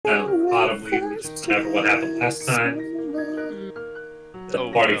Remember what happened last time?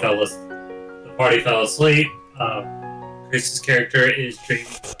 The party fell asleep. Chris's character is dreaming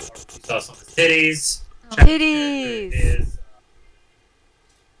of you saw some of his titties. Titties! Is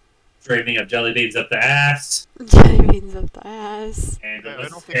dreaming of jelly beans up the ass. Jelly beans up the ass. And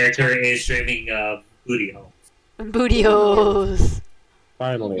the character is dreaming of booty holes. Booty holes.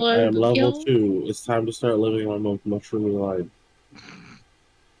 Finally, I am level 2. It's time to start living my mushrooming life.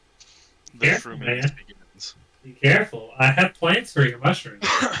 Careful, man. Be careful. I have plans for your mushrooms.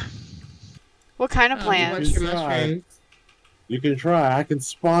 What kind of plants? You can try. I can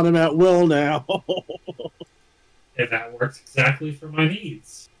spawn them at will now. If that works exactly for my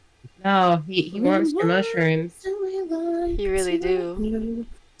needs. No, he wants your mushrooms. You really do.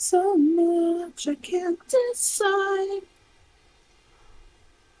 So much I can't decide.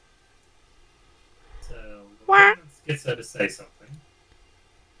 So, we're Schizo to say something.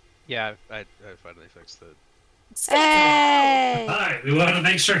 Yeah, I finally fixed it. Hey! Alright, we wanted to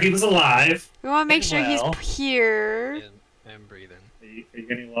make sure he was alive. We want to make sure he's here. And breathing. Are you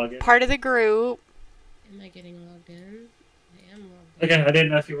getting logged in? Part of the group. Am I getting logged in? I am logged in. Okay, I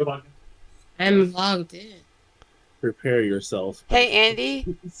didn't know if you were logged in. I'm logged in. Prepare yourself. Hey,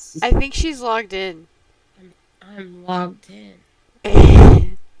 Andy. I think she's logged in. I'm logged in.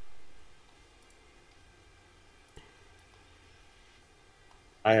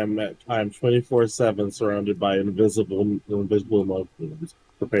 I am 24/7 surrounded by invisible mushrooms.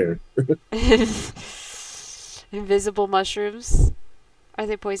 Prepared. Invisible mushrooms. Are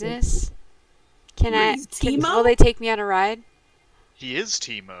they poisonous? Will they take me on a ride? He is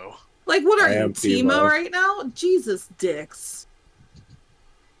Teemo. Like, what are I you, am Teemo right now? Jesus dicks.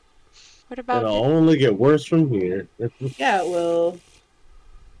 What about It'll only get worse from here. Yeah, it will.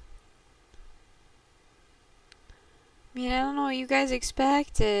 I mean, I don't know what you guys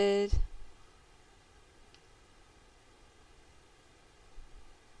expected.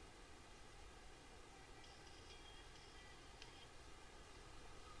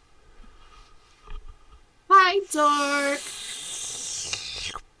 Hi, Dark.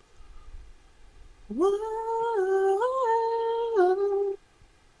 Whoa.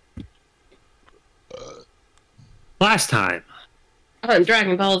 Last time. I'm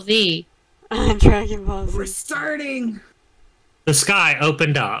Dragon Ball Z. Dragon Ball Z. We're starting. The sky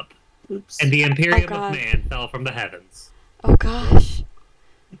opened up. Oops. And the Imperium Oh, of Man fell from the heavens. Oh gosh.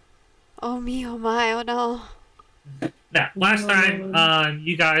 Oh me, oh my, oh no. Now, last time,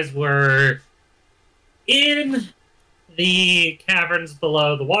 you guys were in the caverns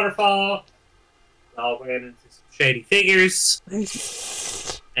below the waterfall. Y'all ran into some shady figures. We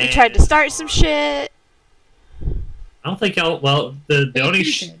tried to start some shit. I don't think y'all. Well, the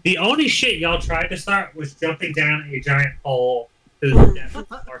only shit y'all tried to start was jumping down a giant hole whose deaths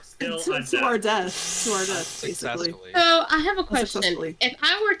are still to our death. To our death, basically. So, I have a question. If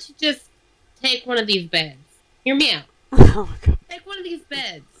I were to just take one of these beds, hear me out. Oh my god. Take one of these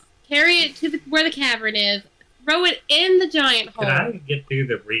beds, carry it to where the cavern is, throw it in the giant hole. Can I get through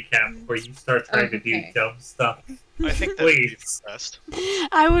the recap before you start trying to do dumb stuff? I think Please. Best.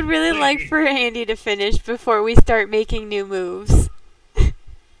 I would really like for Andy to finish before we start making new moves.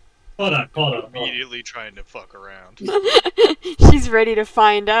 Hold on. Immediately trying to fuck around. She's ready to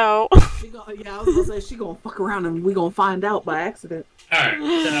find out. Yeah, I was gonna say she gonna fuck around and we gonna find out by accident. Alright,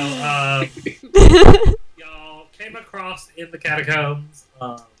 so y'all came across in the catacombs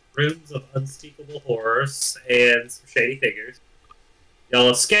rooms of unspeakable horrors and some shady figures. Y'all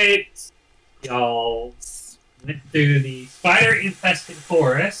escaped. Y'all went through the spider-infested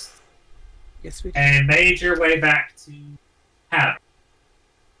forest. Yes, we did. And made your way back to Tavern.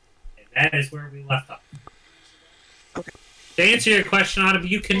 And that is where we left off. Okay. To answer your question, Autumn,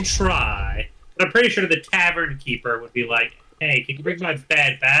 you can try. But I'm pretty sure the tavern keeper would be like, hey, can you bring my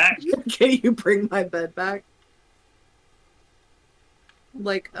bed back? Can you bring my bed back?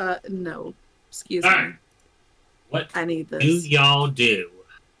 Like, no. Excuse me. What I need this. do y'all do?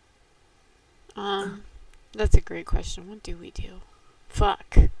 That's a great question. What do we do?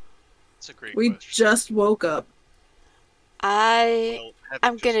 Fuck. That's a great We question. just woke up. I'm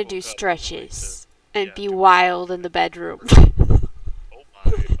Heaven gonna just do woke up stretches and yeah, be do- wild in the bedroom. Oh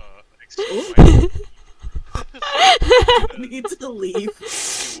my, excuse me. I need to leave.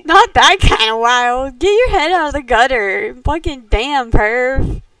 Not that kind of wild. Get your head out of the gutter. Fucking damn,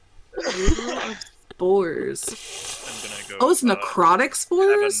 perv. Spores. I'm gonna go. Oh, it's necrotic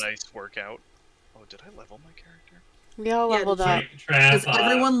spores? Have a nice workout. Oh, did I level my character? We all leveled up. Is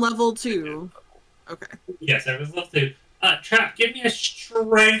everyone level 2? Okay. Yes, everyone's level 2. Trap, give me a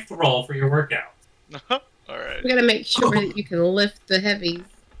strength roll for your workout. Alright. We gotta make sure that you can lift the heavies.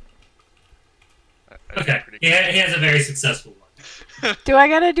 Okay. Yeah, he has a very successful one. Do I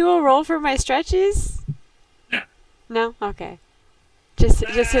gotta do a roll for my stretches? No. No? Okay. Just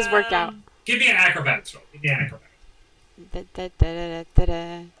his workout. Give me an acrobatics roll. Give me an acrobatics.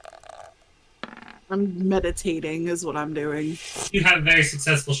 Da-da-da-da-da-da. I'm meditating is what I'm doing. You have a very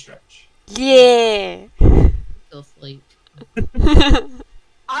successful stretch. Yeah. Still asleep.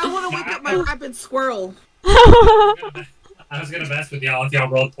 I want to wake up my rabid squirrel. I was gonna mess with y'all if y'all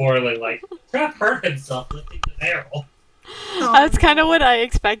rolled poorly. Like, Trap hurt himself lifting the barrel. That's kind of what I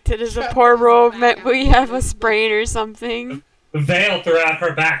expected. Is a poor roll meant we have a sprain or something. Veil throughout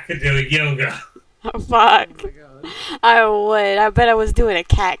her back doing yoga. Oh fuck. Oh my god. I would. I bet I was doing a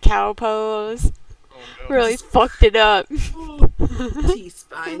cat-cow pose. Oh, no. Really fucked it up.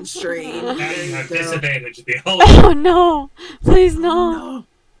 T-spine strain. Now you have disadvantage the whole. Oh no! Please no. No.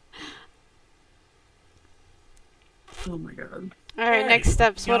 Oh my god. Alright, next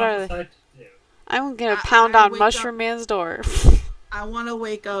steps. What are they? they? I'm gonna I pound on wake Mushroom Man's door. I want to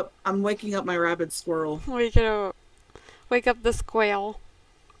wake up. I'm waking up my rabid squirrel. Wake up the squale.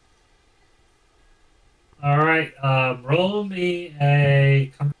 Alright, roll me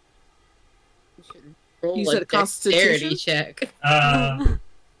a. You should roll You a said dexterity Constitution? check.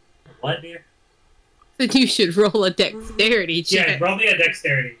 What, dear? Then you should roll a dexterity Yeah, check. roll me a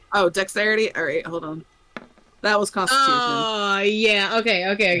dexterity. Oh, dexterity? Alright, hold on. That was Constitution. Oh, yeah.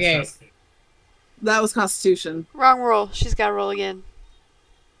 Okay. That was Constitution. Wrong roll. She's gotta roll again.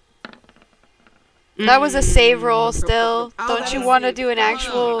 That was a save roll still. Oh, Don't that you was want to save. do an Hold on,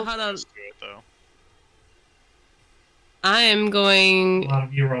 actual... Hold on. Let's do it though. I am going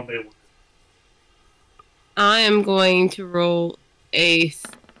You roll me one. I am going to roll a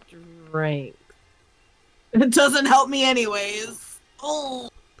strength. It doesn't help me anyways. Oh.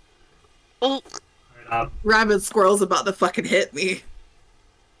 Oh. Rabid squirrel's about to fucking hit me.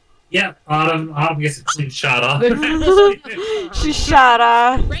 Yeah, Autumn gets a clean shot off. She shot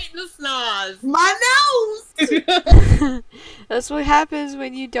off. Right in the snaz. My nose! That's what happens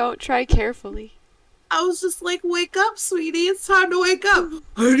when you don't try carefully. I was just like, wake up, sweetie. It's time to wake up.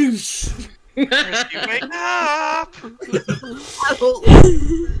 Christy, wake up!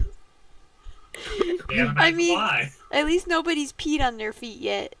 Damn, I mean- why? At least nobody's peed on their feet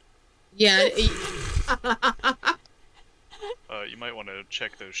yet. Yeah. You might want to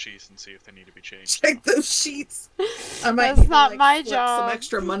check those sheets and see if they need to be changed. Check those sheets. I might That's need to, not like, my flip job. Some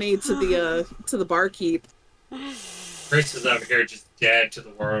extra money to the barkeep. Chris is over here just dead to the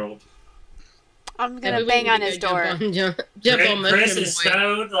world. I'm gonna bang on his door. Jump on Chris Mushroom is Boy.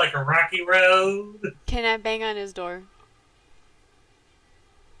 stoned like a rocky road. Can I bang on his door?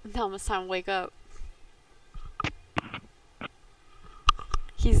 Tell him it's time to wake up.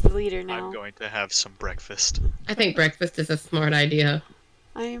 He's the leader now. I'm going to have some breakfast. I think breakfast is a smart idea.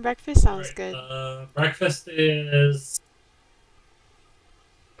 I mean, breakfast sounds Right, good. Breakfast is.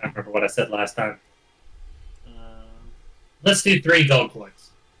 I don't remember what I said last time. Let's do 3 gold coins.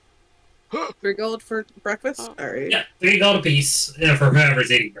 3 gold for breakfast? Oh. Alright. Yeah, 3 gold apiece for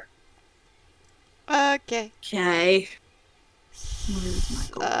whoever's eating breakfast. Okay. Okay. Where's my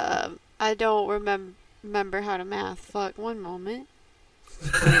gold? I don't remember how to math. Fuck, one moment.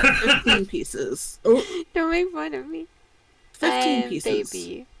 15 pieces. Oh, Don't make fun of me. 15 pieces.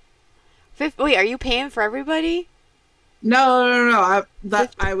 Baby. Wait, are you paying for everybody? No.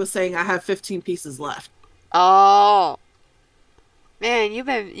 I was saying I have 15 pieces left. Oh. Man, you've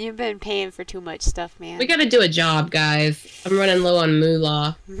been paying for too much stuff, man. We gotta do a job, guys. I'm running low on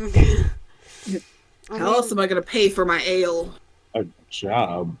moolah. How else am I gonna pay for my ale? A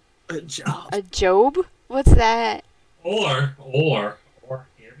job. A job. A Job? What's that? Or,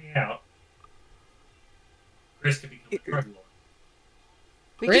 hear me out. Chris could become a drug lord.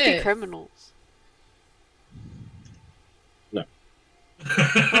 We could be Chris. criminals.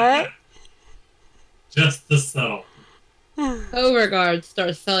 What? Just the soul. Beauregard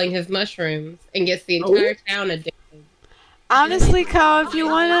starts selling his mushrooms and gets the entire town addicted. Honestly, Ko, if you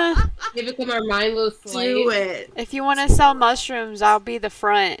wanna They become our mindless Do slaves. it. sell mushrooms, I'll be the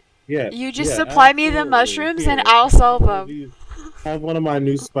front. Yeah. You just yeah, supply me the absolutely. mushrooms and Here, I'll sell them. Have one of my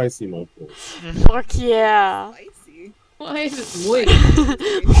new spicy mushrooms. Fuck yeah. Spicy. Why is it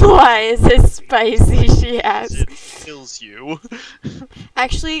moist? Why is it spicy, she asks. It kills you.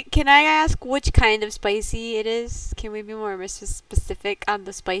 Actually, can I ask which kind of spicy it is? Can we be more specific on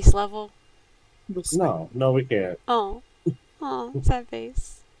the spice level? No, we can't. Oh. Oh, sad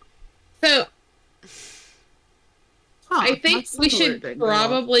face. So, Huh, I think that's we not should alert,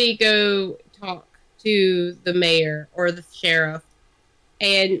 probably go talk to the mayor or the sheriff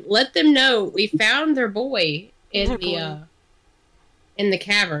and let them know we found their boy in Their the boy. in the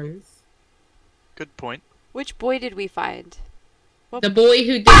caverns. Good point. Which boy did we find? The boy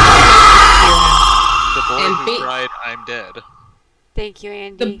who did The boy And who be- cried, "I'm dead." Thank you,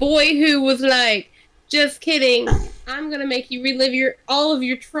 Andy. the boy who was like, just kidding. I'm gonna make you relive all of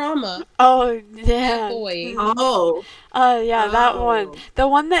your trauma. Oh, yeah. Boy. Oh. Yeah, that one. Oh. The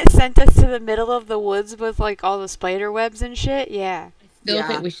one that sent us to the middle of the woods with, like, all the spider webs and shit? Yeah. I still Yeah.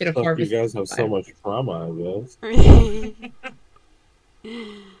 think we should have Fuck, you harvested. guys have so much trauma, I guess.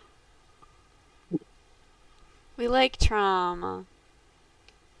 We like trauma.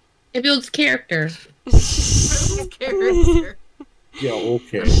 It builds character. Character. Yeah,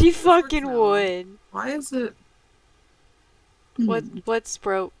 okay. She fucking would. Why is it? What's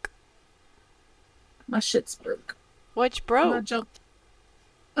broke? My shit's broke. What's I broke? jumped.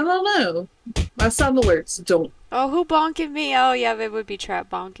 I don't know. My sound alerts don't. Oh, who bonking me? Oh, yeah, it would be Trap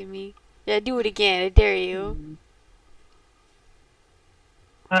bonking me. Yeah, do it again. I dare you.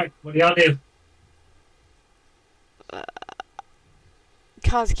 Alright, what do y'all do?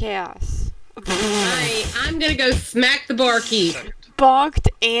 Cause chaos. I'm gonna go smack the barkeep. Second. Bonked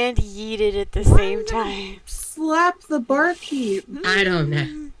and yeeted at the same time. Slap the barkeep. I don't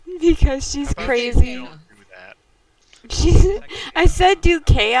know. Because she's crazy. Don't do that. I said do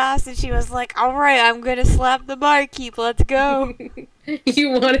chaos, and she was like, "Alright, I'm gonna slap the barkeep. Let's go." You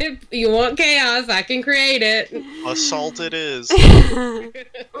want it? You want chaos? I can create it. Assault it is.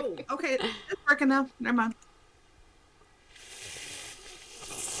 Oh, okay. It's working now. Never mind.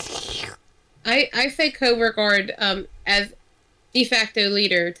 I say Cobra Guard as de facto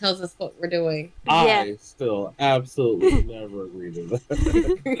leader tells us what we're doing. Yeah. I still absolutely never agree to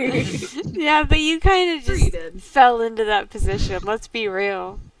that. Yeah, but you kind of just Treated. fell into that position. Let's be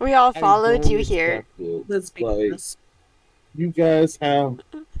real. We all followed you here. Let's be Like, honest. you guys have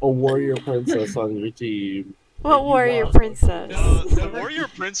a warrior princess on your team. What warrior princess? The warrior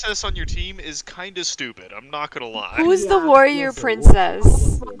princess on your team is kind of stupid. I'm not gonna lie. Who's the Yeah, warrior listen,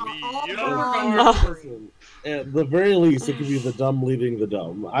 princess? You Listen, at the very least, it could be the dumb leading the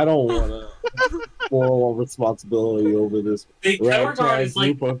dumb. I don't want to moral responsibility over this. The cover guard Ragtag is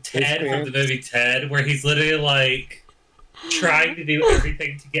like group of Ted from fishpans. the movie Ted, where he's literally like trying to do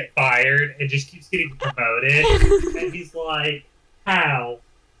everything to get fired and just keeps getting promoted. And he's like, "How?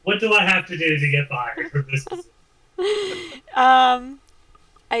 What do I have to do to get fired from this position?"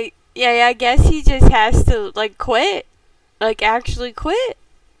 I guess he just has to like quit, like actually quit.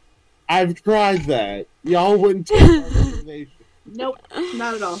 I've tried that. Y'all wouldn't take my resignation. Nope,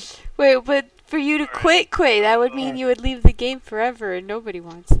 not at all. Wait, but for you to quit, that would mean you would leave the game forever, and nobody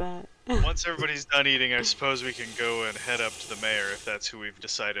wants that. Once everybody's done eating, I suppose we can go and head up to the mayor if that's who we've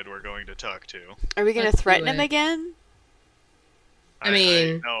decided we're going to talk to. Are we gonna Let's do threaten him it. again? I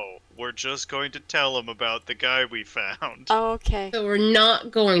mean- no, we're just going to tell him about the guy we found. Oh, okay. So we're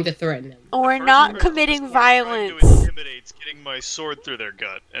not going to threaten him. We're First not person committing we're trying to violence. intimidate getting my sword through their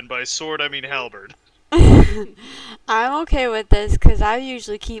gut, and by sword I mean halberd. I'm okay with this because I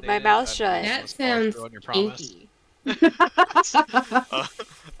usually keep my mouth shut. That sounds kinky.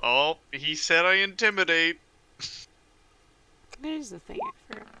 Oh, he said I intimidate. There's the thing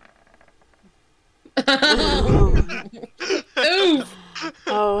for. Oof.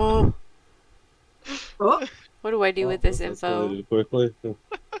 Oh, Oh, what do I do with this That info? escalated quickly.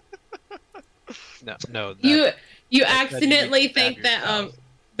 No. You that accidentally you need to think stab that yourself.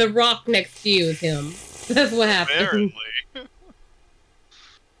 the rock next to you is him. That's what happened. Apparently.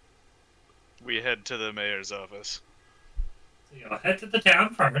 We head to the mayor's office. So y'all head to the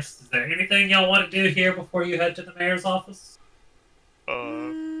town first. Is there anything y'all want to do here before you head to the mayor's office?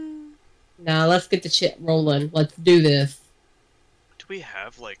 Nah, let's get the shit rolling. Let's do this. Do we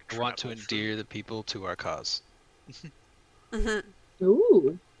have like? I want to travel endear the people to our cause.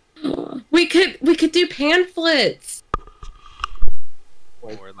 ooh. We could do pamphlets.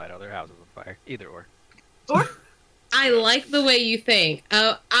 Or light all their houses on fire. Either or. I like the way you think.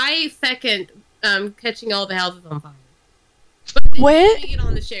 I second catching all the houses on fire. But then What? putting it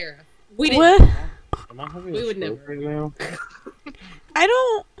on the sheriff. We didn't. What? Am I having We a would stroke never. right now?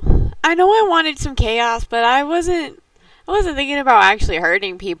 I know I wanted some chaos, but I wasn't thinking about actually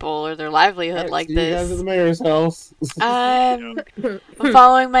hurting people or their livelihood like See you guys at this. the mayor's house. I'm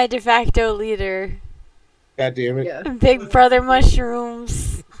following my de facto leader, God damn it. Yeah. Big Brother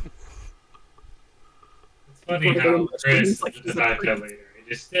Mushrooms. It's funny how Chris is Like the he's a tobacco prince. leader. It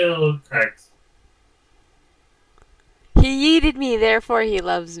just still cracks. He yeeted me, therefore he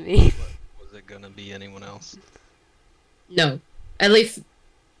loves me. Was it gonna be anyone else? No. At least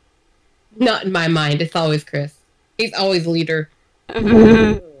not in my mind. It's always Chris. He's always leader. I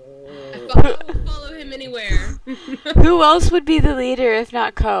will follow him anywhere. Who else would be the leader if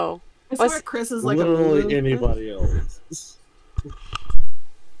not Ko? I swear Chris is like literally a Lulu. anybody else.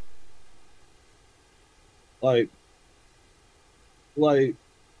 like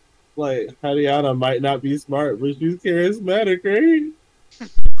Hadiana might not be smart, but she's charismatic, right?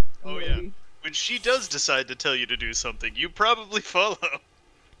 Oh yeah. When she does decide to tell you to do something, you probably follow.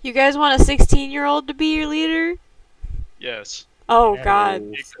 You guys want a 16-year-old to be your leader? Yes. Oh Yeah. God.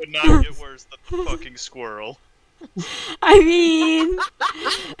 It could not get worse than the fucking squirrel. I mean,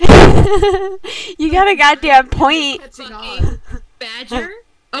 you got a goddamn point. Catching on. Badger?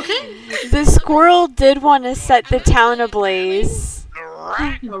 Okay. The squirrel did want to set the town ablaze.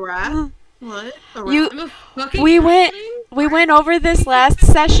 A rat? What? A rat? You- I'm a fucking We went- ratling? We went over this last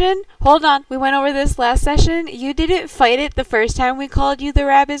session. Hold on. We went over this last session. You didn't fight it the first time we called you the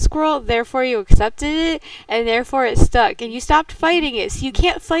rabbit squirrel. Therefore, you accepted it, and therefore it stuck. And you stopped fighting it, so you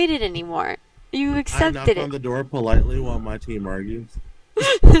can't fight it anymore. You I knock accepted on it. the door politely while my team argues.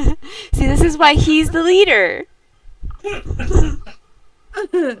 See, this is why he's the leader.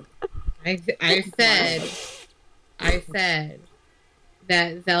 I said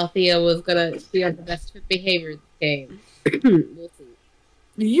that Zalthea was gonna be on the best behavior this game. We'll see.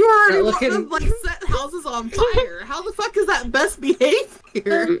 You already Not looking- want to like set houses on fire. How the fuck is that best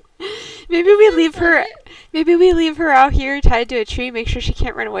behavior? Maybe we leave her. Maybe we leave her out here tied to a tree. Make sure she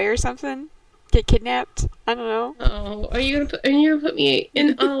can't run away or something. Get kidnapped. I don't know. Oh, are you gonna put me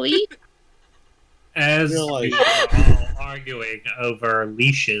in Ollie? As You're like- we are all arguing over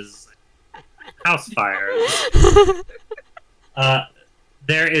leashes, house fires,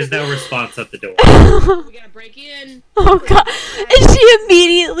 there is no response at the door. We gotta break in. Oh God! And she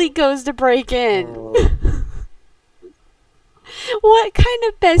immediately goes to break in. What kind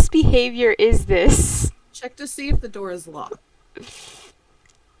of best behavior is this? Check to see if the door is locked.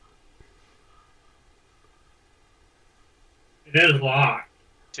 It is locked.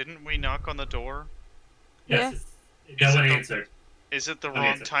 Didn't we knock on the door? Yes, no one answered. Is it the Okay,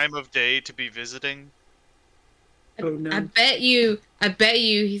 wrong so- time of day to be visiting? Oh no. I bet you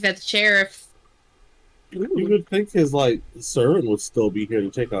he's at the sheriff's. You would think his servant would still be here to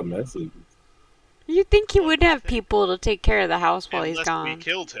take on messages. You'd think he would have people to take care of the house while he's Unless gone. we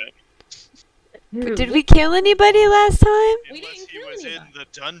killed him. But did we kill anybody last time? We Unless didn't he kill was in anybody.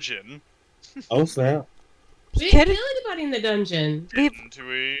 the dungeon. Oh snap! We Could've- didn't kill anybody in the dungeon. We- Didn't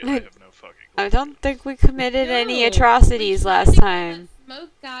we? I have no fucking clue. I don't think we committed any No, atrocities we tried last to kill time. that Smoke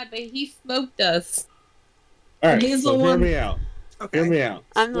guy, but he smoked us. All right, He's so the hear one- me out. Hear Okay. me out.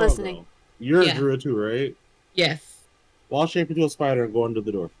 I'm Squirrel listening. girl. You're Yeah. a druid too, right? Yes. Well, I'll shape into a spider and go under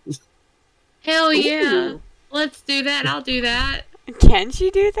the door. Hell yeah. Ooh. Let's do that. I'll do that. Can she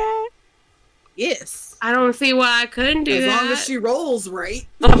do that? Yes. I don't see why I couldn't do As that. long as she rolls right.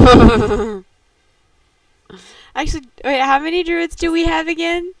 Actually, wait, how many druids do we have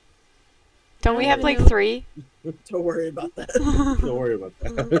again? Don't we have like 3? Don't worry about that. Don't worry about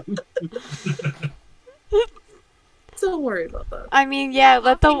that. Don't worry about that. I mean, yeah,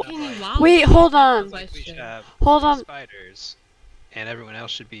 let the... Thinking while Wait, we- hold on. Like we should have Hold on. spiders, and everyone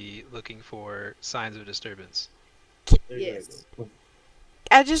else should be looking for signs of disturbance. Yes.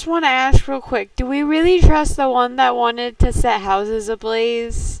 I just want to ask real quick, do we really trust the one that wanted to set houses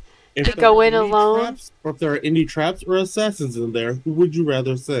ablaze? If To there go are in any alone? traps, or if there are any traps or assassins in there, who would you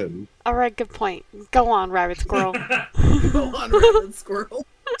rather send? Alright, good point. Go on, rabbit squirrel. Go on, rabbit squirrel.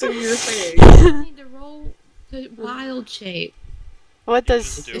 Do your thing. I need to roll to wild shape. What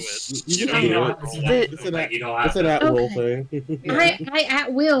Just does... do it. You You can don't do have it. to roll The- it. It's an You don't have It's an to. at-will Okay. thing. I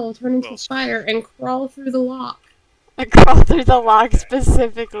at will turn into Well, a spider and crawl through the lock. I crawl through the lock I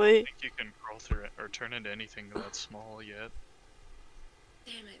specifically. think you can crawl through it or turn into anything that small yet.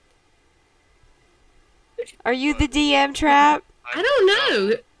 Damn it. Are you the DM trap? I don't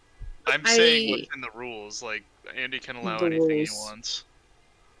know. I'm saying what's in the rules. Like, Andy can allow The anything rules. he wants.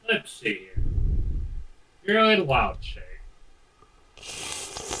 Let's see here. You're in wild shape.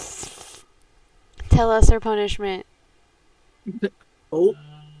 Tell us our punishment. Oh,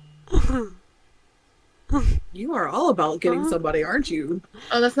 you are all about getting somebody, aren't you?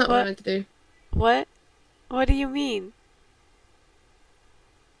 Oh, that's not what I What? meant to do. What? What do you mean?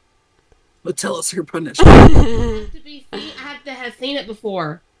 But tell us your punishment. I have to have seen it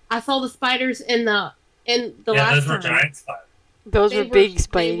before. I saw the spiders in the Yeah, last those were time. giant spiders. Those They were were- big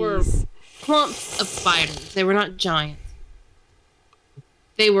they were- spideys. Clumps of spiders. They were not giants.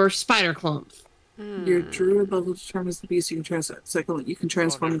 They were spider clumps. Your Hmm. druid level determines the beast you can transform. Second, you can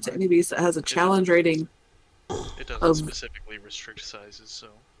transform never into mind. any beast that has a challenge rating. It doesn't Um, specifically restrict sizes, so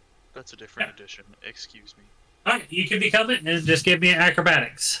that's a different edition. Excuse me. Alright, you can become it and just give me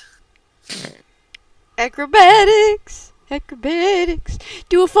acrobatics. Acrobatics! Acrobatics.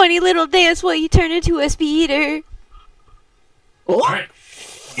 Do a funny little dance while you turn into a speeder. Alright.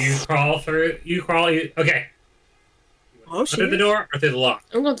 You crawl through. Okay. Oh, Through the door or through the lock?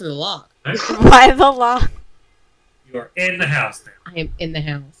 I'm going through the lock. Why the lock? You are in the house now. I am in the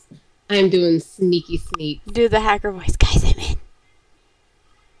house. I am doing sneaky sneak. Do the hacker voice. Guys, I'm in.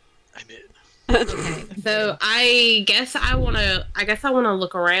 I'm in. Okay, so I guess I wanna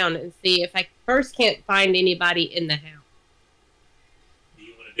look around and see if I first can't find anybody in the house. Do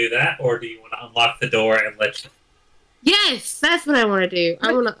you want to do that, or do you want to unlock the door and let you? Yes, that's what I want to do.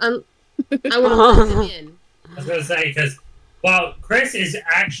 I want to let them in. I was gonna say, because while Chris is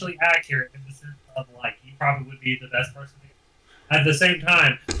actually accurate in the sense of like he probably would be the best person. At the same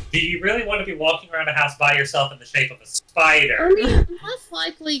time, do you really want to be walking around a house by yourself in the shape of a spider? I mean, I'm less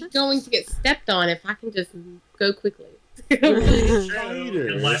likely going to get stepped on if I can just go quickly.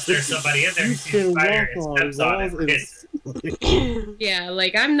 Unless there's somebody in there who sees a spider and steps on it. Yeah,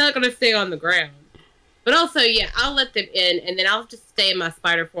 like I'm not gonna stay on the ground. But also, yeah, I'll let them in, and then I'll just stay in my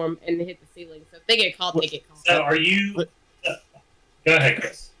spider form and hit the ceiling. So if they get caught, they get caught. So are you? Go ahead,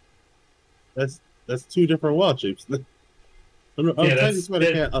 Chris. That's two different wild shapes. I'm trying to swear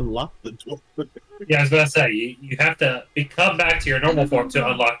I can't unlock the door. Yeah, I was gonna say you have to come back to your normal form to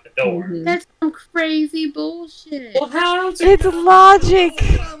unlock the door. That's some crazy bullshit. Well, how? It's logic.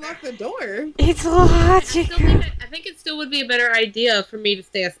 Unlock the door. It's logic. I think it still would be a better idea for me to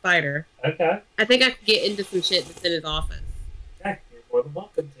stay a spider. Okay. I think I could get into some shit that's in his office. Okay, you're more than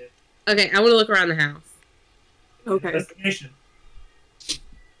welcome to. Okay, I want to look around the house. Okay. Investigation.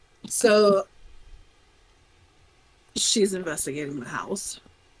 So she's investigating the house.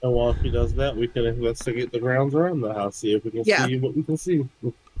 And while she does that, we can investigate the grounds around the house, see if we can see what we can see.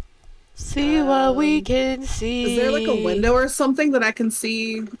 See what we can see. Is there like a window or something that I can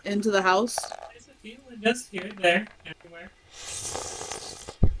see into the house? There's a few windows here and there, everywhere.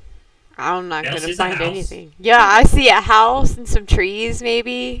 I'm not Yeah, gonna she's a find house. anything. Yeah, I see a house and some trees,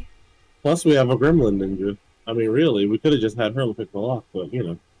 maybe. Plus, we have a gremlin ninja. I mean, really, we could have just had her look at the lock, but you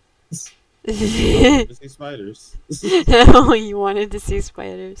know. To see spiders. Oh, you wanted to see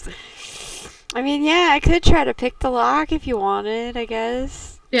spiders. I mean, yeah, I could try to pick the lock if you wanted, I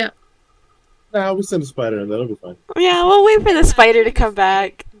guess. Nah, we send a spider in, that'll be fine. Yeah, we'll wait for the spider to come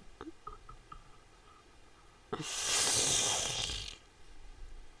back.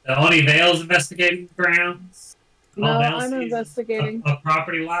 Only Vale's investigating the grounds. No, All Vale I'm sees investigating. a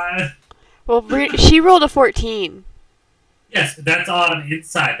property line. Well, she rolled a 14. Yes, but that's on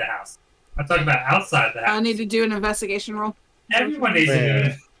inside the house. I'm talking about outside the house. I need to do an investigation roll. Everyone needs to do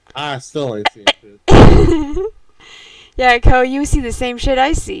it. I still ain't seen shit. Yeah, Ko, you see the same shit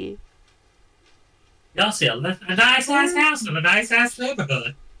I see. Y'all see a nice ass house in a nice ass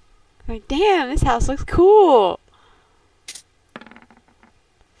neighborhood. Like, damn, this house looks cool.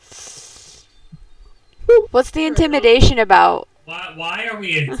 What's the intimidation about? Why are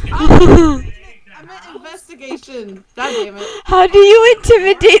we in? I meant investigation. God damn it. How do you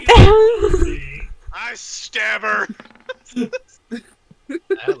intimidate them? I stab her.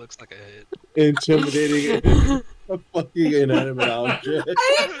 That looks like a hit. Intimidating a fucking inanimate object.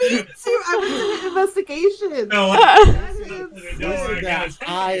 I didn't mean to. I was doing investigation. No, Listen, that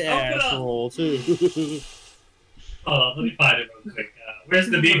high ass roll, too. Hold on, let me find it real quick. Where's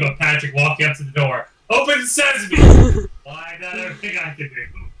the meme of Patrick walking up to the door? Open sesame! Well, I got everything I can do.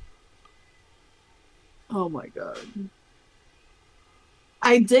 Oh my god.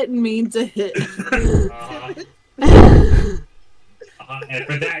 I didn't mean to hit. And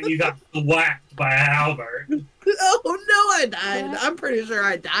for that, you got whacked by a halberd. Oh no, I died. I'm pretty sure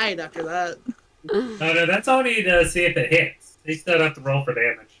I died after that. No, that's only to see if it hits. You still have to roll for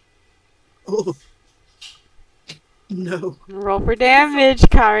damage. Oh. No. Roll for damage,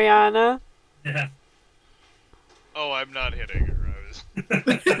 Kariana. Yeah. Oh, I'm not hitting her.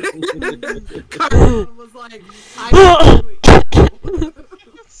 Carmen was like, I can do it now.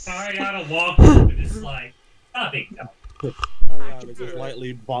 Ariana walks up and is like, nothing. Ariana just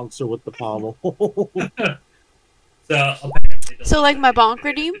lightly bonks her with the pommel. So, apparently So, like my bonk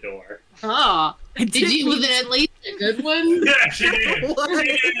redeem? Ah, did you with at least a good one? Yeah, she did. She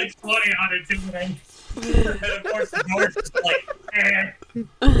did a 20 on intimidation. And of course, the door's just like,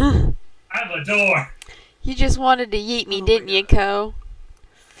 I'm a door. You just wanted to yeet me, didn't you, Ko?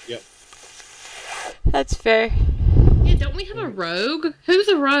 Yep. That's fair. Yeah, don't we have a rogue? Who's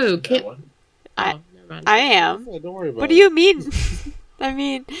a rogue? That one. I- never mind. I am. Yeah, don't worry about What do you mean? I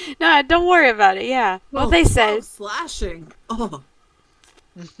mean, no, don't worry about it, yeah. Well, they said. Slashing. Oh.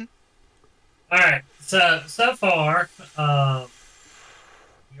 Alright, so far,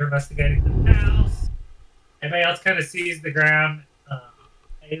 you're investigating the house. Everybody else kind of sees the ground.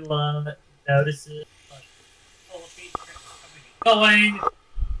 Ayla notices like all the feet coming and going,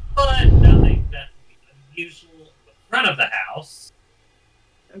 but nothing that would be unusual in the front of the house.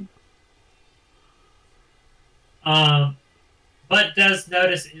 But does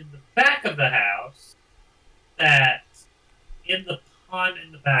notice in the back of the house that in the pond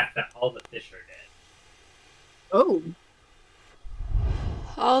in the back that all the fish are dead. Oh.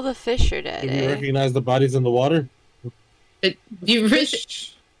 All the fish are dead. Can you Eh? recognize the bodies in the water? You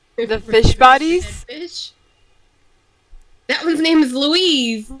fish. The fish bodies? Fish. That one's name is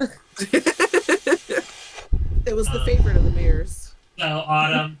Louise. It was the favorite of the mayor's. So,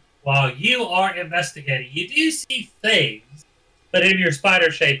 Autumn, while you are investigating, you do see things, but in your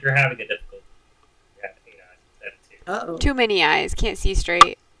spider shape, you're having a difficulty. You have 8 eyes instead of 2. Uh-oh. Too many eyes. Can't see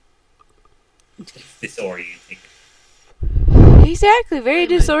straight. It's disorienting. Exactly. Very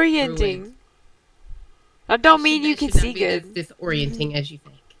Very much disorienting. ruined. That don't mean you can see good. As disorienting as you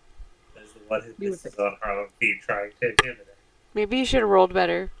think. As the one who pisses on her own feet trying to intimidate. Maybe you should have rolled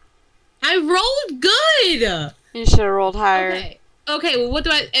better. I rolled good. You should have rolled higher. Okay. Okay. Well, what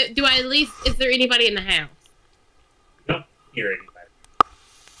do I at least? Is there anybody in the house? You don't hear anybody.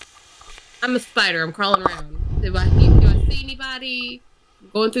 I'm a spider. I'm crawling around. Do I see anybody? I'm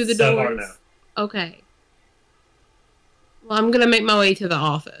going through the So doors. far, no. Okay. Well, I'm gonna make my way to the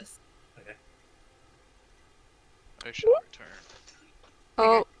office. Okay. I shall return.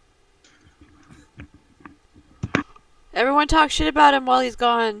 Oh. Everyone talk shit about him while he's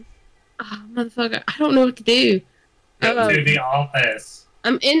gone. Oh, motherfucker! I don't know what to do. Go to the office.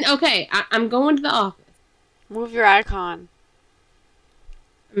 I'm in. Okay, I'm going to the office. Move your icon.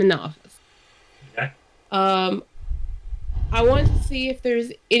 I'm in the office. Okay. I want to see if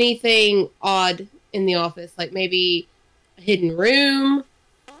there's anything odd in the office, like maybe a hidden room,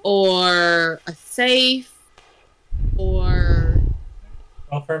 or a safe, or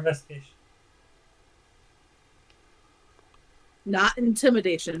Roll for investigation. Not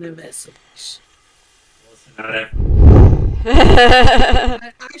intimidation, investigation. Listen, not every-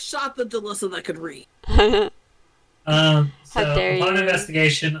 I shot the Delissa that could read. So, How dare upon you.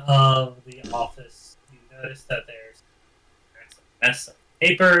 investigation of the office, you notice that there's a mess of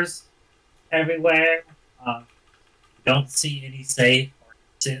papers everywhere. You don't see any safe or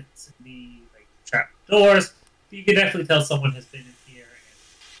sense any like trap doors. You can definitely tell someone has been in here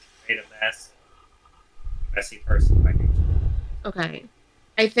and made a mess. Messy person by nature. okay.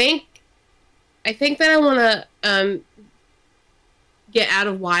 I think that I want to get out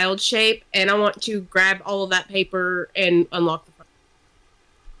of wild shape, and I want to grab all of that paper and unlock the front.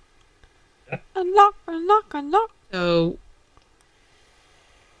 Unlock, unlock, unlock. So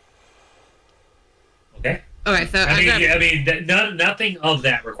Okay. okay, so Nothing of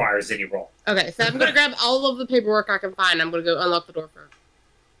that requires any roll. okay, so I'm gonna grab all of the paperwork I can find. I'm gonna go unlock the door first.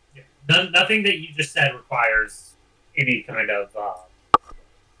 Yeah. Nothing that you just said requires any kind of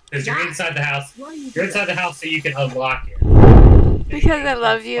because you're inside the house. Why you You're inside the house, so you can unlock it. Because I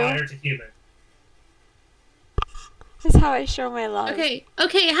love you. Spider to human. That's how I show my love. Okay,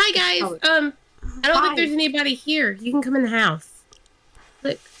 hi guys. I don't think there's anybody here. You can come in the house.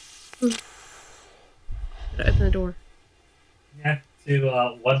 Look. Open the door. Yeah,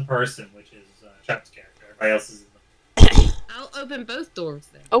 to one person, which is Chuck's character. Everybody else is in I'll open both doors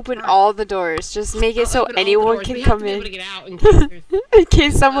then. Open all the doors. Just make it I'll so open all the anyone doors. can We have come to be able in. to get out in case there's In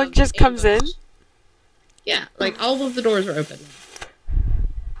case someone just comes in. ambush. Yeah, like all of the doors are open.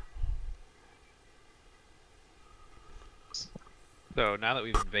 So now that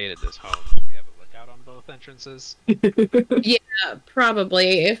we've invaded this home, do we have a lookout on both entrances?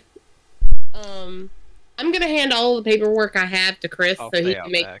 Probably. I'm gonna hand all the paperwork I have to Chris I'll so he stay can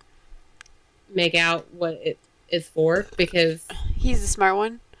out back. make out what it is for, because He's the smart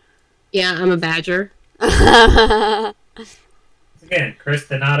one. yeah, I'm a badger. Again, Chris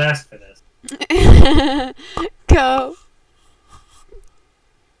did not ask for this. Go.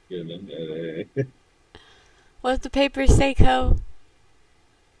 You What's the paper say, Co?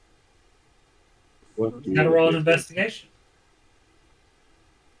 You gotta roll an investigation.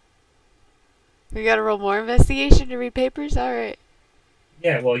 We gotta roll more investigation to read papers? Alright.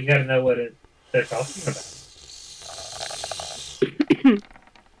 Yeah, well, you gotta know what they're talking about.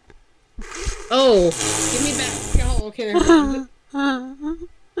 Oh, give me back. Oh, okay.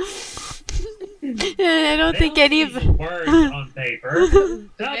 I don't think any of these words on paper.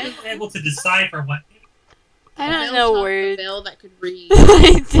 Not being able to decipher what. I don't know words. Bell that could read.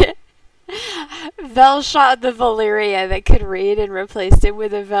 I did. Vel shot the Valyria that could read and replaced it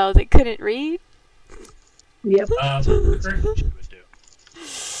with a Vel that couldn't read. Yep. She would do.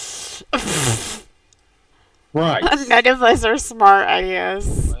 Right. None of us are smart, I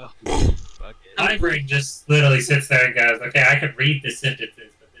guess. Well, fuck it. My brain just literally sits there and goes, okay, I can read the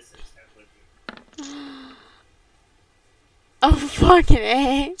sentences, but this is not what Oh, fucking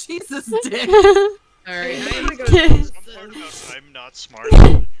A. Jesus, Dick. Alright, I'm gonna go. Some part about I'm not smart. I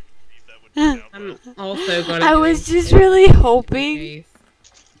believe that would turn out I'm well. also gonna. I do was it just in really hoping. case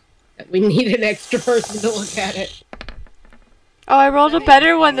that we need an extra person to look at it. Oh, I rolled a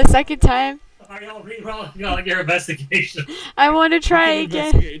better one the second time. Are y'all re-rolling all your investigation? I want to try You can again.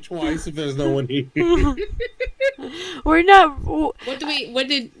 investigate twice if there's no one here. We're not. What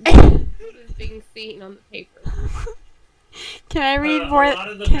is being seen on the paper? Can I read A more? lot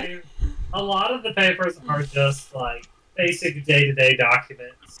of the a lot of the papers are just like basic day-to-day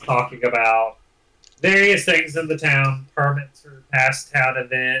documents talking about various things in the town, permits for past town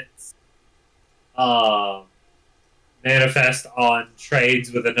events, manifest on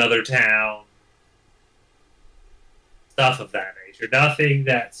trades with another town, stuff of that nature. Nothing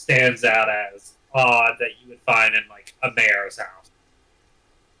that stands out as odd that you would find in like a mayor's house.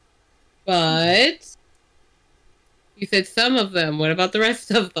 But you said some of them. What about the rest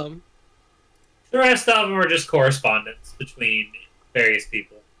of them? The rest of them are just correspondence between various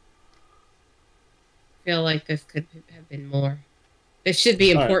people. I feel like this could have been more. This should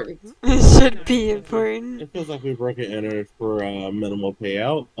be All right. important. It should be important. It feels like we broke and entered for a minimal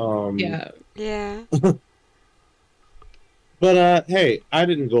payout. Yeah. Yeah. But hey, I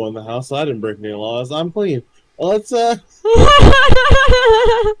didn't go in the house, so I didn't break any laws. I'm clean. Let's Let's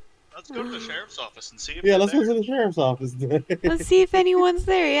go to the sheriff's office and see if yeah, they're let's go there. to the sheriff's office. Let's see if anyone's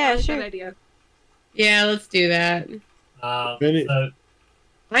there. Yeah, Good sure. idea. Yeah, let's do that. Benny- So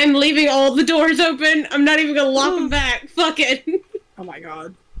I'm leaving all the doors open. I'm not even gonna lock them back. Fuck it. Oh my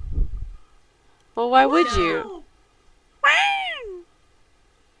god. Well, why would you?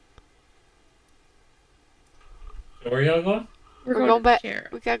 where are y'all going? We're going going to back. the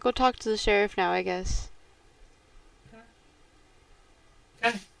sheriff. We gotta go talk to the sheriff now, I guess.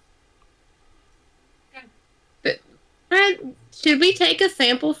 Okay. Fred, should we take a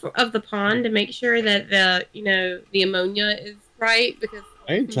sample of the pond to make sure that the ammonia is right? Because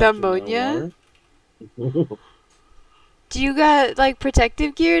I ain't The touching that ammonia? water. Do you got like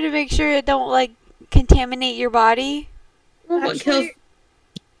protective gear to make sure it don't like contaminate your body? well, what kills? Actually,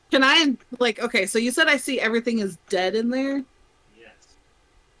 can I, like, okay, so you said I see everything is dead in there? Yes.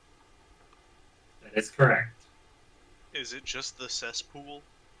 That is correct. Is it just the cesspool?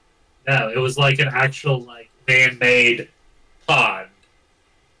 No, it was like an actual like man-made pond.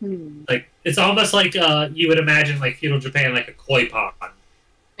 Like it's almost like you would imagine like feudal Japan, like a koi pond.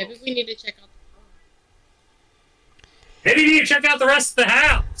 Maybe we need to check out Maybe you need to check out the rest of the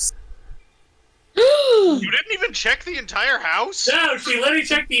house. the pond. You didn't even check the entire house? No, she literally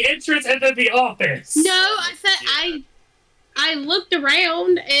checked the entrance and then the office. No, I said I looked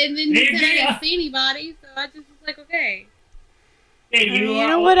around and then you said I didn't see anybody, so I just was like, okay. And You are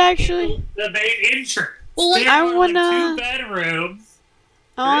know what, only actually? the main entrance. Well, There I are, like, wanna- 2 bedrooms.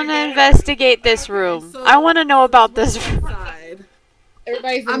 I want to Yeah. investigate this room. so- I want to know about this room. Side.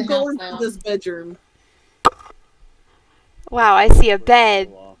 Everybody's in I'm the going house to now. this bedroom. Wow, I see a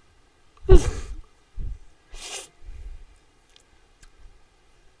bed.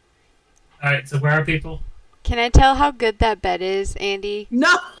 Alright, so where are people? Can I tell how good that bed is, Andy?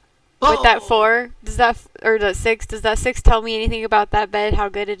 No! With that Oh. 4, does that or the 6? Does that 6 tell me anything about that bed? How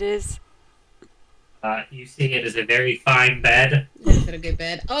good it is? You see it as a very fine bed. That's a good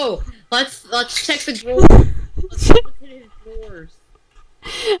bed. Oh, let's check the drawers. Let's look at his drawers.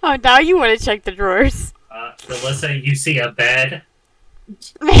 Oh, now you want to check the drawers. Alyssa, you see a bed.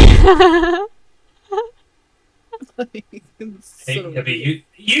 So I mean,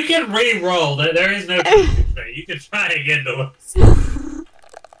 you can re-roll. There is no future. You can try again to look.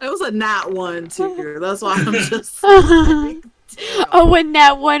 It was a nat 1 too. That's why I'm just. Oh, when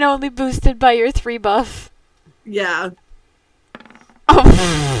that one only boosted by your 3 buff. Yeah.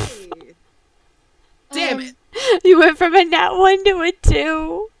 Oh. Damn it. You went from a nat 1 to a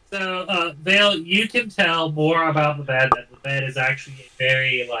 2. So, Vale, you can tell more about the bed. That the bed is actually a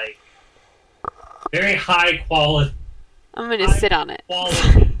very, like, very high quality I'm gonna sit on it.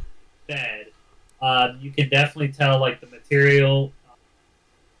 bed. You can definitely tell, like, the material.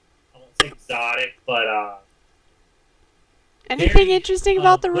 I won't say exotic, but Anything very, interesting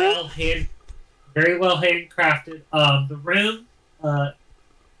about the room? Very well handcrafted. The room,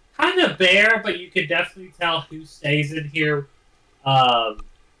 kind of bare, but you could definitely tell who stays in here.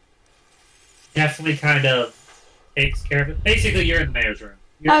 Definitely kind of takes care of it. Basically, you're in the mayor's room.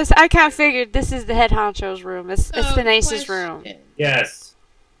 I kind of figured this is the head honcho's room. It's the nicest room. Yes.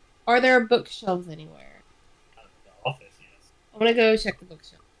 Are there bookshelves anywhere? I want to go check the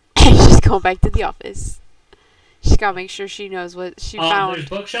bookshelf. She's going back to the office. She's gotta make sure she knows what she There's found.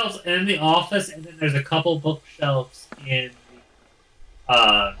 bookshelves in the office, and then there's a couple bookshelves in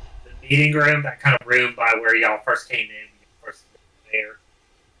the meeting room, that kind of room by where y'all first came in. First there.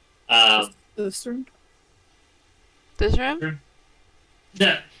 This room? This room?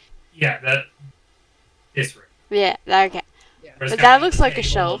 This room. Yeah, okay. Yeah. There's But kind that of looks like a table,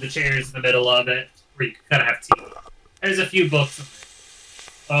 shelf. The chairs in the middle of it, where you kind of have tea. There's a few books in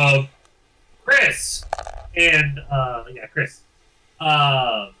there. Chris! And, Chris.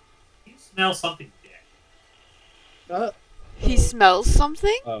 You smell something dead. He smells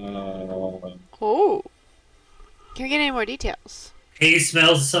something? Uh, Oh. Can we get any more details? He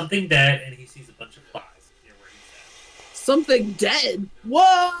smells something dead, and he sees a bunch of flies near where he's Something dead.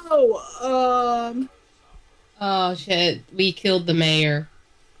 Whoa. Oh shit! We killed the mayor.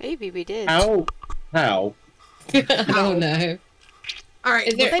 Maybe we did. how? I don't know. All right.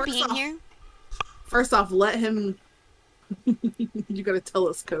 Is there- Would I first be in off- here? First off, let him. You gotta tell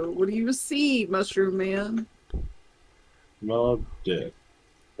us, code. What do you see, Mushroom Man? Smell of dead.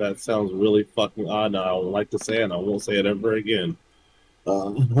 That sounds really fucking odd. I would like to say it, and I won't say it ever again.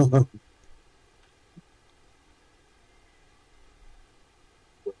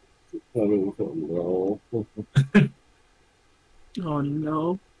 Oh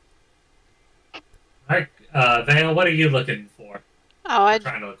no. Alright, Vale, what are you looking for? Oh, Or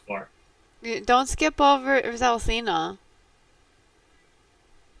trying to look for? don't skip over Zalthina.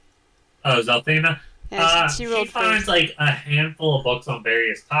 Oh, Zalthina? Yeah, she She rolled finds first. like a handful of books on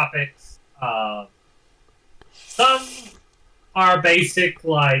various topics. Some are basic,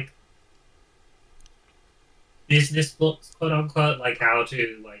 like business books, quote unquote, like how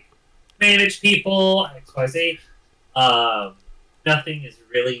to like manage people, XYZ. Nothing is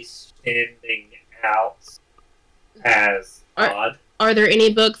really standing out as odd. Are there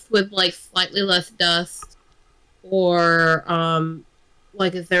any books with like slightly less dust, or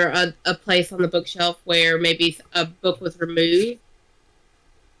like is there a place on the bookshelf where maybe a book was removed?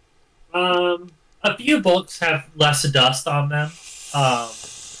 A few books have less dust on them,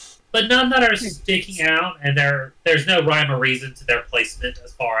 but none that are sticking out, and there's no rhyme or reason to their placement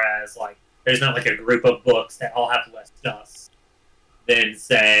as far as like there's not like a group of books that all have less dust than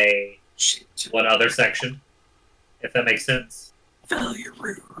say what other section, if that makes sense. Val, you're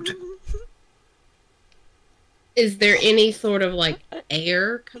rude. Is there any sort of like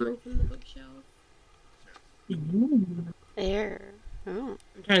air coming from the bookshelf? Air. Oh.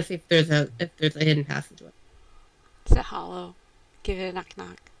 I'm trying to see if there's a hidden passageway. Is it hollow? Give it a knock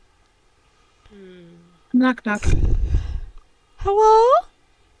knock. Knock knock. Hello?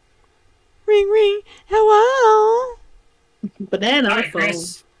 Ring ring. Hello? Banana Alright, phone.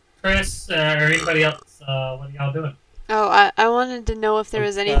 Chris, or anybody else, what are y'all doing? Oh, I wanted to know if there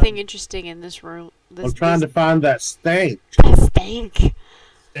was I'm anything trying- interesting in this room. I'm trying to find that stank. That stank.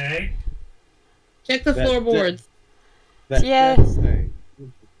 Stay. Check the That- floorboards. That Yeah. stank.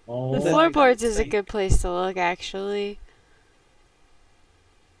 Oh, The that floorboards is a stank. good place to look, actually.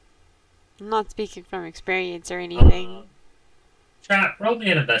 I'm not speaking from experience or anything. Trap, roll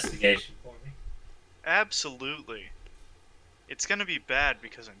me an investigation for me. Absolutely. It's gonna be bad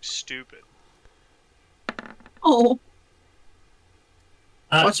because I'm stupid. Oh,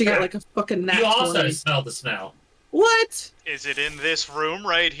 watch you Trap, get like a fucking nat you also 20. smell the smell. What? Is it in this room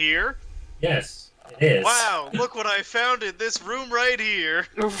right here? Yes, it is. Wow, look what I found in this room right here.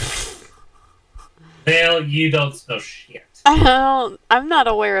 Vale, you don't smell shit. I'm not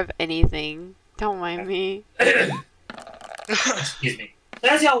aware of anything. Don't mind me. Excuse me.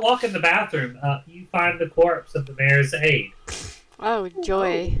 As y'all walk in the bathroom, you find the corpse of the mayor's aide. Oh,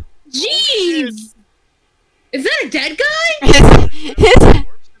 joy. Jeez! Is that a dead guy?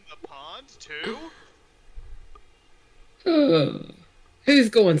 Corpse in the pond too? Who's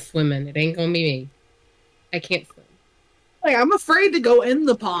going swimming? It ain't gonna be me. I can't swim. Like, I'm afraid to go in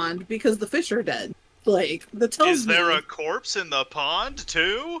the pond because the fish are dead. Like, that tells Is there me. a corpse in the pond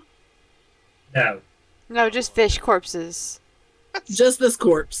too? No. No, just fish corpses. Just this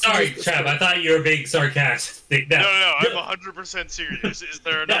corpse. Sorry, Just this Trav, I corpse. thought you were being sarcastic. No, I'm 100% serious. Is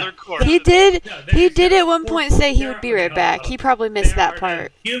there another corpse? He did. No, He there's did no at one point say he would be right back. He probably missed There that are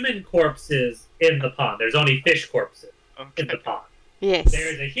part. no human corpses in the pond. There's only fish corpses in the Okay. pond. Yes. There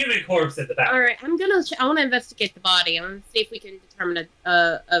is a human corpse in the bathroom. Alright, I want to investigate the body. I want to see if we can determine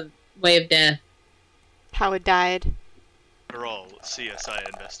a way of death. How it died. We're all CSI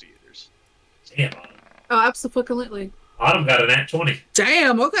investigators. Damn, Oh, absolutely. Autumn got a nat 20.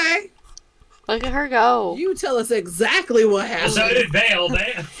 Damn, okay. Look at her go. You tell us exactly what So happened. did Vale.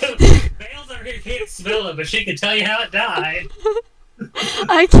 Vale's a down here can't smell it, but she can tell you how it died.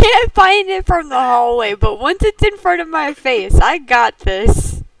 I can't find it from the hallway, but once it's in front of my face, I got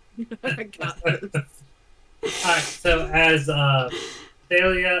this. I got this. Alright, so as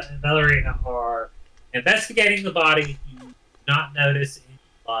Thalia and Valerina are investigating the body, you do not notice any,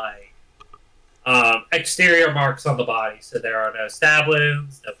 like, exterior marks on the body. So there are no stab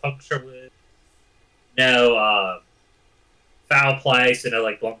wounds, no puncture wounds, no foul play, so no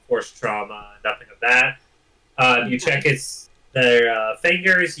like blunt force trauma, nothing of that. You check their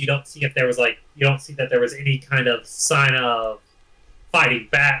fingers. You don't see if there was that there was any kind of sign of fighting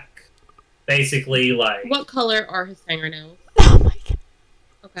back. Basically, like, What color are his fingernails? Oh my god.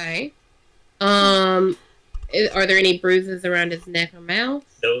 Okay. Are there any bruises around his neck or mouth?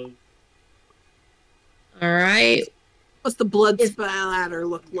 no. All right. What's the blood splatter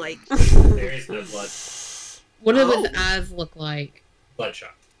look like? There is no blood. What do Oh. his eyes look like?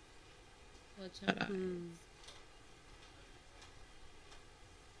 Bloodshot. Bloodshot eyes. Hmm.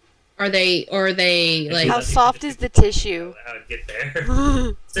 Are they like? How soft is the tissue? How to get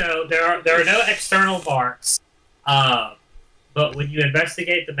there. So there are no external marks, but when you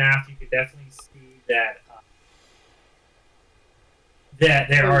investigate the map, you can definitely see that that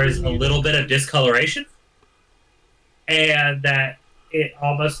there is a little bit of discoloration, and that it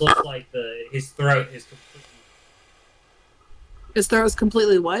almost looks like his throat is completely His throat was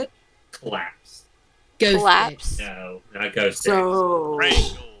completely what? collapsed. Ghost Collapse? No, not ghosted. So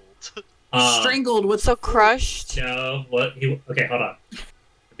Strangled. strangled with So crushed? No, what? Okay, hold on. Let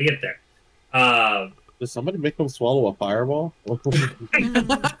me get there. Did somebody make him swallow a fireball?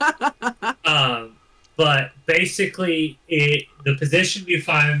 But basically, the position you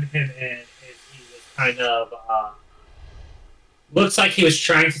find him in is he was kind of looks like he was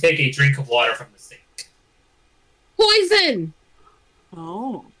trying to take a drink of water from the sink. Poison.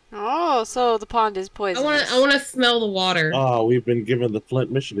 Oh. Oh, so the pond is I poisonous. want to smell the water. Oh, we've been given the Flint,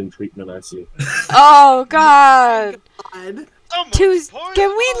 Michigan treatment, I see. Oh god. God. Someone Can poisoned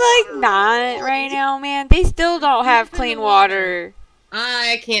we water. like not right now, man? They still don't have clean water.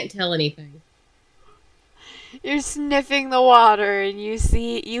 I can't tell anything. You're sniffing the water and you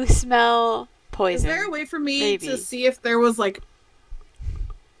smell poison. Is there a way for me Maybe. to see if there was like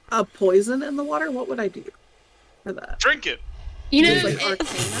a poison in the water? What would I do for that? Drink it. You know, Is it, like, it-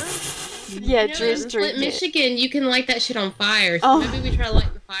 Arcana? Yeah, you know, in just Flint, drink it. Michigan, you can light that shit on fire. So Oh. maybe we try to light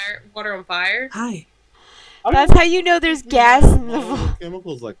the water on fire. Hi. That's how you know there's gas in the Oh,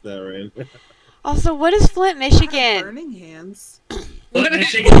 chemicals like that, right? Also, what is Flint, I have Michigan? burning hands. But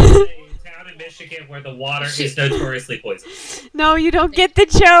Michigan is a town in Michigan where the water is notoriously poisonous. No, you don't get the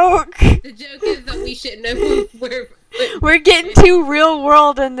joke. The joke is that we shouldn't know where. We're getting too real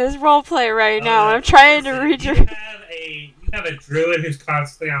world in this roleplay right now. I'm trying to read your. You have a druid who's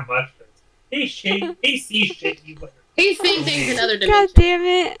constantly on mushrooms. He sees shit you wouldn't. He's seeing things in other God dimensions. damn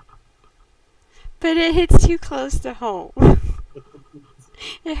it. But it hits too close to home.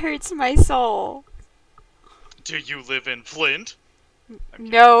 It hurts my soul. Do you live in Flint?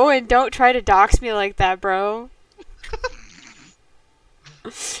 No, and don't try to dox me like that, bro.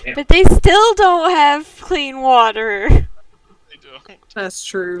 But they still don't have clean water. They don't. That's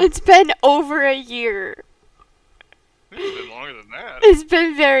true. It's been over a year. It's been longer than that. It's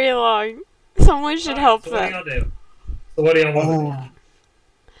been very long. Someone should help So what do them. y'all do? So what do y'all want to do?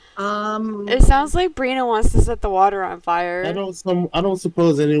 It sounds like Brina wants to set the water on fire. I don't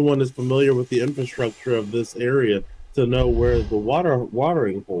suppose anyone is familiar with the infrastructure of this area to know where the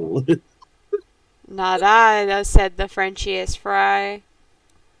watering hole is. Not I, said the Frenchiest fry.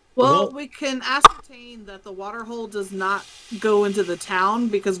 Well, Well- we can ascertain that the water hole does not go into the town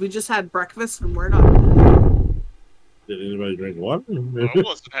because we just had breakfast and we're not. Did anybody drink water? I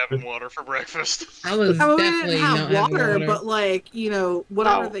wasn't having water for breakfast. I was I mean, we definitely didn't not have having water, water. but like,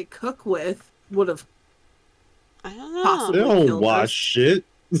 whatever Oh. they cook with would have I don't know. Possibly. They don't killed wash us. shit.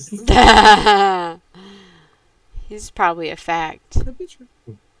 He's probably a fact. could be true.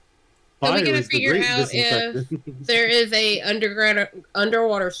 So we Fire gotta is the figure great out disinfectant. there is a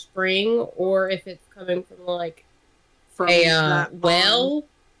underwater spring, or if it's coming from like From a that well,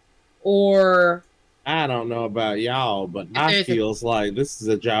 or I don't know about y'all, but I there's a- feels like this is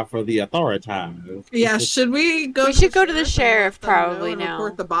a job for the authorities. Yeah, should we go? We should go to the and sheriff let them know probably and now.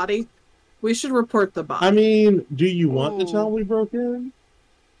 Report the body. We should report the body. I mean, do you want to Ooh. tell we broke in?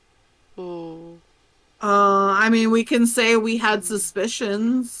 Ooh. I mean, we can say we had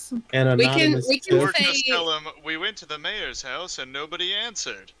suspicions. And We can- anonymous we can Or tip? just say- tell him we went to the mayor's house and nobody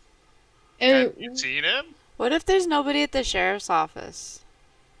answered. and Have you seen him? What if there's nobody at the sheriff's office?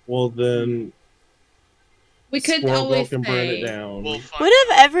 Well, then We could Squirrel always can burn it say. down. We'll find What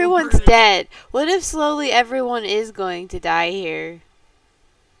if everyone's dead? What if slowly everyone is going to die here?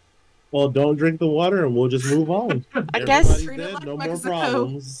 Well, don't drink the water and we'll just move on. I guess- Everybody's Treat it dead, like no more Mexico.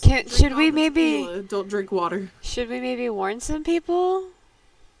 problems. Should Drink we all the maybe tequila, don't drink water. warn some people?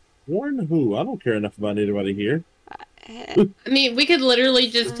 Warn who? I don't care enough about anybody here. Eh, I mean, we could literally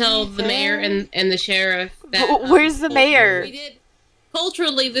just tell the mayor and the sheriff that. Where's the mayor? We did.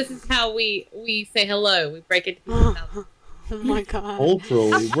 Culturally, this is how we say hello. We break it. To Oh my god.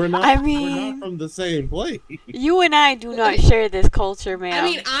 Culturally, we're not. I we're mean- not from the same place. You and I do not share this culture, ma'am. I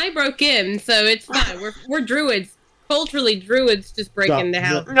mean, I broke in, so it's fine. We're druids. Culturally, druids just break in the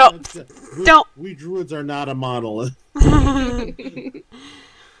house. No, don't. We druids are not a monolith.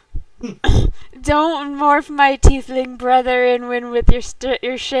 Don't morph my tiefling brother and win with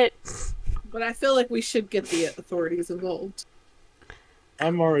your shit. But I feel like we should get the authorities involved.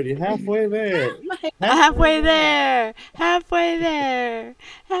 I'm already halfway there. Halfway there. Halfway there.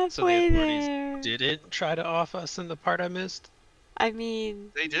 So the Halfway authorities there. didn't try to off us in the part I missed? I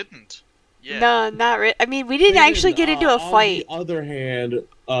mean, They didn't. Yeah. no, not really. I mean, we didn't actually get into a fight. On the other hand,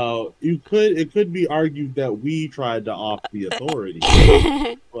 it could be argued that we tried to off the authority,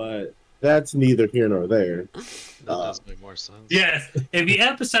 but that's neither here nor there. That does make more sense. Yes, in the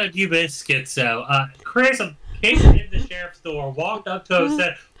episode you missed, Schizo, Chris came in the sheriff's door, walked up to him, and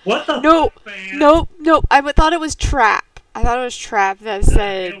said, "What the Nope. fuck, man?" Nope. I thought it was Trap. I thought it was Trap that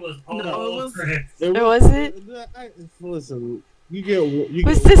said. It was all No, it was- Chris. Was it? Listen, you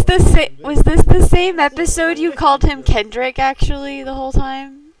Was get this the same episode you called him Kendrick actually the whole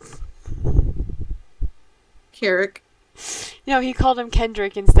time? Carrick. No, he called him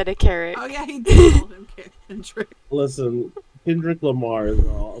Kendrick instead of Carrot. Oh yeah, he did call him Kendrick. Listen, Kendrick Lamar is an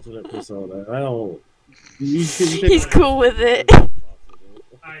alternate persona. I don't. He's cool with it.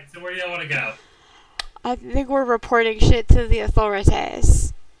 Alright, so where do y'all want to go? I think we're reporting shit to the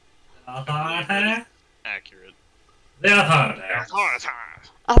authorities. Authority? Accurate. The authority.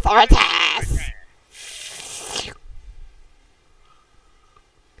 Authorities!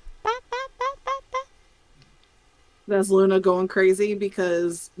 That's Luna going crazy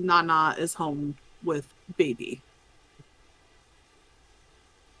because Nana is home with baby.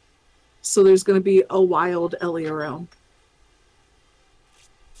 So there's going to be a wild Ellie around.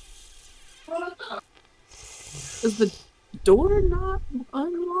 Is the door not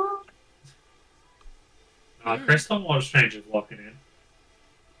unlocked? Chris don't want strangers walking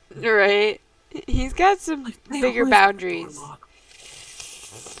in. Right. He's got some They bigger always got the door boundaries. locked.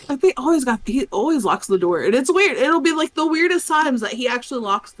 Like he always locks the door. And it's weird. It'll be like the weirdest times that he actually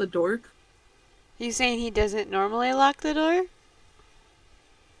locks the door. You saying he doesn't normally lock the door?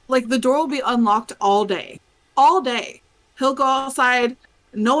 Like the door will be unlocked all day. All day. He'll go outside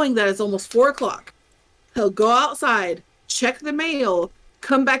knowing that it's almost 4 o'clock. He'll go outside, check the mail,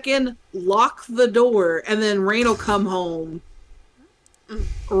 come back in, lock the door, and then Rain will come home,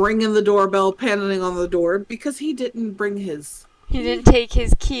 ringing the doorbell, pounding on the door because he didn't bring his. He didn't take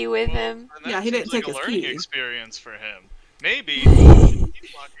his key with him. And that Yeah, he seems didn't like take a his learning key. experience for him. Maybe he should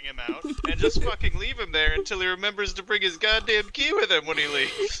keep locking him out and just fucking leave him there until he remembers to bring his goddamn key with him when he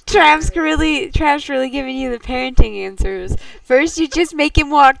leaves. Trap's really giving you the parenting answers. First, you just make him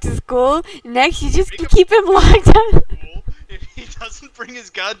walk to school. Next, you just Make him keep him locked up. Cool. If he doesn't bring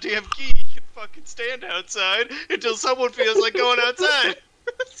his goddamn key, he can fucking stand outside until someone feels like going outside.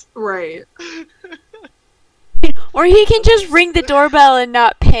 Right. Or he can just ring the doorbell and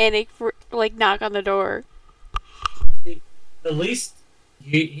not panic for knock on the door. At least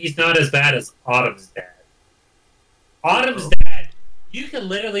he's not as bad as Autumn's dad. Autumn's dad, you can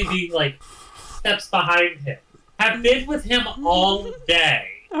literally be steps behind him. Have been with him all day.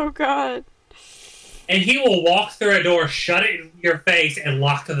 Oh god. And he will walk through a door, shut it in your face, and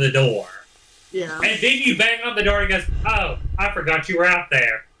lock the door. Yeah. And then you bang on the door and he goes, "Oh, I forgot you were out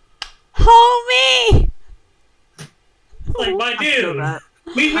there." Homie! It's like, my I feel dude, that.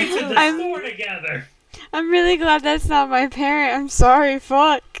 we went to the I'm- store together. I'm really glad that's not my parent. I'm sorry,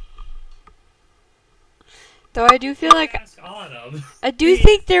 fuck. Though I do feel like Ask Autumn. I do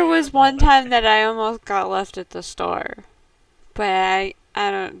think there was one time that I almost got left at the store. But I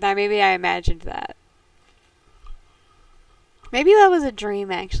don't maybe I imagined that. Maybe that was a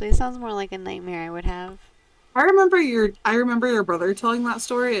dream actually. It sounds more like a nightmare I would have. I remember your brother telling that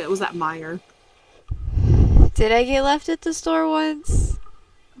story. It was at Meyer. Did I get left at the store once?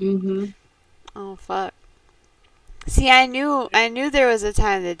 Mm-hmm. Oh fuck. See, I knew there was a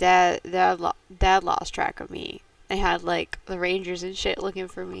time that dad lost track of me. I had the Rangers and shit looking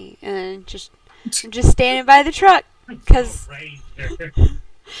for me, and then I'm just standing by the truck, cause Ranger.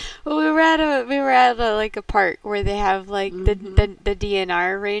 Well, we were at like a park where they have like the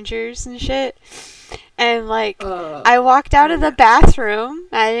DNR rangers and shit. And like I walked out of the bathroom.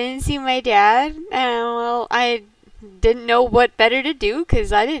 I didn't see my dad. And well, I didn't know what better to do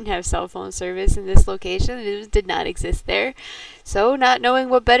because I didn't have cell phone service in this location. It did not exist there. So, not knowing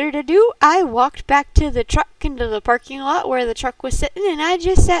what better to do, I walked back to the truck into the parking lot where the truck was sitting, and I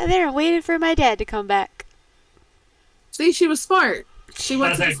just sat there and waited for my dad to come back. See, she was smart. She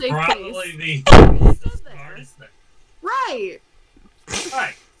went to the safe probably place. the smartest thing. Right.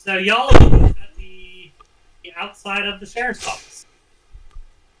 Right. So y'all are at the outside of the sheriff's office.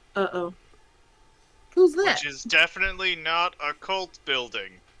 Uh-oh. Who's that? Which is definitely not a cult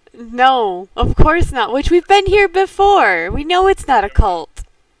building. No, of course not. Which we've been here before. We know it's not a cult.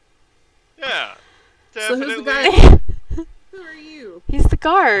 Yeah, So definitely. who's the guy? Who are you? He's the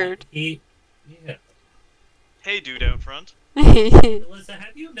guard. Yeah. Hey, dude out front. Melissa,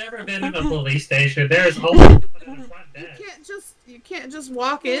 have you never been in a police station? There's always someone at the front desk. You can't just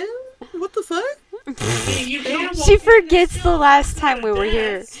walk in? What the fuck? You can't walk She in, forgets there's the still last someone time at we a were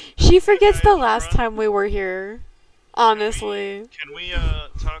here. desk. She forgets the Guy in the last front. time we were here. Honestly. Can we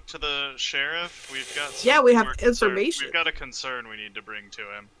talk to the sheriff? We've got some Yeah, we have more concern- information. We've got a concern we need to bring to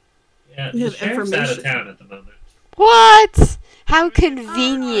him. Yeah, We the have sheriff's out of information. town at the moment. What? How Who's in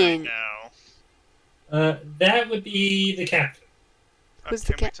convenient. Now, That would be the captain. Who's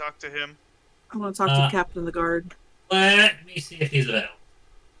the can we ca- talk to him? I want to talk to the captain of the guard. Let me see if he's available.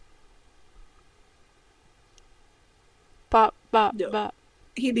 Bop, bop, No. bop.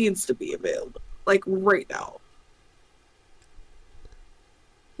 He needs to be available. Like, right now.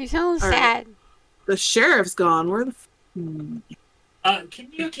 You sound All right. sad. The sheriff's gone. Where the Can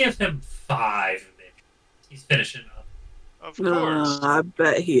you give him 5 minutes? He's finishing up. Of course. I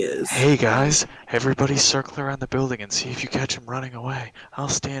bet he is. Hey guys, everybody circle around the building and see if you catch him running away. I'll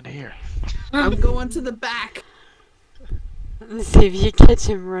stand here. I'm going to the back. Let's see if you catch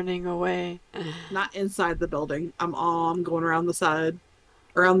him running away. Not inside the building. I'm going around the side.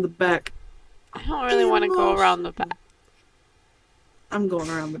 Around the back. I don't really want to go around the back. I'm going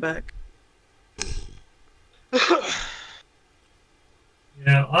around the back. You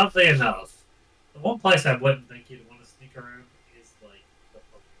know, oddly enough, the one place I wouldn't think you'd want to sneak around is like the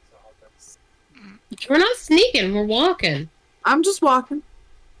police office. We're not sneaking. We're walking. I'm just walking.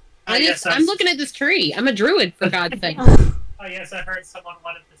 I'm looking at this tree. I'm a druid, for God's sake. Oh yes, I heard someone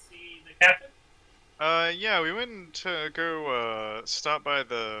wanted to see the captain. Yeah, we went to go stop by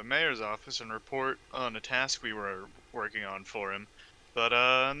the mayor's office and report on a task we were working on for him.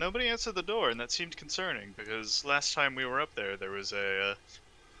 But nobody answered the door, and that seemed concerning because last time we were up there, there was a,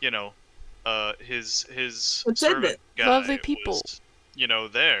 his What's servant in it? guy Lovely people. was,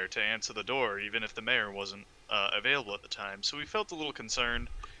 there to answer the door, even if the mayor wasn't available at the time. So we felt a little concerned.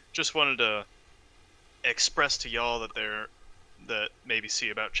 Just wanted to express to y'all that maybe see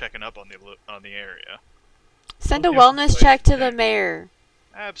about checking up on the area. Send a Okay, wellness check to the persuasion check. mayor.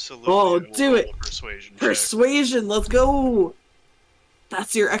 Absolutely. Oh, we'll do roll it. a Persuasion check. Persuasion, let's go.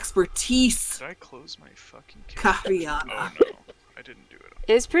 That's your expertise, Did I close my fucking character? Kariana. Oh no, I didn't do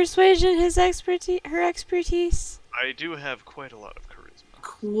it. Is persuasion his expertise? Her expertise? I do have quite a lot of charisma.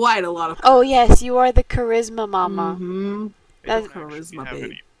 Quite a lot of. Oh yes, you are the charisma mama. Mm-hmm. I That's don't actually charisma, have babe.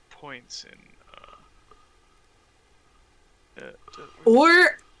 any points in.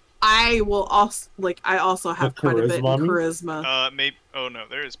 Or I will also I also have The quite a bit in charisma? charisma. Maybe. Oh no,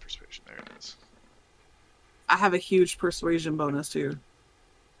 there is persuasion. There it is. I have a huge persuasion bonus too.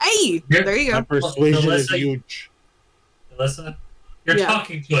 Hey, Yeah. there you My go. persuasion is Melissa- huge. Alyssa, you're Yeah.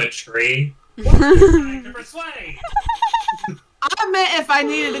 talking to a tree. Trying to persuade. I meant if I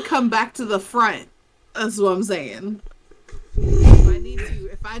needed to come back to the front. That's what I'm saying.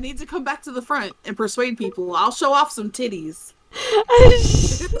 If I need to come back to the front and persuade people, I'll show off some titties.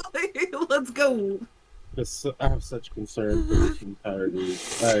 Let's go. I have such concern for this entire dude.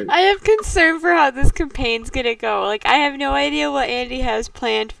 Alright. I have concern for how this campaign's gonna go. Like, I have no idea what Andy has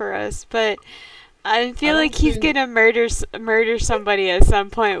planned for us, but I feel like he's gonna murder somebody at some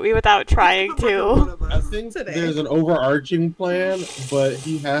point without trying to. I think there's an overarching plan, but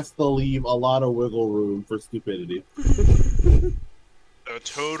he has to leave a lot of wiggle room for stupidity. A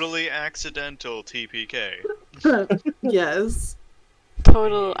totally accidental TPK. Yes.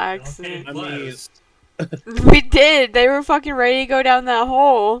 Total Okay, accident. I mean, close. We did. They were fucking ready to go down that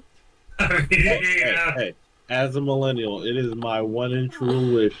hole. Yeah. hey, as a millennial, it is my one and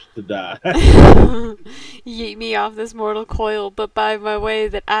true wish to die. Yeet me off this mortal coil, but by my way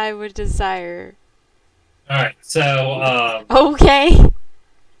that I would desire. Alright, so, Okay.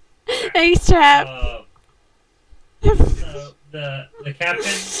 Thanks, Trap. so the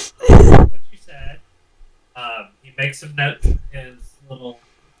captain what you said. He makes some notes in his little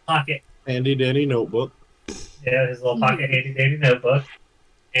pocket. Handy dandy notebook. Yeah, his little pocket handy dandy notebook.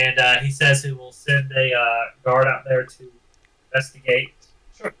 And he says he will send a guard out there to investigate.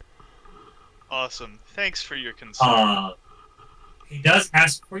 Sure. Awesome. Thanks for your concern. He does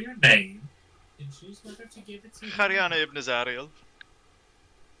ask for your name. And choose whether to give it to you. Haryana ibn Azariel.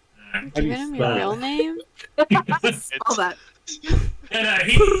 Give him your real name? Spell that. And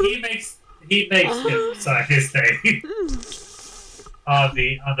he makes him sign his name on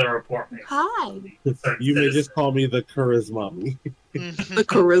the report page. Hi. You may just call me the charisma. The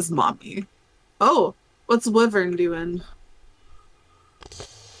charisma. Oh, what's Wyvern doing?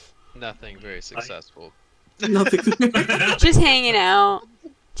 Nothing very successful. Nothing. Just hanging out.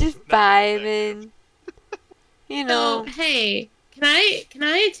 Just vibing. You know. So, hey, can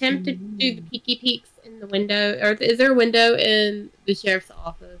I attempt to do the peeky peeks in the window? Or is there a window in the sheriff's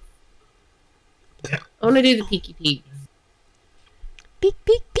office? Yeah. I want to do the peeky peeks. Peek,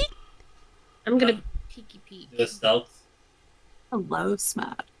 peek, peek. I'm gonna peeky peek. Do a stealth. Hello,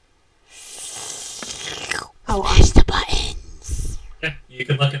 Smatt. Push the buttons. Yeah, you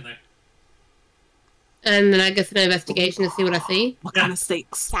can look in there. And then I guess an investigation to see what I see. What kind of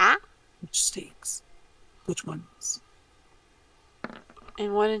steaks? Yeah. Which steaks? Which ones?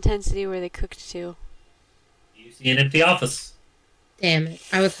 And what intensity were they cooked to? You see an empty office. Damn it.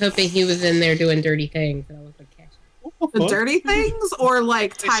 I was hoping he was in there doing dirty things and I was like, catch him. The dirty things or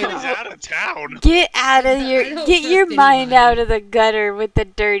like They tied said he's up? out of town. Get out of I your don't get your trust mind anybody. out of the gutter with the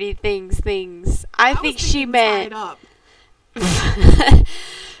dirty things. I think was she thinking meant. tied up.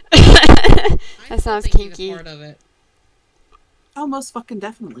 That sounds I think he's a kinky. part of it. Oh, most fucking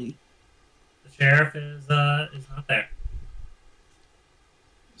definitely. The sheriff is not there.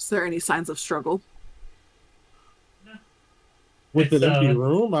 Is there any signs of struggle? With It's, an empty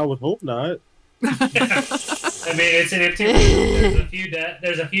room? I would hope not. I mean, it's an empty room.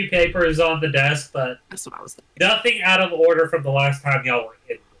 There's a few papers on the desk, but That's what I was thinking. nothing out of order from the last time y'all were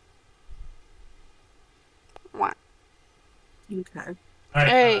in. What? Okay. All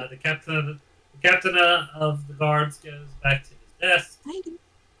right, Alright. the captain of the guards goes back to his desk. Hi.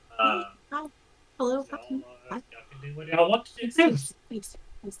 Uh, Hi. Hello. y'all, Hi. y'all can do what y'all want to do. Please. Please.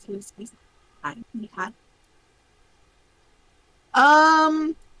 Hi. Hi.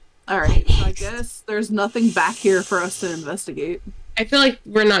 Alright, so I Next. guess there's nothing back here for us to investigate. I feel like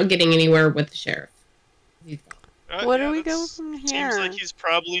we're not getting anywhere with the sheriff. He's gone. Where Yeah, do we go that's- from Seems here? like he's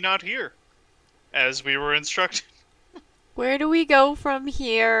probably not here, as we were instructed. Where do we go from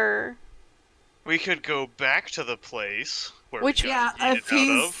here? We could go back to the place where Which- we Yeah, got if yeeted out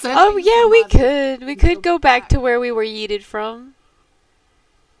he's of, sending Oh yeah, we somebody- could. We could go back to where we were yeeted from.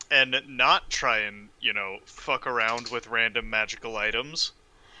 and not try and, fuck around with random magical items.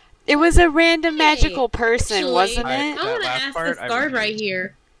 It was a random Hey, magical person, actually, wasn't I- it? I want to last ask part, this I guard right refuse.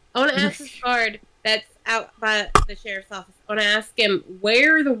 here. I want to ask this guard that's out by the sheriff's office. I want to ask him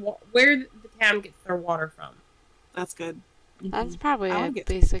where the town gets their water from. That's good. That's probably I a wanna get-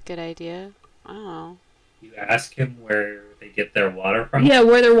 basic good idea. I don't know. You ask him where they get their water from. Yeah,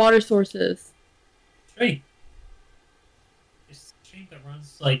 where their water source is. Stream. It's a stream that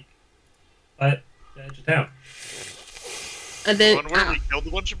runs like by the edge of town. And then One where we killed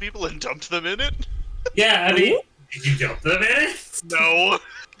a bunch of people and dumped them in it? Yeah, I mean, did you jump them in it? No.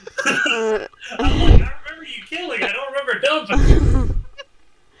 Uh, I'm like, I remember you killing. I don't remember dumping.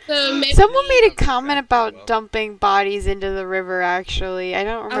 so maybe Someone made a Sounds comment exactly about well. dumping bodies into the river. Actually, I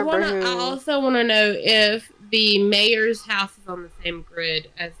don't remember who. I also want to know if the mayor's house is on the same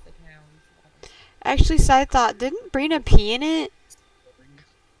grid as the town's. Actually, side thought, didn't Brina pee in it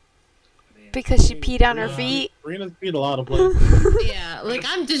because she peed on her feet? Rena's peed a lot of places. Yeah, like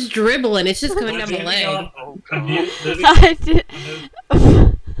I'm just dribbling. It's just coming down my leg. I'm moving I did.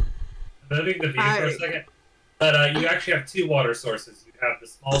 the view for a Alright. second. But you actually have two water sources. You have the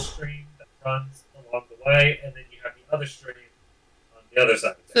small stream that runs along the way, and then you have the other stream on the other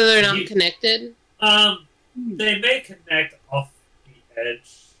side. Of So they're town. not connected. They may connect off the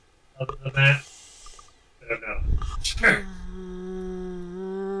edge of the map. I don't know. Sure.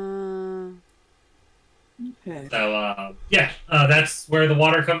 Okay. So, yeah, that's where the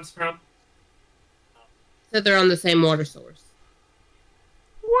water comes from. So they're on the same water source.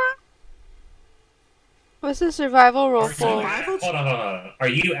 What? What's the survival roll Are you, for? Survival? hold on. Are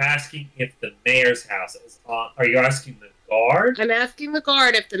you asking if the mayor's house is on? Are you asking the guard? I'm asking the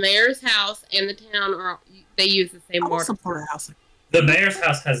guard if the mayor's house and the town they use the same I want water. some porterhouse. The mayor's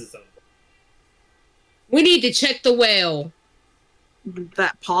house has its own. We need to check the well.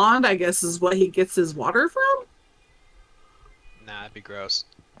 That pond, I guess, is what he gets his water from? That'd be gross.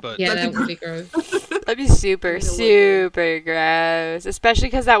 But Yeah, that would be gross. That'd be super, I mean, it would be. super gross. Especially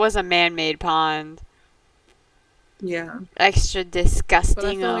because that was a man-made pond. Yeah. Extra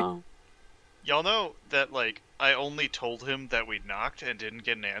disgusting. feel like- Oh. Y'all know that, like, I only told him that we knocked and didn't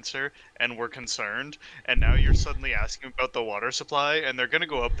get an answer, and we're concerned, and now you're suddenly asking about the water supply, and they're gonna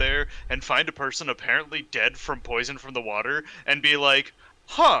go up there and find a person apparently dead from poison from the water, and be like,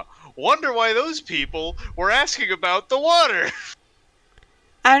 huh, wonder why those people were asking about the water.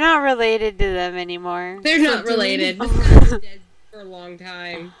 I'm not related to them anymore. They're So not do we- related. This guy's been dead for a long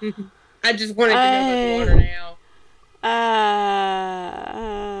time. I just wanted to know about the water now.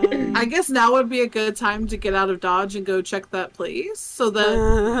 I guess now would be a good time to get out of Dodge and go check that place so that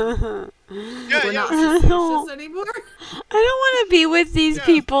Yeah, we're yeah, not I suspicious don't- anymore. I don't want to be with these Yeah,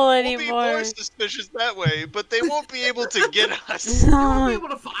 people we'll be anymore. more suspicious that way, but they won't be able to get us. You won't be able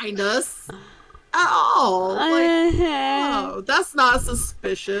to find us at all. Like, no, that's not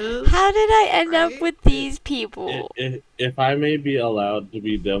suspicious. How did I end up Right? with these people? If I may be allowed to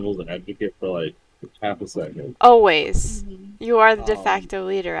be devil's advocate for like half a second, Always. You are the de Um, facto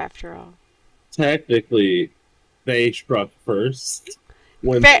leader, after all. technically, they struck first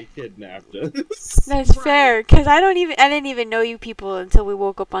when Fair. they kidnapped us. That's Right. fair, because I didn't even know you people until we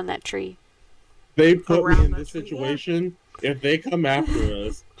woke up on that tree. They put me Around in that this tree, yeah. situation. If they come after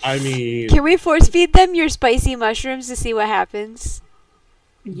us, I mean, Can we force feed them your spicy mushrooms to see what happens?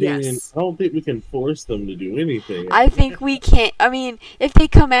 Yes. I don't think we can force them to do anything. I think we can't. I mean, if they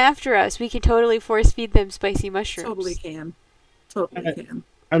come after us, we can totally force feed them spicy mushrooms. Totally can. Totally can.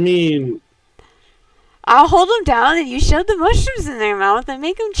 I mean, I'll hold them down and you shove the mushrooms in their mouth and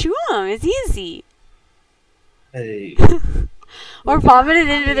make them chew them. It's easy. hey. Or vomit it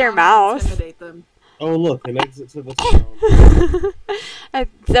into their mouth. Intimidate them. Oh, look, an exit to the town. I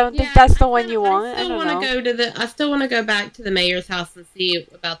don't think Yeah, that's the I one kinda- you want. I still don't wanna know. go to the. I still want to go back to the mayor's house and see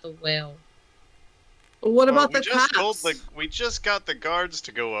about the well. What about we the just told cops? we just got the guards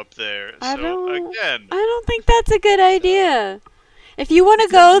to go up there. I So don't- again, I don't think that's a good idea. If you want to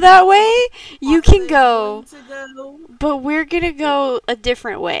go that way, you Are can they go. going to go? But we're gonna go a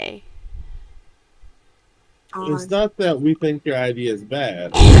different way. It's On. not that we think your idea is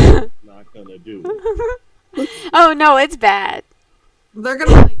bad. Not gonna do it. Oh no, it's bad. They're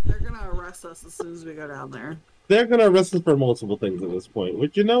gonna arrest us as soon as we go down there. They're gonna arrest us for multiple things at this point.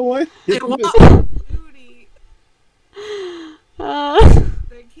 But you know what? It was our duty.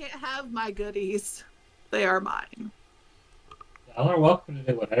 They can't have my goodies. They are mine. Y'all are welcome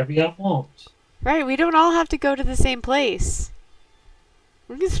to do whatever y'all want. Right, we don't all have to go to the same place.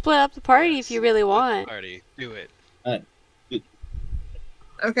 We can split up the party if you really want. Party, do it.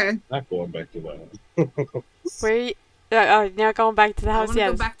 Okay. Not going back to that. Where you, now going back to the I house, want to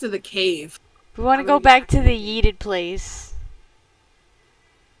yes. go back to the cave. We want to I go wanna back to the yeeted place.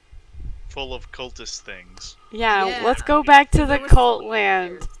 full of cultist things. Yeah, Yeah. let's go back to the There was cult still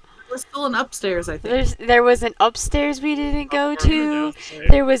land. We're still in upstairs, I think. There was an upstairs we didn't go Further to. downstairs.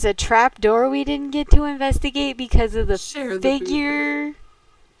 There was a trap door we didn't get to investigate because of the Share the food. figure.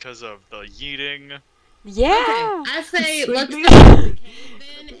 Because of the yeeting. Yeah. Okay, I say Sweet let's go meat. to the cave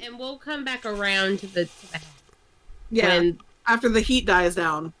then, and we'll come back around to the house. Yeah. When- After the heat dies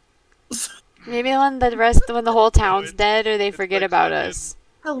down. Maybe when the whole town's dead or they it's forget like about fucking us.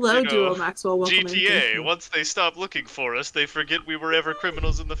 Hello, You know, Duo Maxwell. Welcome in. GTA, Thank you. once they stop looking for us, they forget we were ever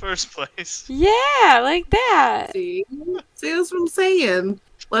criminals in the first place. Yeah, like that. See, that's what I'm saying.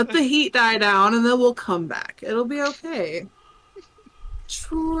 Let the heat die down, and then we'll come back. It'll be okay.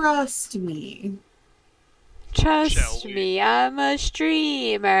 Trust me. Shall Trust we? me, I'm a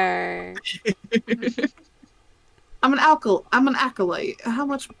streamer. I'm an acolyte. How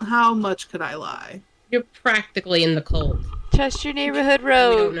much could I lie? You're practically in the cult. Trust your neighborhood that We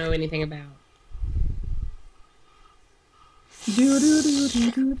don't road. know anything about.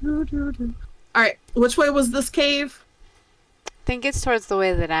 All right, which way was this cave? I think it's towards the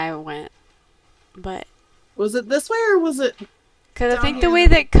way that I went. But, Was it this way or was it? because I Down think the here. way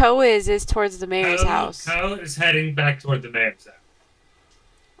that Ko is towards the mayor's house. Ko is heading back toward the mayor's house.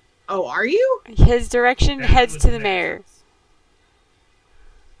 Oh, are you? His direction Down heads was to the mayor. mayor's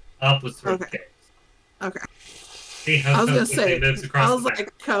house. Up was through the Okay. caves. Okay. See how I was Ko gonna quickly say. moves across I was the map.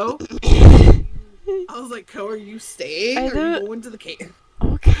 like, Ko. I was like, Ko, are you staying? I Or are you don't- going to the cave?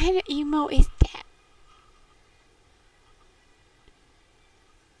 What kind of emo is that?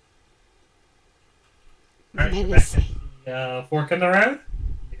 Alright, we're back Menacing. at the fork in the road.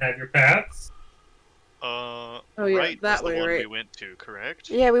 You have your paths. Oh yeah, right that was way, the one right? we went to, correct?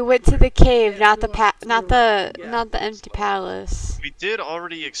 Yeah, we went to the cave, Yeah, not we the went to not the- the yeah. not the empty palace. We did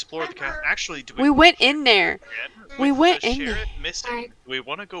already explore the castle. Actually, do We went in there. again? We With went the in there. sheriff missing, do we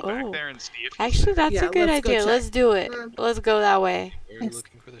want to go back Oh. there and see if he's Actually, there? that's Yeah, a good let's go idea. check. Let's do it. Let's go that way. We're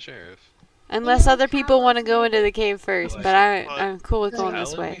looking for the sheriff. Unless other people want to go into the cave first, but I'm cool with going Tell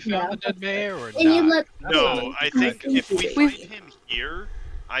this him way. we found the dead mayor or And you not? look No, I think if we We've- find him here,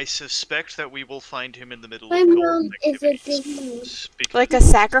 I suspect that we will find him in the middle My of mom Golden is a activities. big mom. Because- Like a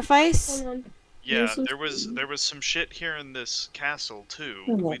sacrifice? Yeah, There's there was some shit here in this castle too.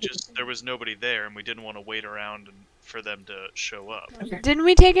 There was nobody there, and we didn't want to wait around for them to show up. Didn't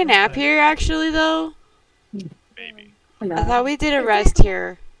we take a nap here, actually, though? Maybe, I thought we did a rest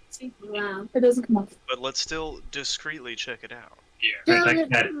here. Wow. It doesn't come off. but let's still discreetly check it out. Yeah, I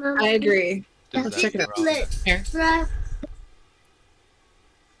think that I agree. Does Let's that check it out. involve-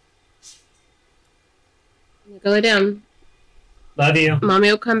 Go lay down. love you. Mommy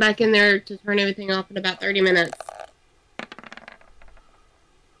will come back in there to turn everything off in about 30 minutes.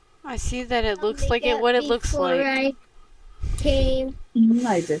 I see that it looks like what it looks like. I came.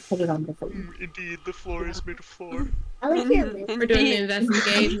 I did put it on the phone. Indeed, the floor is made of floor. I like your lip. We're doing the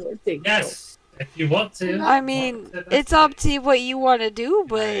investigate. Yes, if you want to. I mean, it's up to what you want to do,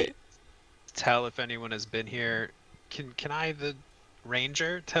 but Tell if anyone has been here. Can I, the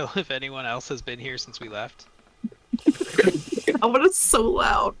ranger, tell if anyone else has been here since we left? Oh, but it's so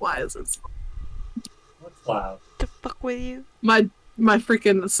loud. Why is it? So... What's loud? the fuck with you? My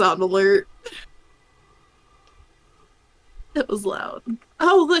freaking sound alert. It was loud.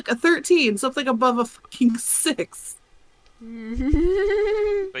 Oh, look, a 13. Something above a fucking 6.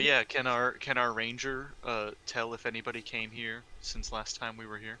 But yeah, can our ranger tell if anybody came here since last time we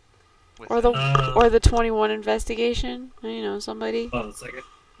were here? With Or the him? or the 21 investigation? You know, somebody, Hold on a second.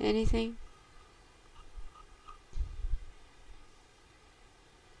 anything.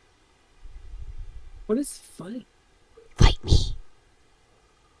 What is fight? Fight me.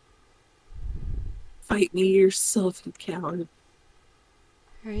 Fight me yourself, you coward.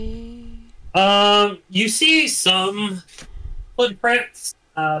 Right. You see some footprints.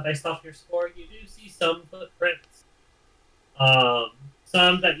 Based off your score, you do see some footprints.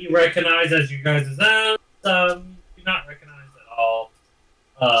 Some that you recognize as you guys' own. Some you do not recognize at all.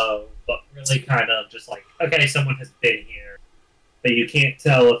 But really kind of just like, okay, someone has been here. But you can't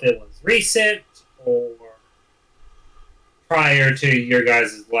tell if it was recent or prior to your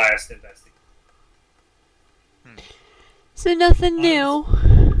guys' last investigation. So nothing new.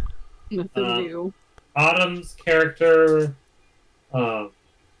 Nothing new. Autumn's character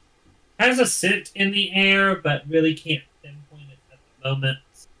has a scent in the air, but really can't pinpoint it at the moment.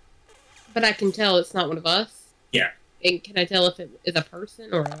 But I can tell it's not one of us. Yeah. And can I tell if it is a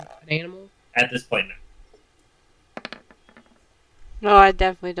person or an animal? At this point now. No, I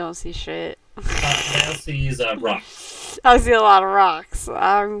definitely don't see shit. Now sees rock. I see a lot of rocks.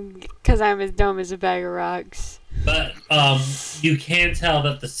 Because I'm as dumb as a bag of rocks. But you can tell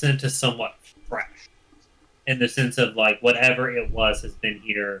that the scent is somewhat fresh. In the sense of, like, whatever it was has been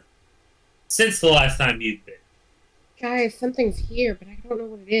here since the last time you've been. Guys, something's here, but I don't know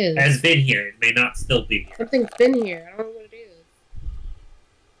what it is. Has been here. It may not still be here. Something's been here. I don't know what it is.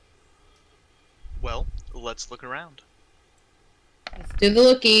 Well, let's look around. Let's do the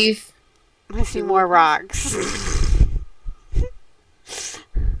lookies. I see more rocks.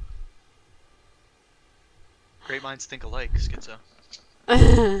 Great minds think alike, Schizo.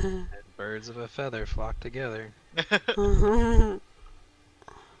 And birds of a feather flock together.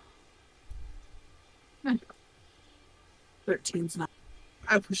 13's not.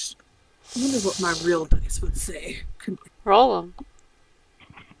 I wish. I wonder what my real dice would say. Roll them.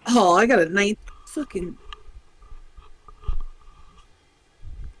 Oh, I got a 9. Fucking.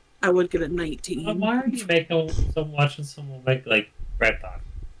 I would get a 19. Why are you watching someone make, like, red dot?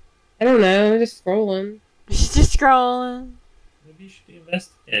 I don't know. I'm just scrolling. She's just scrolling. Maybe you should be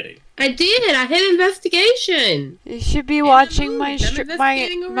investigating. I did. I hit investigation. You should be And watching I'm my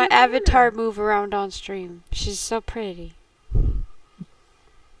investigating over my the avatar corner. move around on stream. She's so pretty. Yeah,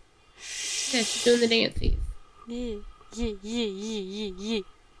 she's doing the dances. Yeah, yeah, yeah, yeah, yeah.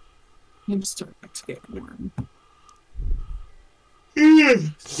 I'm starting to get warm. None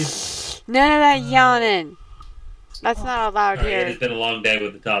of that yawning. That's not allowed Sorry, it here. has been a long day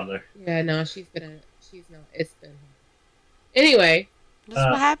with the toddler. Yeah, no, she's not. It's been. Anyway, This is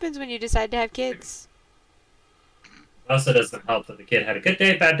what happens when you decide to have kids. Also doesn't help that the kid had a good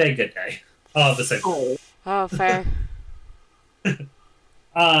day, bad day, good day. All of the same. Oh. Oh, fair.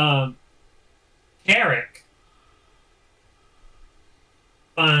 Carrick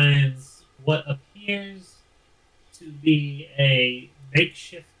finds what appears to be a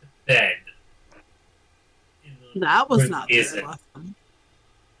makeshift bed. That was not Is there it? last time.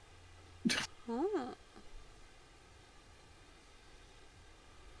 Oh.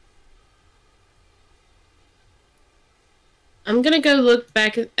 I'm gonna go look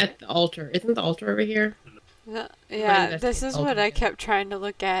back at the altar. Isn't the altar over here? Yeah, investigate this is the what I altar. kept trying to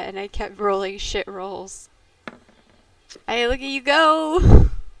look at, and I kept rolling shit rolls. Hey, look at you go!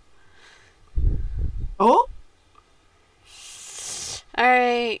 Oh,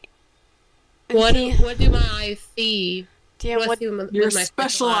 Alright. What do my eyes see? Damn, What do I what, see with your with my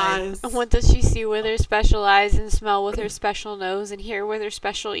special eyes. what does she see with her special eyes, and smell with her special nose, and hear with her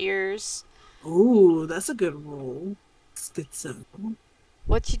special ears? Ooh, that's a good roll. Schizo.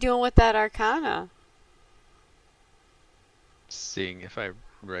 What you doing with that arcana? Seeing if I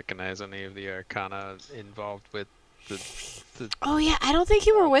recognize any of the arcana involved with the Oh yeah, I don't think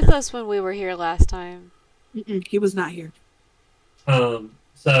you were with us when we were here last time. He was not here. So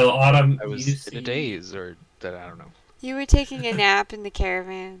Autumn, I was you in see, a daze, or that I don't know. You were taking a nap in the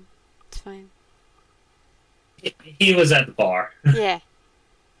caravan. It's fine. he was at the bar. Yeah.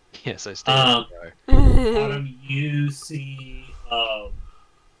 Yes, I stayed at the bar. Autumn, you see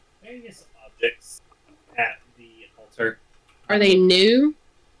various objects at the altar. Are they new?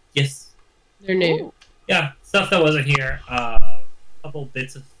 Yes. They're new. Ooh. Yeah, stuff that wasn't here. A couple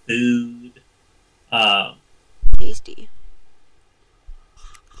bits of food. Tasty.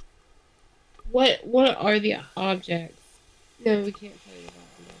 What are the objects? No, we can't tell you about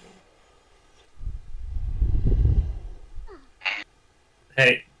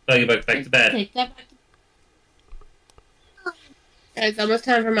Hey, throw you back to bed. Take that back. It's almost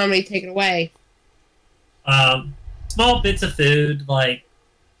time for Mommy to take it away. Small bits of food, like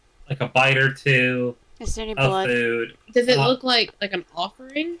a bite or two Is there any of blood? food. Does it look like an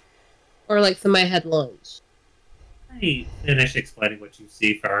offering? Or like somebody had lunch? Hey, finish explaining what you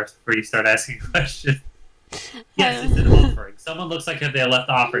see first before you start asking questions. Yes, it's an offering. Someone looks like they left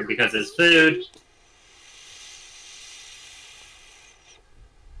the offering because it's food.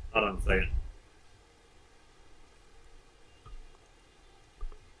 Hold on a second.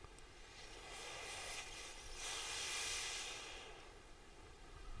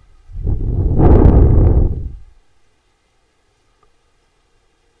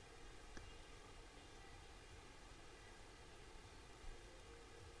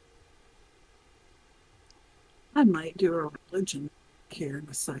 I might do a religion here in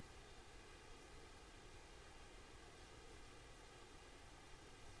a second.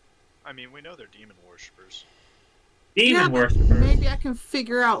 I mean, we know they're demon worshippers. Demon Yeah, but worshippers. maybe I can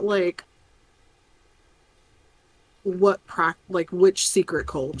figure out like which secret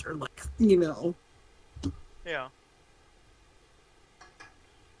cult or Yeah.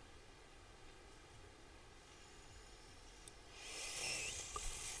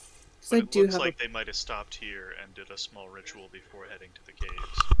 I But it do looks have like they might have stopped here and did a small ritual before heading to the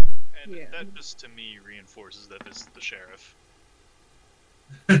caves. And Yeah. that just, to me, reinforces that this is the sheriff.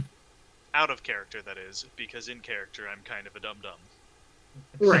 Out of character, that is, because in character, I'm kind of a dum-dum.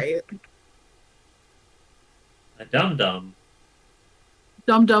 right. A dum-dum.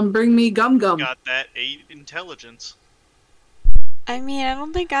 Dum dum, bring me gum gum. Got that 8 intelligence. I mean, I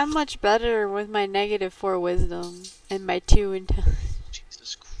don't think I'm much better with my -4 wisdom and my 2 intelligence.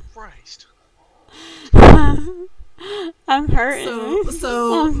 Jesus Christ. I'm hurting.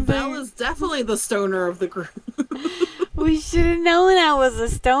 So I'm Belle is definitely the stoner of the group. We should have known I was a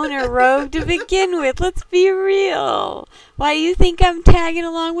stoner rogue to begin with. Let's be real. Why do you think I'm tagging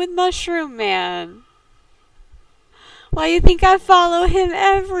along with Mushroom Man? Why do you think I follow him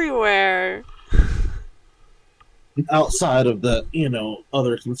everywhere? Outside of the,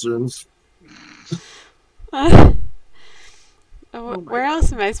 other concerns. Where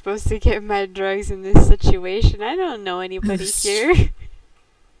else am I supposed to get my drugs in this situation? I don't know anybody here.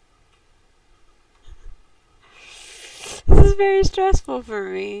 This is very stressful for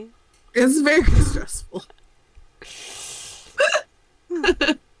me. It's very stressful.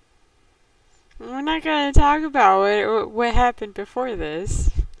 We're not gonna talk about what happened before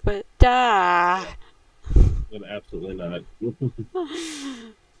this, but Absolutely not.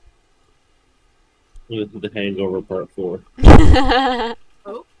 This is the Hangover Part 4.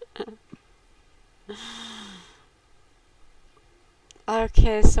 Oh.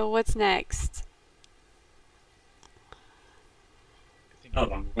 Okay, so what's next? Oh,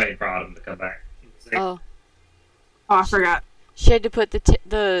 I'm waiting for Autumn to come back. Oh, I forgot. she had to put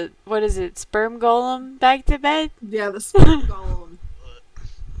the what is it, sperm golem back to bed? Yeah, the sperm golem.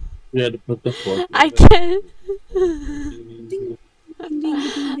 We had to put the fork. I can't.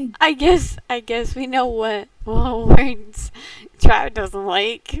 I guess we know what words Trout doesn't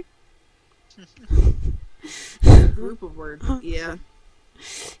like. Group of words. Yeah.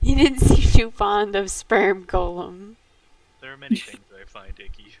 He didn't seem too fond of sperm golem. There are many things I find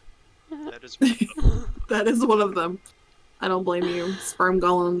icky. That is one of them. That is one of them. I don't blame you. Sperm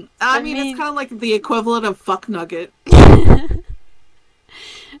golem. I mean, it's kind of like the equivalent of fuck nugget.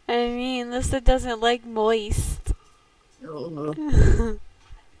 I mean, Lissa doesn't like moist. I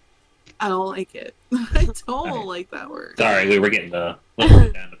don't like it. I don't like that word. Sorry, we were getting down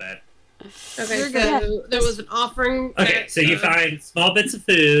to that. Okay, You're so good. there was an offering. Okay, so you find small bits of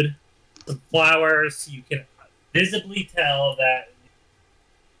food, some flowers. You can visibly tell that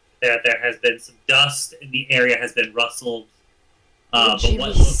there has been some dust and the area has been rustled. But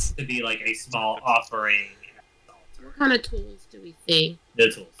what looks to be like a small offering. What kind of tools do we see? No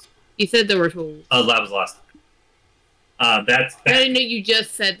tools. You said there were tools. Oh, that was the last time. That's I didn't know you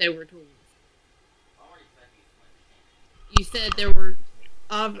just said there were tools. You said there were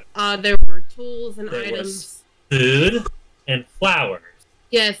tools and There items. food and flowers.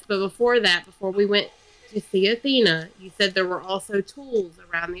 Yes, but before that, before we went to see Athena, you said there were also tools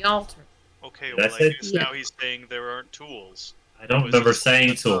around the altar. Okay, That's well, I it? guess now he's saying there aren't tools. I don't remember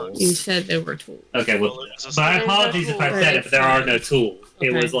saying tools. You said there were tools. Okay, well, Well, it was my a- apologies if I said it, but there are no tools. It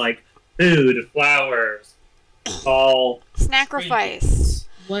Okay. was like food, flowers, all Sacrifice.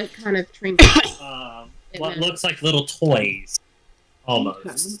 What kind of trinket? what looks like little toys,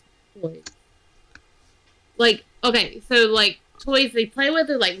 almost. Toys. Like, okay, so like toys they play with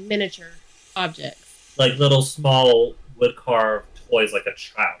are like miniature objects. Like little small wood carved toys, like a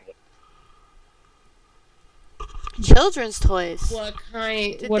child would. Children's toys. What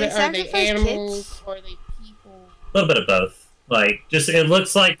kind? Did What they are they? sacrifice Animals kids? or are they people? A little bit of both. Like, just it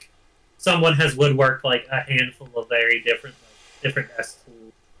looks like someone has woodworked like a handful of very different desk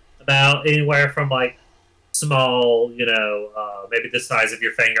tools, about anywhere from like small, maybe the size of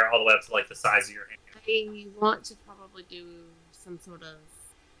your finger, all the way up to like the size of your hand. I want to probably do some sort of.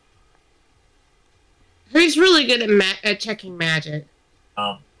 Who's really good at checking magic? We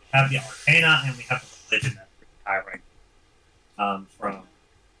have the Arcana and we have the Religion that's pretty high right from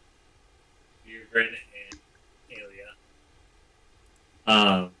Wyvren and Alia.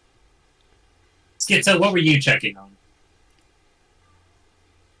 Schizo, what were you checking on?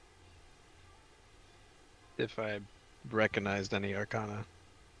 If I recognized any arcana.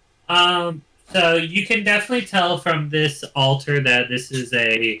 So you can definitely tell from this altar that this is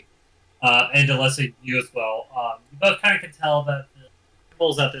a, and Alyssa, you as well. You both kind of can tell that the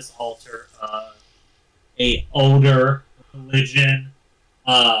symbols at this altar, a older religion,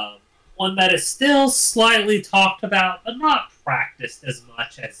 one that is still slightly talked about, but not practiced as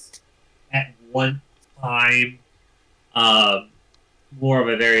much as at one time. More of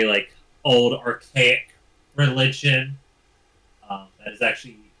a very like old, archaic religion that is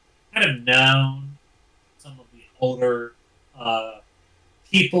actually kind of known. Some of the older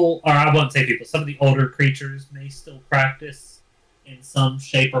people, or I won't say people, some of the older creatures may still practice in some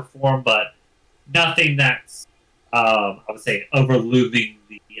shape or form, but nothing that's, I would say, overlooming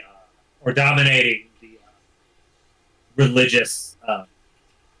the, or dominating the religious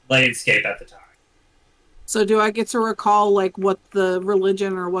landscape at the time. So do I get to recall like what the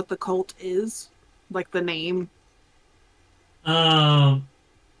religion or what the cult is? Like the name?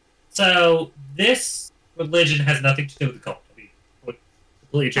 So this religion has nothing to do with the cult. To be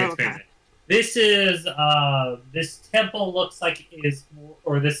completely transparent. Okay. This is this temple looks like it is more,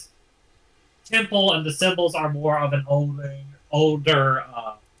 or this temple and the symbols are more of an older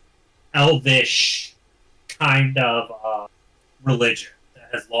elvish kind of religion that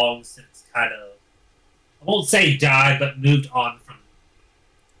has long since kind of, I won't say died, but moved on from.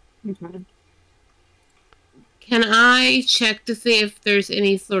 Okay. Can I check to see if there's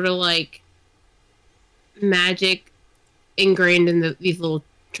any sort of like magic ingrained in these little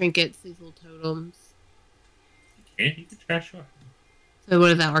trinkets, these little totems? You can try, sure. So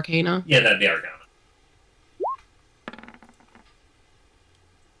what is that, Arcana? Yeah, that'd be Arcana.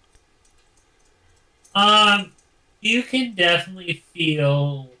 You can definitely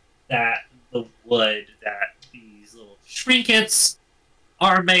feel that the wood that these little trinkets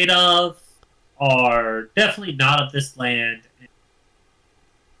are made of are definitely not of this land.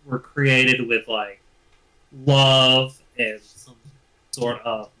 Were created with like love and some sort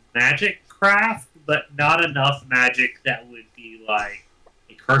of magic craft, but not enough magic that would be like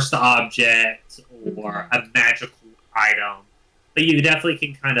a cursed object or a magical item. But you definitely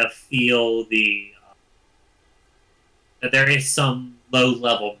can kind of feel the that there is some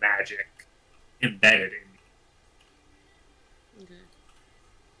low-level magic embedded in it.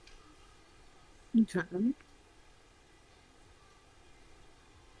 Okay. Would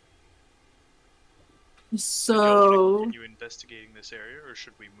you So, continue investigating this area, or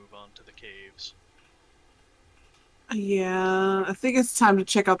should we move on to the caves? yeah, I think it's time to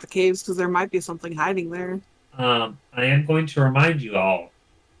check out the caves because there might be something hiding there. I am going to remind you all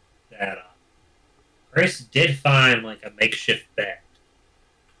that Chris did find like a makeshift bed.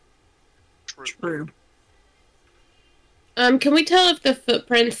 True. Can we tell if the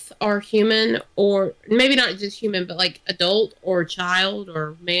footprints are human, or maybe not just human, but like adult or child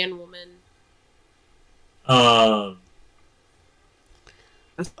or man, woman?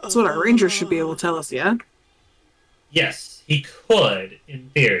 That's what our ranger should be able to tell us, yeah? Yes, he could, in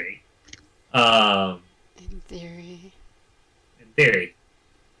theory. In theory. In theory.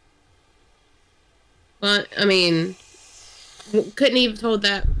 But I mean, couldn't he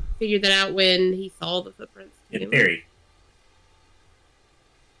have figured that out when he saw the footprints? In theory.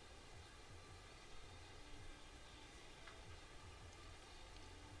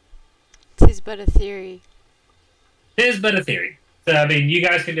 Tis but a theory. It is but a theory. So, I mean, you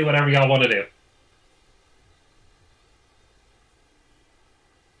guys can do whatever y'all want to do.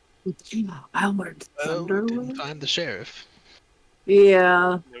 Albert Well, we didn't Thunderwood? find the sheriff.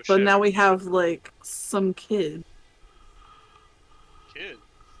 Yeah, No but shit. now we have, like, some kid. Kid.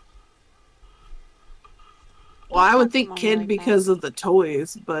 Well, I would Don't think talk to kid Mama like that. because of the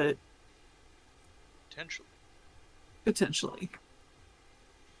toys, but Potentially. potentially.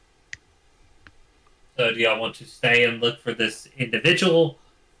 So, do y'all want to stay and look for this individual,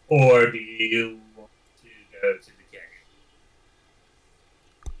 or do you want to go to the cave?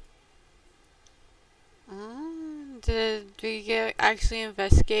 Did we actually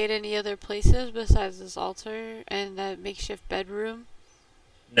investigate any other places besides this altar and that makeshift bedroom?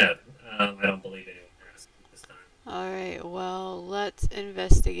 No, I don't believe anyone has this time. Alright, well, let's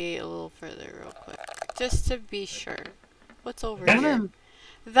investigate a little further real quick. Just to be sure. What's over Okay. here?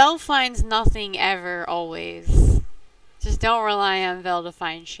 Vel finds nothing ever, always. Just don't rely on Vel to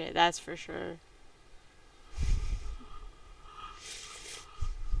find shit, that's for sure.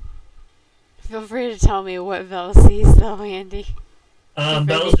 Feel free to tell me what Vel sees, though, Andy. If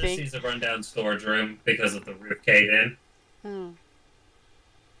Bells just anything. sees a rundown storage room because of the roof cave in.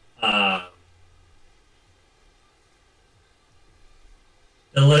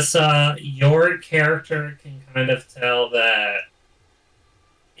 Alyssa, your character can kind of tell that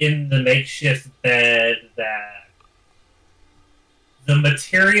in the makeshift bed that the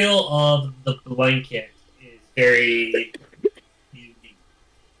material of the blanket is very unique.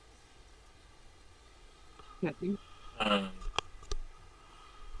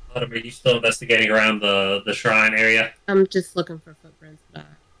 Autumn, are you still investigating around the shrine area? I'm just looking for footprints. But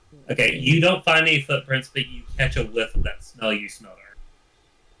Okay, you don't find any footprints, but you catch a whiff of that smell you smelled earlier.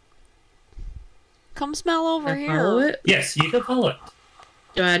 Come smell over Can I here. follow it? Yes, you can follow it.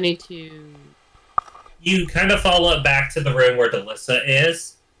 Do I need to? You kind of follow it back to the room where Delissa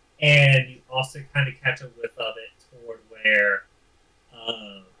is, and you also kind of catch a whiff of it toward where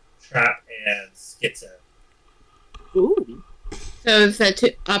Trap and Schizo. Ooh. So it's that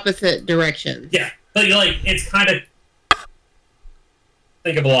two opposite directions. Yeah, but you're like, it's kind of,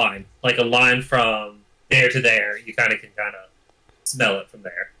 think of a line, like a line from there to there. You kind of can smell it from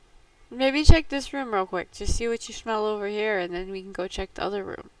there. Maybe check this room real quick. Just see what you smell over here, and then we can go check the other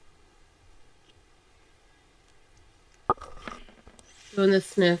room. Doing the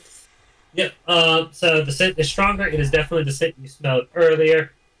sniffs. Yep. So the scent is stronger. It is definitely the scent you smelled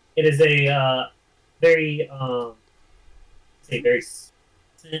earlier. It is a very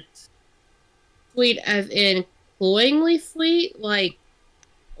scent. Sweet as in cloyingly sweet, like,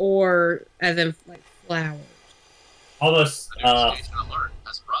 or as in like flowers. Almost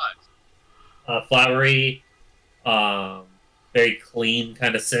flowery, very clean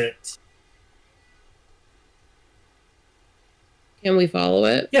kind of scent. Can we follow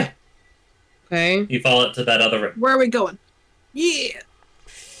it? Yeah. Okay. You follow it to that other room. Where are we going? Yeah.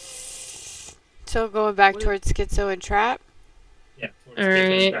 So going back towards Schizo and Trap. Yeah. towards All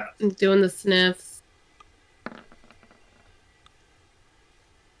Kitchen right. Trap. I'm doing the sniffs.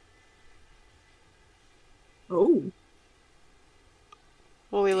 Oh.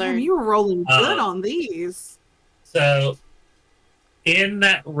 What we Damn, learned. you were rolling good Uh, on these. So, in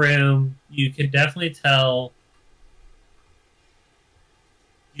that room, you can definitely tell.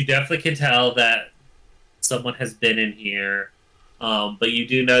 You definitely can tell that someone has been in here, but you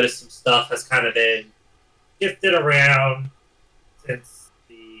do notice some stuff has kind of been shifted around since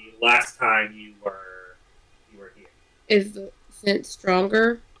the last time you were here. Is the scent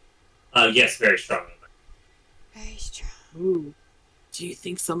stronger? Yes, very strong. Very strong. Ooh. Do you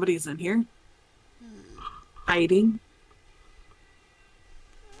think somebody's in here? Hiding.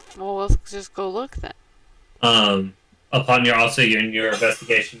 Well, let's just go look then. Upon your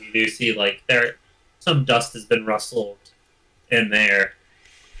investigation, you do see like some dust has been rustled in there.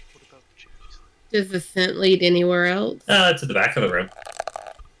 What about the cherries? Does the scent lead anywhere else? To the back of the room.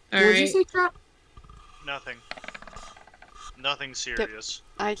 All What did you right. say, Trap? Nothing. Nothing serious.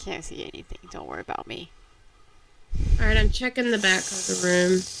 I can't see anything. Don't worry about me. All right, I'm checking the back of the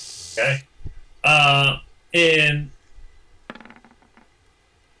room. Okay.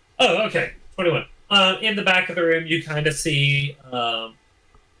 Okay. 21. In the back of the room, you kind of see a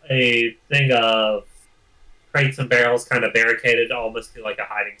thing of crates and barrels kind of barricaded almost to like a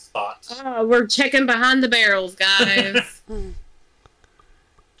hiding spot. Oh, we're checking behind the barrels, guys.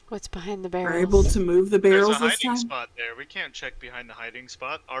 What's behind the We're barrels? able to move the There's barrels a this hiding time. spot there. We can't check behind the hiding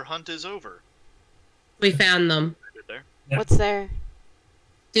spot. Our hunt is over. We found them. Right there. Yeah. What's there?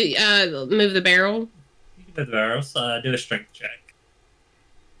 Move the barrel. You can move the barrels. Do a strength check.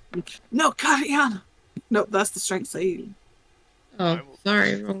 No, Kariana. Nope, that's the strength save. Oh,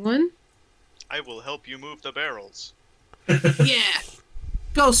 sorry, wrong one. I will help you move the barrels. Yeah.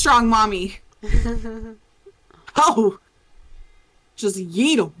 Go strong, mommy. Oh. Just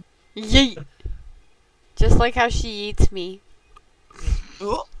yeet 'em. Yeet. Just like how she eats me.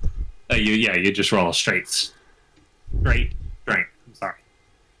 Oh. You just roll straight strength. I'm sorry.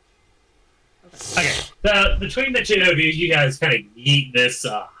 Okay. Between the two of you, you guys kind of yeet this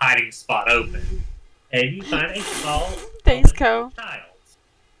hiding spot open, and you find a small Thanks, Co. child.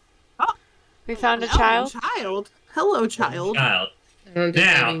 We found a Hello, child. Child. Hello, child. Child. I don't do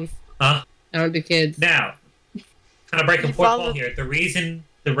Now. babies. Huh? I don't do kids. Now, kind of breaking You fourth follow- wall here. The reason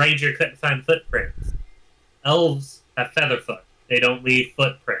the ranger couldn't find footprints. Elves have featherfoot. They don't leave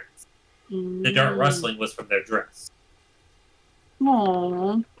footprints. The dirt rustling was from their dress.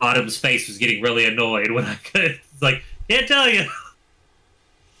 Aww. Autumn's face was getting really annoyed when I could. It's like, can't tell you.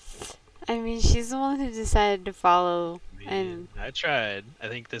 I mean, she's the one who decided to follow. And I tried. I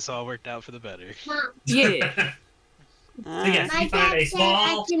think this all worked out for the better. Mom, Yeah. So yes, my you find dad a said I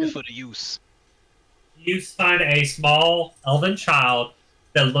small. can. For the use. You find a small elven child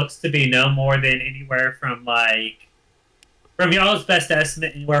that looks to be no more than anywhere from from y'all's best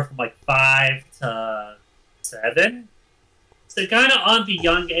estimate, anywhere from 5 to 7. So kind of on the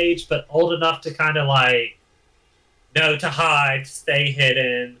young age, but old enough to kind of know to hide, stay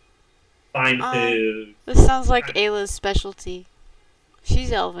hidden, find food. this sounds like Ayla's specialty.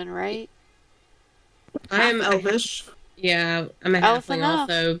 She's elven, right? I'm Half elvish. Yeah, I'm a Elf halfling enough.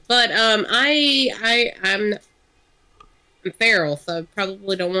 also, but I'm feral, so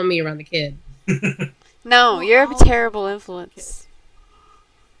probably don't want me around the kid. No, you're a terrible influence.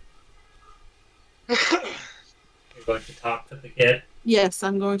 You're going to talk to the kid. Yes,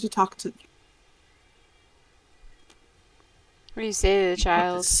 I'm going to talk to. What do you say to the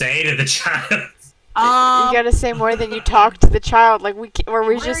child? Say to the child. You gotta say more than you talk to the child. Like were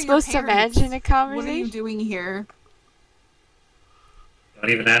we Where just are your supposed to parents? imagine a What are you conversation? doing here? Don't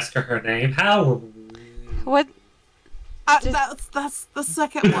even ask her name. How? What? Just- That's the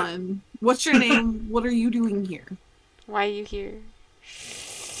second one. What's your name? What are you doing here? Why are you here?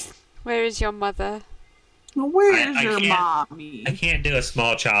 Where is your mother? Where's I your can't- mommy? I can't do a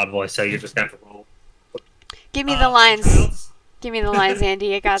small child voice, so you're just going to have to roll. Give me the lines. child's- Give me the lines,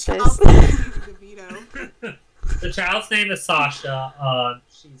 Andy. I got this. The child's name is Sasha.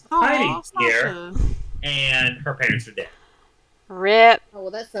 She's hiding here, and her parents are dead. Rip. Oh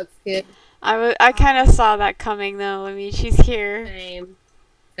well, that sucks, kid. I kind of saw that coming though. I mean, she's here.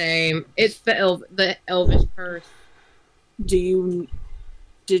 Same. It's the elvish curse. Did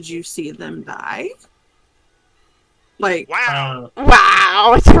you see them die? Like, Wow.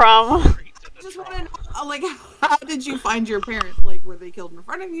 Wow, trauma. I just want to know, how did you find your parents? Like, were they killed in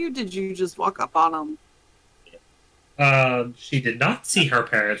front of you? Did you just walk up on them? She did not see her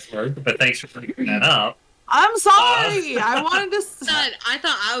parents work, but thanks for bringing that up. I'm sorry. I wanted to. I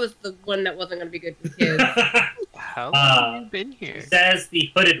thought I was the one that wasn't going to be good for kids. How long have you been It here? says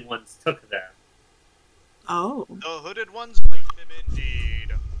the hooded ones took them. Oh. The hooded ones took them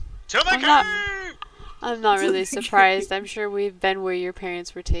indeed. To the I'm not- cave! I'm not really surprised. I'm sure we've been where your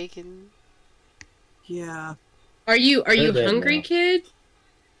parents were taken. Yeah. Are you They're dead hungry, now. kid?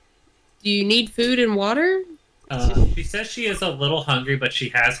 Do you need food and water? She says she is a little hungry, but she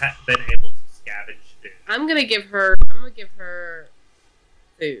has been able to scavenge food. I'm gonna give her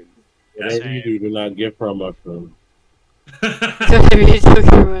food. Whatever you do not give her a mushroom.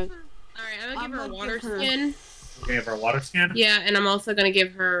 Alright, I'm gonna give her a water skin. Okay, have her water skin? Yeah, and I'm also gonna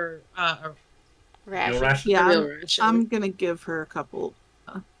give her a Meal ration? Yeah, meal ration. I'm gonna give her a couple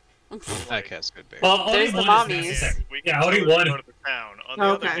I cast good berry. Well, only There's the one is mommies. necessary. We Yeah, can only totally one. go to the town. On the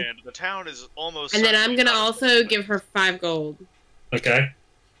other Okay. hand, the town is almost. And then I'm certainly gonna not also open. give her 5 gold. Okay.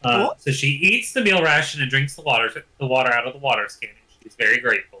 Cool. So she eats the meal ration and drinks the water out of the water skin. She's very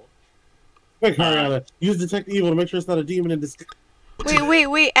grateful. Quick, Ariana, use detect evil to make sure it's not a demon in disguise.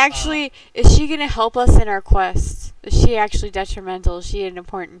 Wait. Actually, is she gonna help us in our quest? Is she actually detrimental? Is she an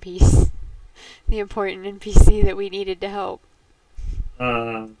important piece? The important NPC that we needed to help.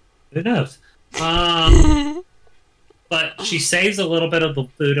 Who knows? But she saves a little bit of the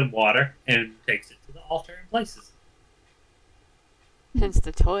food and water and takes it to the altar and places it. Hence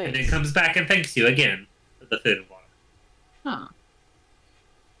the toys. And then comes back and thanks you again for the food and water. Huh.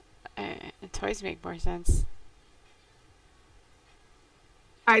 Toys make more sense.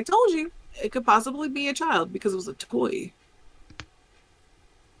 I told you it could possibly be a child because it was a toy.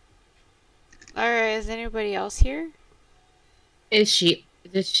 Alright, is anybody else here? Is she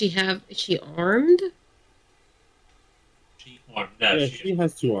armed? No, Yeah, she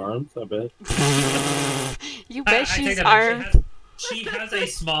has 2 arms, I bet. You I bet take she's that back. armed. She has a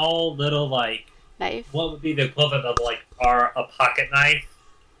small little, like, Knife. what would be the equivalent of, like, a pocket knife.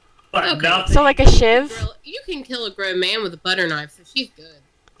 But Okay. nothing. So like a shiv? Girl, you can kill a grown man with a butter knife, so she's good.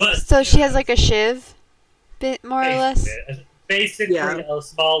 But, So she has like a shiv? Bit more or less? Basically, Yeah. a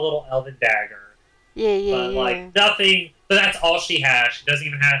small little elven dagger. Yeah. But, like, nothing. But that's all she has. She doesn't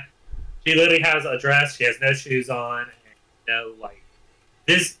even have. She literally has a dress. She has no shoes on. And no, like,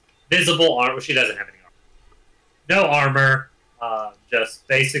 visible armor. She doesn't have any armor. No armor. Just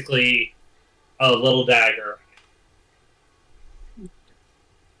basically a little dagger.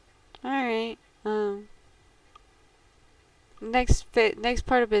 Alright. Next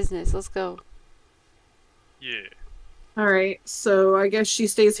part of business. Let's go. Yeah. Alright, so I guess she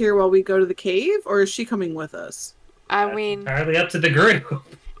stays here while we go to the cave, or is she coming with us? I That's mean, entirely up to the group.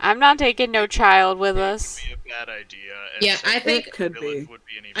 I'm not taking no child with us. It would be a bad idea. and Yeah, I so think- It could village be. would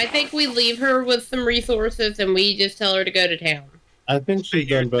any I think better. we leave her with some resources and we just tell her to go to town. I think she's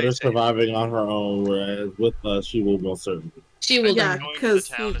Figures done better they say. surviving on her own, whereas with us, she will most certainly. She will Yeah. die. Going to the 'cause-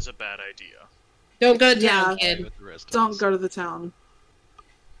 town is a bad idea. Don't go to Yeah. town, kid. With the rest of Don't us. go to the town.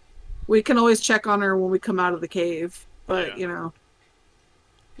 We can always check on her when we come out of the cave, but Yeah. you know,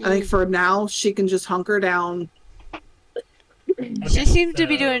 I think for now she can just hunker down. She seems to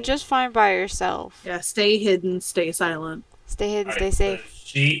be so- doing just fine by herself. Yeah, stay hidden, stay silent. Stay hidden, Alright, stay so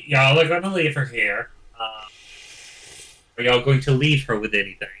safe. y'all are going to leave her here. Are y'all going to leave her with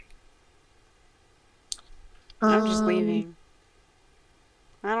anything? I'm just Um, leaving.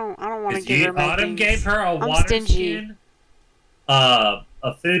 I don't want to Because give her my Autumn things. gave her a I'm water stingy. skin, a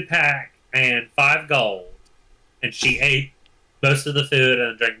food pack, and 5 gold, and she ate most of the food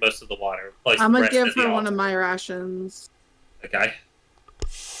and drank most of the water. Placed I'm the gonna rest give at the her one of altar. my rations Okay.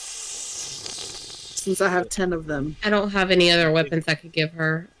 since I have 10 of them. I don't have any other weapons I could give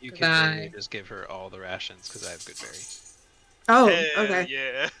her. You 'cause can I- literally just give her all the rations because I have good berry. Oh, Hell okay.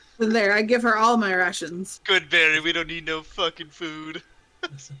 Yeah. Then there, I give her all my rations. Good berry. We don't need no fucking food.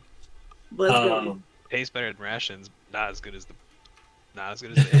 Let's go. Um, Tastes better than rations. Not as good as the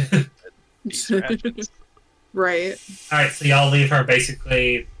inn, but these rations. Right. all right, so y'all leave her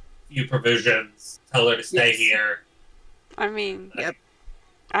basically few provisions. Tell her to stay Yes. here. I mean, Yep.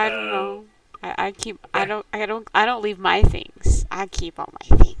 I don't know. I don't leave my things. I keep all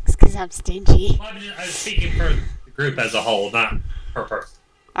my things because I'm stingy. Well, I was speaking for the group as a whole, not per person.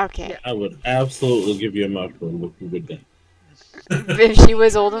 Okay. Yeah. I would absolutely give you a mushroom if you would that. If she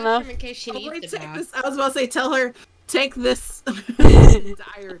was old enough. In case she Oh, wait, needs to take die. this. I was about to say, tell her, take this.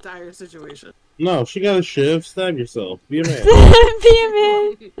 dire situation. No, she got a shiv. Stab yourself. Be a man.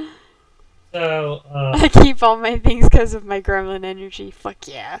 Be a man. So, I keep all my things because of my gremlin energy. Fuck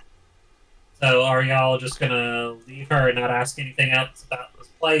yeah. so are y'all just gonna leave her and not ask anything else about this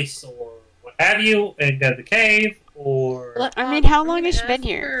place or what have you, and go to the cave, or I mean, how I'm long gonna has she been ask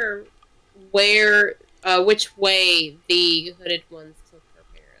here? her Where, which way the hooded ones took her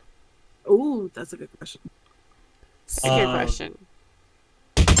parents. Ooh, that's a good question. That's a good question.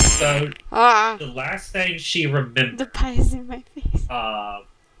 so Ah, the last thing she the remembered pie is in my face.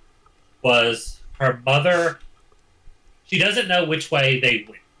 was her mother. She doesn't know which way they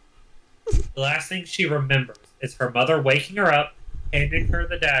went. The last thing she remembers is her mother waking her up, handing her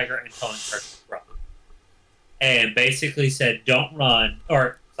the dagger, and telling her to run. And basically said, "Don't run,"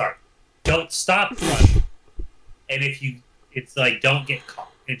 or sorry, "Don't stop running." And it's like, "Don't get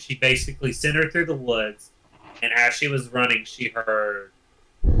caught." And she basically sent her through the woods. And as she was running, she heard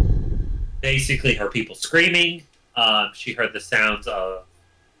basically her people screaming. She heard the sounds of,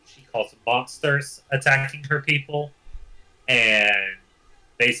 she calls them monsters, attacking her people. And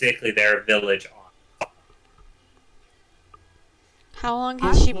basically their village on. How long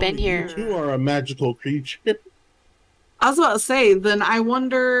has she been Actually, here? You are a magical creature. I was about to say, then I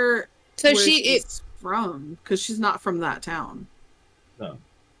wonder So where she she's from, because she's not from that town. No.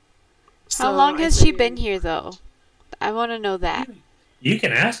 How long has she been here, though? I want to know that. You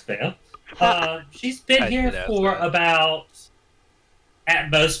can ask them. She's been I here did ask for that. about, at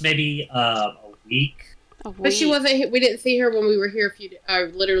most, maybe a week. But she wasn't. We didn't see her when we were here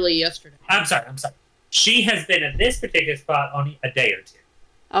literally yesterday. I'm sorry. She has been in this particular spot only a day or two.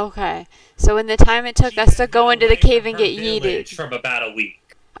 Okay. So in the time it took She's us to been go into the away cave from and her get village yeeted. from about a week.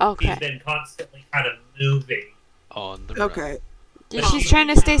 Okay. She's been constantly kind of moving. On the run. Okay. Yeah, But she's she- trying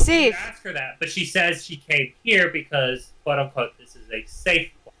to stay you safe. Ask her that, but she says she came here because, quote unquote, this is a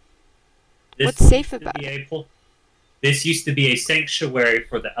safe place. This What's safe used to about be this used to be a sanctuary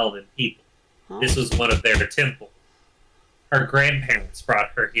for the elven people. Oh. This was one of their temples. Her grandparents brought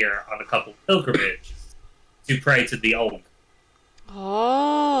her here on a couple pilgrimages to pray to the old.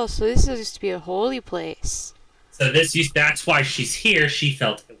 Oh, so this used to be a holy place. So that's why she's here. She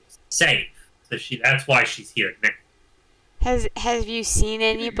felt it was safe. So that's why she's here now. Have you seen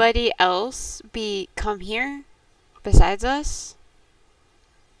anybody else come here besides us?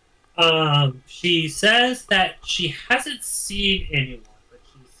 She says that she hasn't seen anyone, but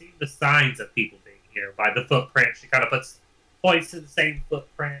she's seen the signs of people being here by the footprint. She kind of points to the same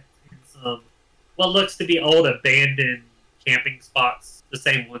footprint in some what looks to be old abandoned camping spots, the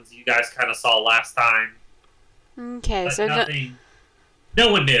same ones you guys kind of saw last time. Okay, But so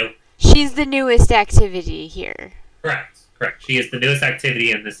no one knew. she's the newest activity here. Correct. She is the newest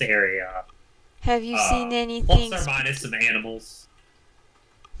activity in this area. Have you seen anything Plus or minus some animals.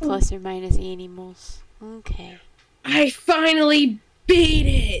 plus or minus animals? Okay. I finally beat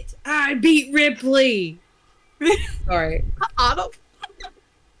it. I beat Ripley. Sorry. Autumn.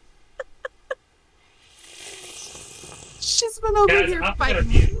 She's been over Guys, here I'm gonna fighting.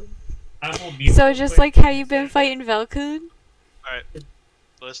 mute. I'm gonna mute So real just quick. like how you've been fighting Velkoon? Alright.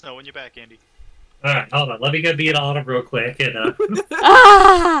 Let us know when you're back, Andy. Alright, hold on. Let me go beat Autumn real quick and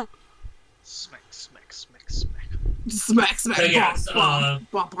Ah! Smack. Smack, smack, So, yes, bonk,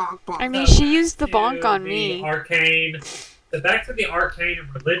 bonk, bonk, bonk. I mean, So she used the to bonk on the me. Arcane. So back to the arcane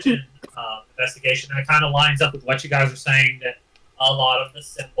and religion investigation. That kind of lines up with what you guys are saying. That a lot of the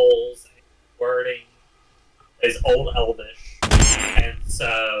symbols and wording is Old Elvish, and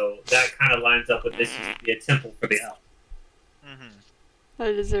so that kind of lines up with this used to be a temple for the elf. Mm-hmm.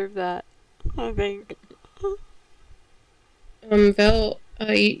 I deserve that. I think. Vel,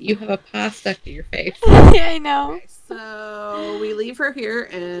 you have a pie stuck to your face. Yeah, I know. Okay, so we leave her here,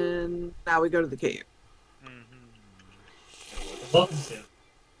 and now we go to the cave. Welcome to.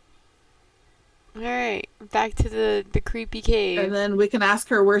 Alright, back to the creepy cave. And then we can ask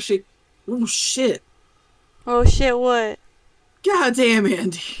her where she. Oh shit! Oh shit, what? God damn,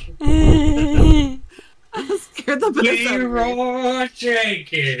 Andy! I scared the best out of me. Leroy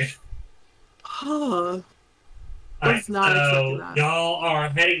Jenkins. Oh, Alright, was not expecting that. y'all are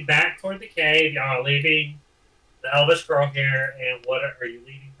heading back toward the cave. Y'all are leaving the Elvish girl here, and what are you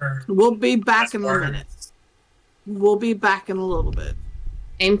leading her? we'll be back Last in a word? minute. We'll be back in a little bit.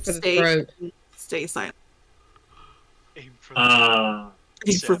 Aim for the throat. Stay silent. Aim for the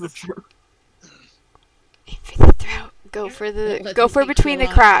Aim for the Savage. throat. Aim for the throat. Go Let for me between the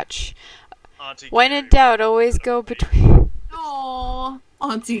feel crotch. Auntie When in Carrie. doubt, always go between. Aw,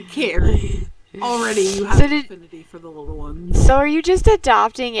 Auntie Carrie. Already you have So an did- affinity for the little ones. So are you just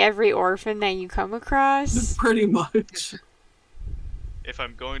adopting every orphan that you come across? Pretty much. If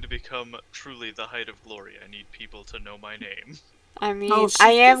I'm going to become truly the height of glory, I need people to know my name. I mean, Oh, she's I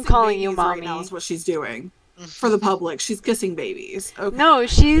am kissing calling you babies mommy. Right now is what she's doing for the public. She's kissing babies. Okay. No,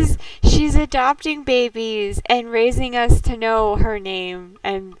 she's adopting babies and raising us to know her name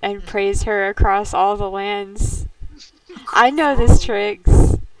and praise her across all the lands. I know this tricks.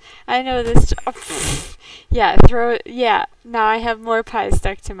 I know this. Yeah, yeah. Now I have more pie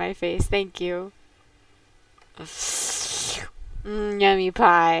stuck to my face. Thank you. Yummy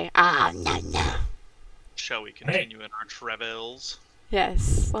pie. Ah, no, no. Shall we continue in our travels?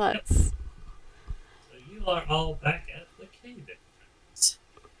 Yes, let's. So you are all back at the cave.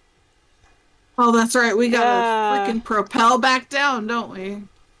 Oh, that's right. We gotta Yeah. freaking propel back down, don't we?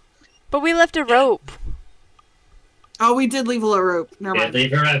 But we left a rope. Oh, we did leave a little rope. Never Yeah, mind.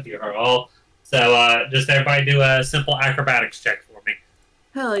 leave her up. You're all. So just everybody do a simple acrobatics check for me.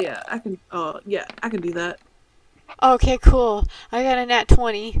 Hell yeah, I can. Oh yeah, I can do that. Okay, cool. I got a nat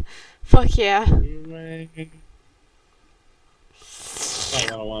 20. Fuck yeah. I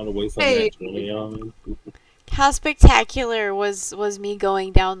don't want to waste Hey. that 20 on. How spectacular was me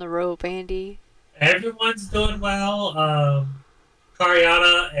going down the rope, Andy? Everyone's doing well.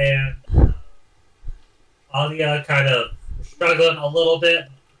 Kariana and Alia kind of struggling a little bit.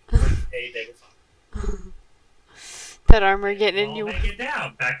 Hey, they were fine. That armor getting in All you. make it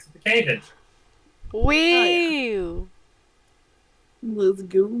down back to the cave. Wee! Let's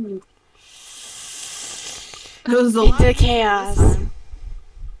go. It was a lot Into chaos. this time.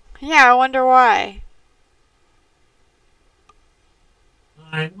 Yeah, I wonder why.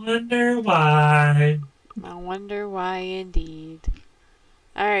 I wonder why. I wonder why indeed.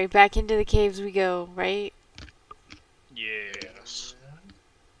 Alright, back into the caves we go, right? Yes.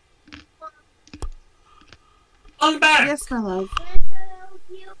 Welcome back. Yes, my love.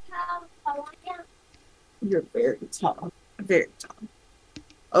 You're very tall. Very tall.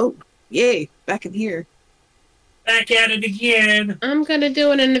 Oh, yay. Back in here. Back at it again. I'm gonna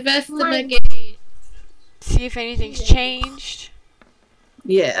do an investigate. See if anything's changed.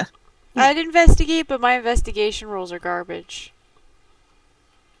 Yeah. I'd investigate, but my investigation rolls are garbage.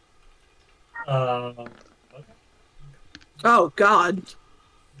 Okay. Oh, God.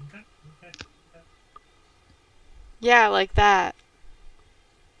 Okay. Yeah, like that.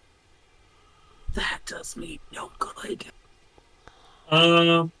 That does me no good.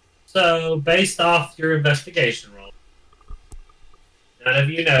 So based off your investigation roll, none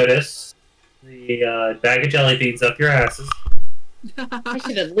of you notice the bag of jelly beans up your asses. I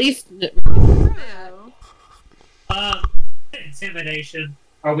should at least. Intimidation.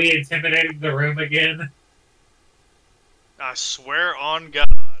 Are we intimidating the room again? I swear on God.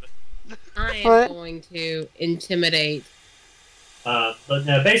 I am What? going to intimidate. But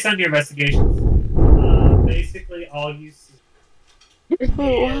no, based on your investigations, basically all you see is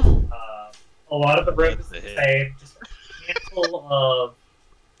a lot of the room is the same. Just a handful of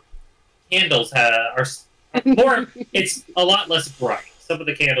candles are more. It's a lot less bright. Some of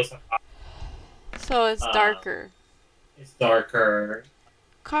the candles have. So it's darker. It's darker.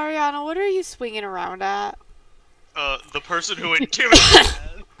 Kariana, what are you swinging around at? The person who intimidated.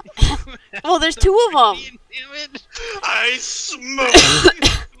 Well, there's two of them. I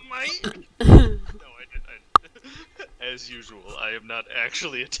smoked my. No, I didn't. As usual, I am not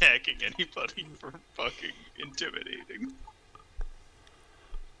actually attacking anybody for fucking intimidating.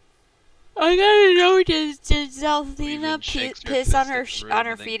 I gotta know, does Zelthina Wyvren shakes piss on her fist at the room on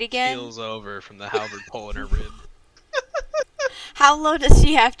her and then feet again? Keels over from the halberd pole in her rib. How low does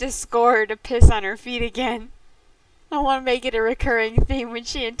she have to score to piss on her feet again? I want to make it a recurring theme when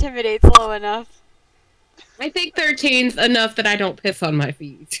she intimidates low enough. I think 13's enough that I don't piss on my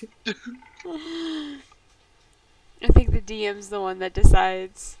feet. I think the DM's the one that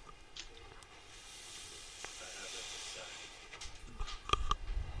decides.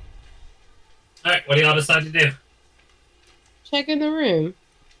 Alright, what do y'all decide to do? Check in the room.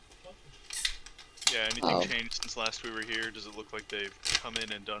 Yeah, anything Oh. changed since last we were here? Does it look like they've come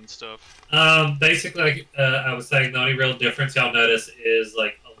in and done stuff? Basically, like I was saying, the only real difference y'all notice is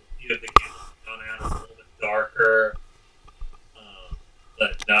like you know, the candles gone out. It's a little bit darker,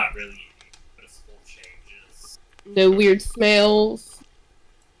 but not really any noticeable changes. No weird smells.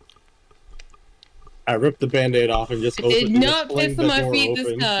 I ripped the band-aid off and just I opened. did not piss on my feet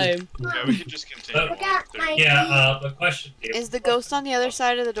this time. Yeah, we could just continue. on if there's- Yeah, the question Is the ghost on the other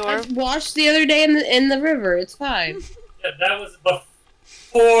side of the I door? washed the other day in the river. It's fine. that was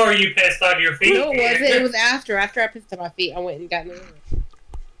before you pissed on your feet. No, it wasn't. It was after. After I pissed on my feet, I went and got in the river.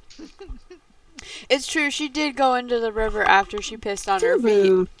 It's true, she did go into the river after she pissed on her feet.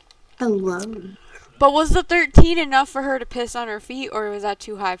 Hello. Hello. But was the 13 enough for her to piss on her feet, or was that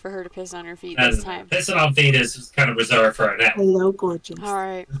too high for her to piss on her feet this time? Pissing on feet is kind of reserved for a nat. Hello, gorgeous.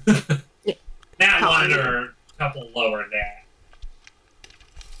 Alright. Nat one or a couple lower than that.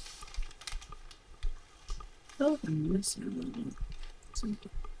 Oh, I'm missing.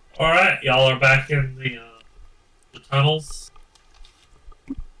 Alright, y'all are back in the tunnels.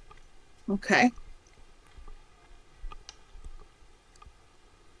 Okay.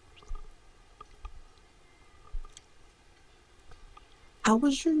 How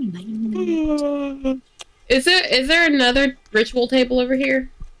was your night? Is there another ritual table over here?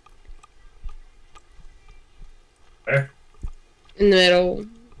 Where? In the middle.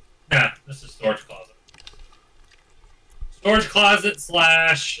 Nah, this is storage closet. Storage closet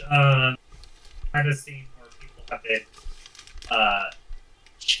slash kind of scene where people have been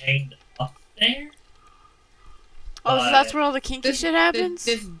chained up there. Oh, so that's where all the kinky shit happens?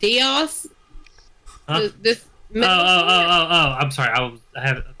 This Dios. Huh? This. Oh! I'm sorry. I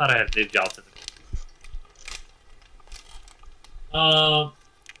thought I had moved y'all to the.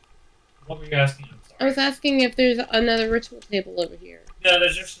 What were you asking? I'm sorry. I was asking if there's another ritual table over here. No,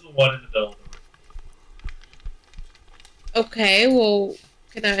 there's just the one in the middle of the room. Okay, well,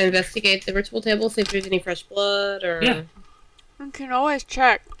 can I investigate the ritual table, see if there's any fresh blood, or... Yeah. You can always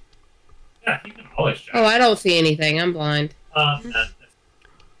check. Yeah, you can always check. Oh, I don't see anything. I'm blind. No.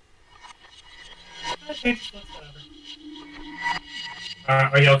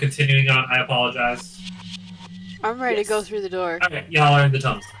 Are y'all continuing on? I apologize. I'm ready to go through the door. Okay, y'all are in the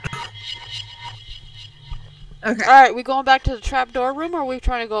tunnels. Okay, Alright, we going back to the trapdoor room, or are we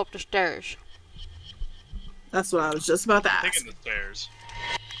trying to go up the stairs? that's what I was just about to ask. Taking the stairs.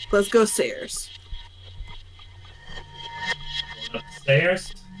 Let's go stairs. Going up the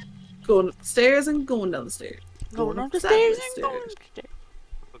stairs. Going up the stairs and going down the stairs. Going up the side stairs of and going up the stairs.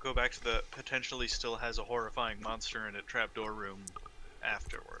 We'll go back to the potentially still has a horrifying monster in a trapdoor room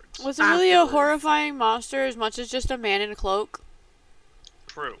afterwards. Was it really a Afterwards. horrifying monster as much as just a man in a cloak?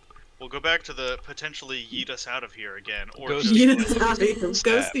 True. We'll go back to the potentially yeet us out of here again, or Ghost You just didn't tell me.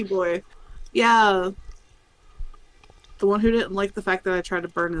 Stab. Ghosty boy. Yeah. The one who didn't like the fact that I tried to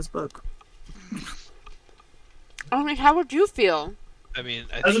burn his book. I mean, how would you feel? I mean,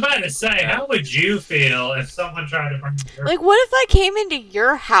 I was about to say, how would you feel if someone tried to burn your... Like, what if I came into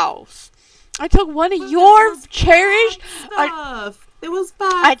your house? I took one of your cherished... Stuff. It was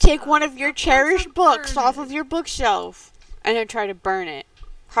bad. I take one of your Of course cherished I'd books burn off it. of your bookshelf and then try to burn it.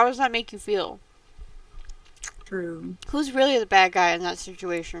 How does that make you feel? True. Who's really the bad guy in that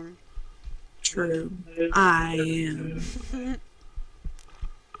situation? True. I am.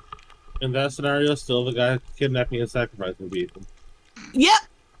 In that scenario, still the guy kidnapping and sacrificing people. Yep.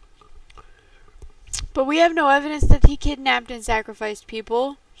 But we have no evidence that he kidnapped and sacrificed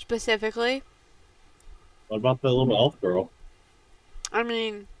people, specifically. What about the little elf girl? I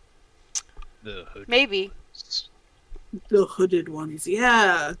mean, the hood. maybe. The hooded ones.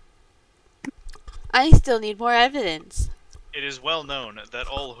 Yeah. I still need more evidence. It is well known that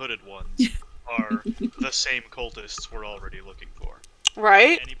all hooded ones are the same cultists we're already looking for.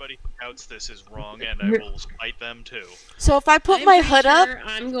 Right? Anybody who doubts this is wrong, and I will smite them too. So if I put I'm my pretty hood up... sure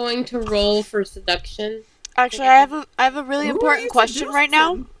I'm going to roll for seduction. Actually, I have a really Who are important you question right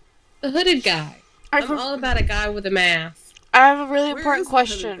now. seducing? The hooded guy. I I'm all about a guy with a mask. have a really Where important is the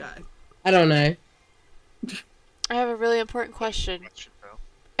hooded question. guy? I don't know. I have a really important question. Question, bro.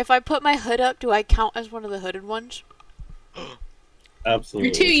 If I put my hood up, do I count as one of the hooded ones? Absolutely.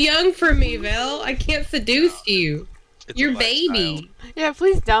 You're too young for me, Vel. I can't seduce you. It's a You're lifestyle, baby. Yeah,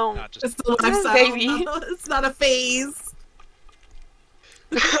 please don't. not just It's the I'm a lifestyle. baby. It's not a phase.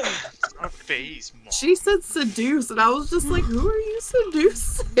 It's not a phase, Mom. She said seduce, and I was just like, who are you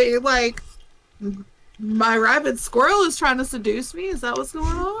seducing? Like, my rabid squirrel is trying to seduce me? Is that what's going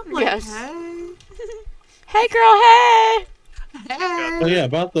on? Like, Yes. hey. Hey, girl, hey! Hey. Oh yeah,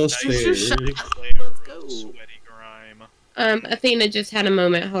 about those Nice. stairs. Layer Let's of go. Sweaty grime. Athena just had a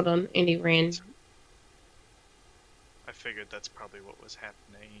moment. Hold on. Andy ran. I figured that's probably what was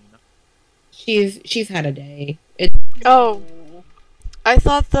happening. She's had a day. Oh, I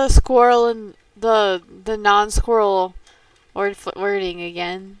thought the squirrel and the non-squirrel wording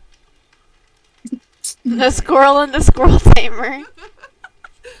again. The squirrel and the squirrel tamer.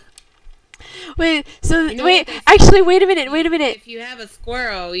 Wait, so You know wait, what they say? actually, wait a minute. If you have a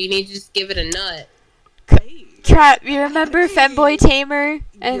squirrel, you need to just give it a nut. Hey. Trap, you remember Femboy Tamer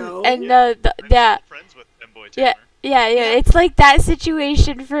Yo. and Yeah. the I'm yeah. still friends with Femboy Yeah. Tamer. Yeah, it's like that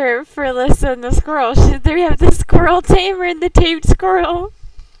situation for Alyssa and the squirrel. They have the squirrel tamer and the tamed squirrel.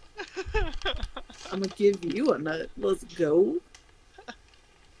 I'm gonna give you a nut. Let's go.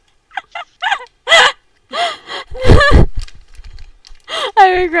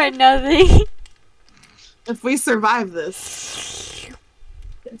 I regret nothing. If we survive this.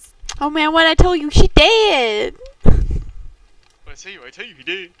 Yes. Oh man, what I told you, she dead. I tell you, he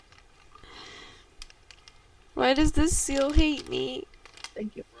did. Why does this seal hate me?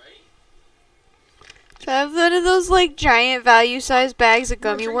 Thank you. So I have one of those like giant value-sized bags of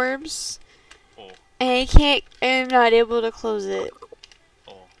gummy worms, Oh, and I'm not able to close it.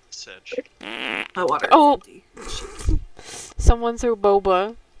 oh, Sedge. My water. is Oh. empty. Someone threw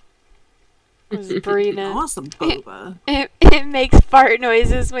boba. I was I breathing. want some boba. It makes fart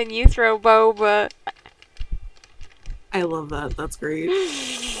noises when you throw boba. I love that. That's great.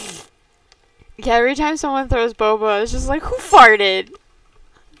 Yeah, every time someone throws boba, it's just like, who farted?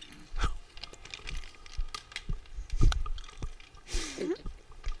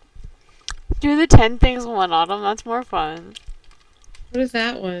 Do the 10 things in one autumn, that's more fun. What is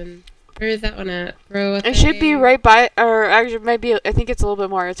that one? Where is that one at? Bro, It should be right by, or actually, maybe, I think it's a little bit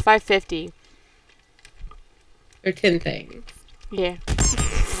more. It's 550. Or 10 things. Yeah.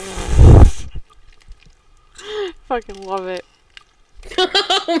 fucking love it.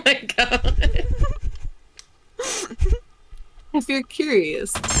 Oh my god. If you're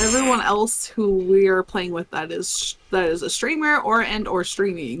curious, everyone else who we are playing with that is a streamer or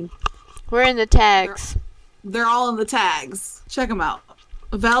streaming. We're in the tags. They're all in the tags. Check them out.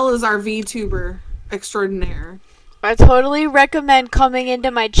 Vel is our VTuber extraordinaire. I totally recommend coming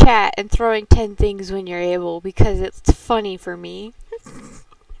into my chat and throwing 10 things when you're able because it's funny for me.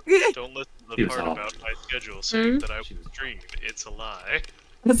 Don't listen to the part about my schedule saying that I will stream. It's a lie.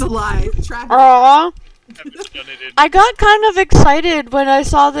 It's a lie. Traffic. Aww. Haven't done it in- I got kind of excited when I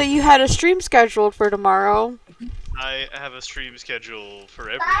saw that you had a stream scheduled for tomorrow. I have a stream schedule for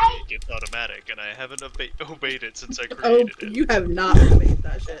every week. It's automatic, and I haven't obeyed it since I created it. You have not made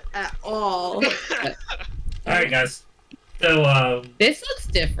that shit at all. Alright, guys. So, This looks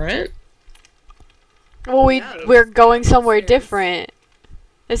different. Well, Yeah, we're going somewhere upstairs. different.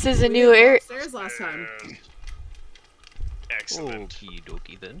 This is a We new were area. upstairs last time. Excellent. Okie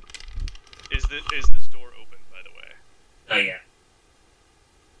dokie then. Is this door open, by the way? not yet.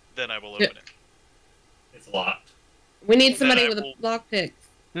 Then I will open it. It's locked. We need somebody I with a will- lockpick.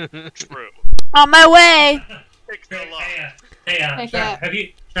 True. On my way! Pick the lock. Hey, Heck Trap,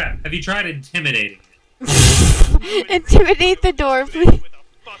 have you tried intimidating it? Intimidate the door, Open it please. with a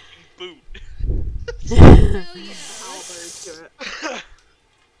fucking boot. Halberds to it.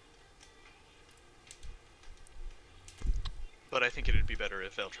 But I think it'd be better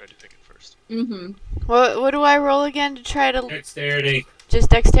if Elle tried to pick it first. Mm-hmm. What do I roll again to try to... Dexterity. Just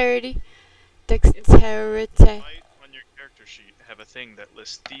dexterity? Dexterity. Might on your character sheet have a thing that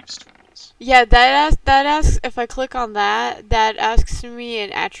lists thieves' tools. Yeah, that asks if I click on that asks me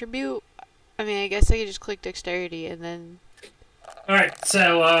an attribute. I mean, I guess I could just click dexterity and then... Alright,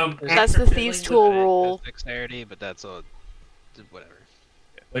 so, That's after the thieves' fiddling tool with it- roll. Dexterity, but that's a whatever.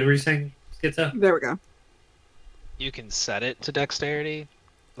 What were you saying, Schizo? There we go. You can set it to dexterity,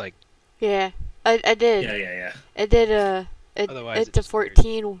 like Yeah, I did. Yeah. I did otherwise it it to just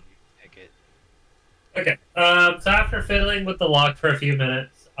 14. pick it. Okay, so after fiddling with the lock for a few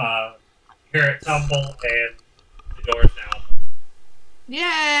minutes, hear it tumble, and the door's now unlocked.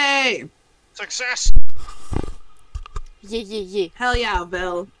 Yay! Success! Yeah. Hell yeah,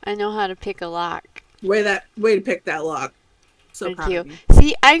 Vel. I know how to pick a lock. Way to pick that lock. So Thank proud you. of you.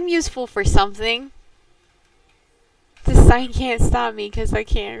 See, I'm useful for something. The sign can't stop me because I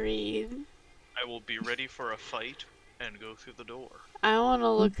can't read. I will be ready for a fight and go through the door. I want to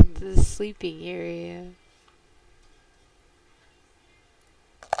look at the sleeping area.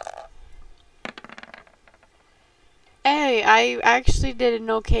 Hey, I actually did an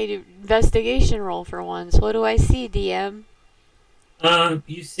okay investigation roll for once. What do I see, DM?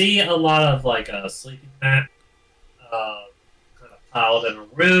 You see a lot of, like, a sleeping mat, kind of piled in a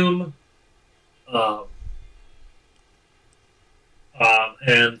room,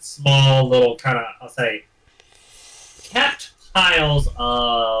 and small little kind of, I'll say, kept piles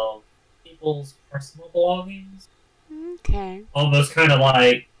of people's personal belongings. Okay. Almost kind of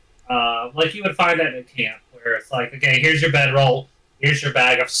like you would find that in a camp, where it's like, okay, here's your bedroll, here's your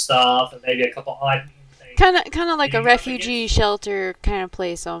bag of stuff, and maybe a couple odd things. Kind of like a Yeah, refugee shelter kind of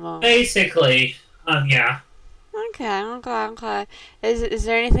place almost. Basically, yeah. Okay. Is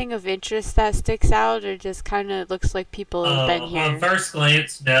there anything of interest that sticks out, or just kind of looks like people have been here? On first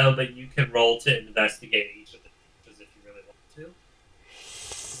glance, no, but you can roll to investigate each of the features if you really want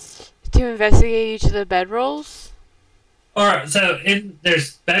to. To investigate each of the bedrolls? Alright, so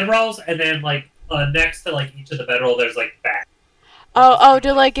there's bedrolls, and then like next to like each of the bedroll, there's like bags. Oh,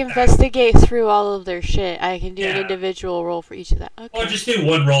 to like investigate through all of their shit. I can do an Yeah. individual roll for each of that. Or Okay. just do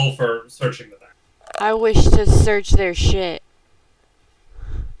one roll for searching the bag. I wish to search their shit.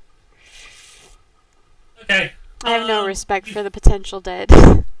 Okay. I have no Um, respect for the potential dead.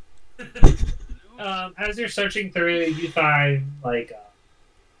 As you're searching through, you find like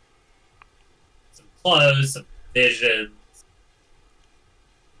some clothes, some visions.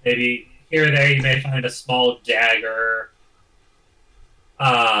 Maybe here or there, you may find a small dagger,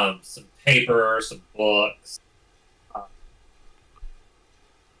 some paper, some books,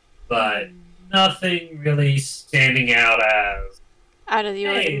 but nothing really standing out as, Out of the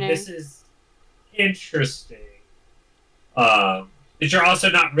hey, ordinary. this is interesting. But you're also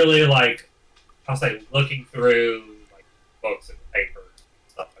not really like, I'll say, looking through like books and paper and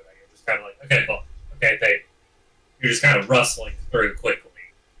stuff like that. You're just kind of like, okay, book, okay, paper. You're just kind of rustling through quickly.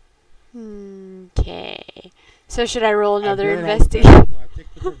 Okay. So should I roll another I've learned investigation? I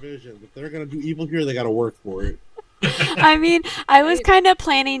take the provision. If they're gonna do evil here, they gotta work for it. I mean, I was kind of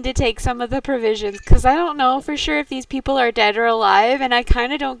planning to take some of the provisions because I don't know for sure if these people are dead or alive, and I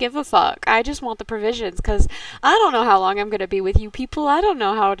kind of don't give a fuck. I just want the provisions because I don't know how long I'm going to be with you people. I don't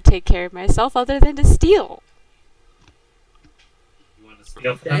know how to take care of myself other than to steal. You want to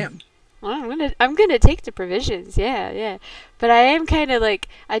steal from them? Damn. Well, I'm gonna take the provisions, yeah. But I am kind of like,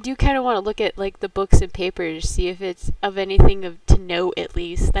 I do kind of want to look at like the books and papers, see if it's of anything to note at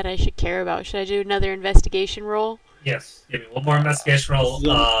least that I should care about. Should I do another investigation roll? Yes. Give me one more investigation roll.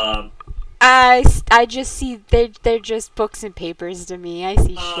 I just see they're just books and papers to me. I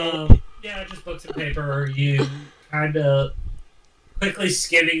see shit. Yeah, just books and paper. You kind of quickly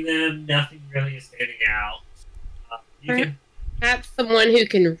skimming them. Nothing really is standing out. You can Perhaps someone who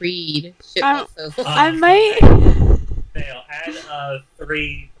can read should also. I might. fail. Add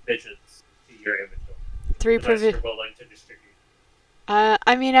 3 provisions to your inventory. 3 Unless provisions. you're willing to distribute.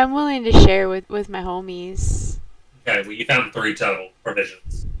 I mean, I'm willing to share with my homies. Okay, well, you found 3 total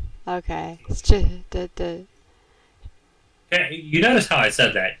provisions. Okay. It's just Okay, you notice how I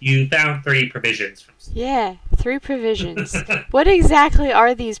said that. You found 3 provisions from. yeah, 3 provisions. What exactly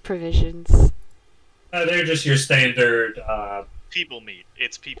are these provisions? They're just your standard. People meat.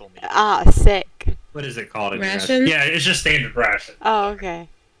 It's people meat. Ah, sick. What is it called? Rations? Yeah, it's just standard ration. Oh, okay.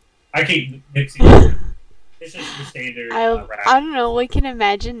 I keep mixing. It's just your standard I ration. don't know. We can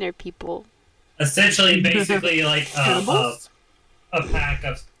imagine they're people. Essentially, basically, like Cannibals? a pack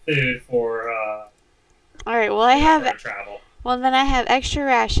of food for All right. Well, I have. for travel. Well, then I have extra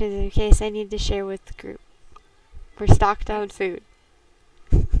rations in case I need to share with the group. We're stocked on food.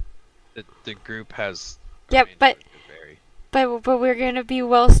 The group has. Yep, arranged but- with the berry. But we're gonna be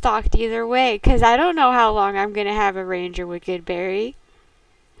well stocked either way, cause I don't know how long I'm gonna have a ranger with Goodberry.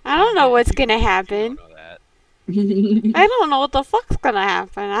 I don't know what's gonna You happen. don't know that. I don't know what the fuck's gonna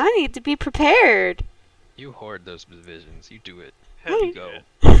happen. I need to be prepared. You hoard those provisions. You do it. Right. You go.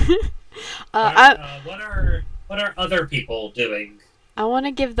 What are other people doing? I want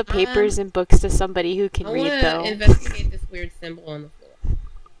to give the papers and books to somebody who can I read, want though. to investigate this weird symbol on the floor.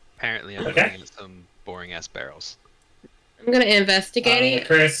 Apparently, I'm Okay. looking at some boring ass barrels. I'm gonna investigate it,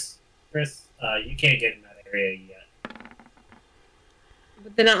 Chris, you can't get in that area yet.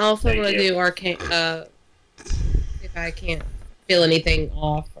 but then I also Thank want to you. do arcane. If I can't feel anything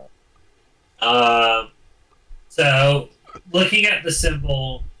off. So looking at the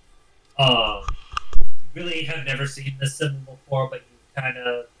symbol, you really have never seen this symbol before, but you've kind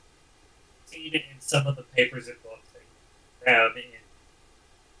of seen it in some of the papers and books that you found in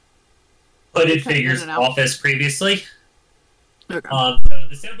Hooded Okay, Figure's no. office previously. Okay. So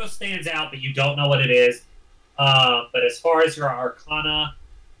the symbol stands out, but you don't know what it is. But as far as your arcana,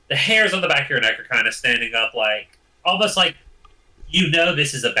 the hairs on the back of your neck are kind of standing up, like almost like you know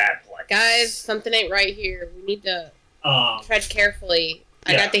this is a bad place. Guys, something ain't right here. We need to tread carefully.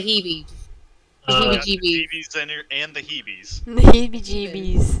 I yeah. got the heebie. The Uh, heebie-jeebies. Heebies and the heebies. The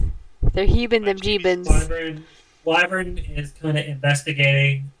heebie-jeebies. They're heebing them jeebins. Wyvern is kind of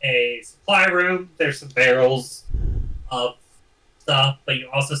investigating a supply room. There's some barrels of stuff, but you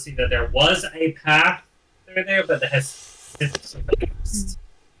also see that there was a path through there, but it has collapsed.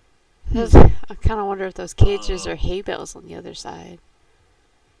 I kind of wonder if those cages are hay bales on the other side.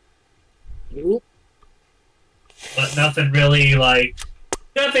 But nothing really like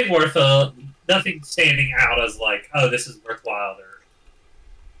nothing worth nothing standing out as like, oh, this is worthwhile. Or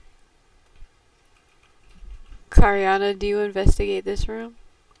Kariana, do you investigate this room?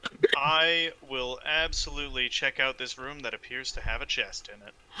 I will absolutely check out this room that appears to have a chest in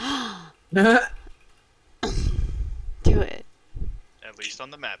it. Do it. At least on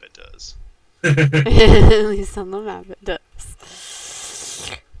the map it does. At least on the map it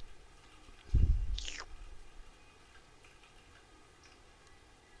does.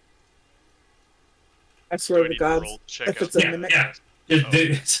 I Do swear I to need to God, roll to check if out it's a Yeah, mimic. yeah.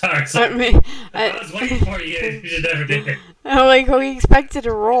 Sorry. I mean, I was waiting for you. You never did. I'm like, we expected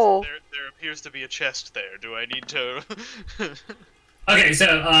a roll. There appears to be a chest there. Do I need to... Okay,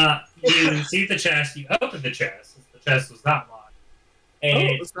 so you see the chest. You open the chest. The chest was not locked. Oh,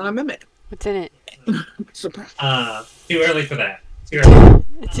 And it's not a mimic. What's in it? Surprise. too early for that. Too early.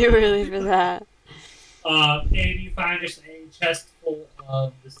 Too early for that. And you find just a chest full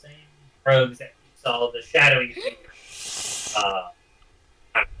of the same robes that you saw the shadowy figure.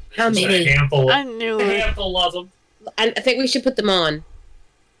 How just many? A handful, I knew a it. handful of them. I think we should put them on.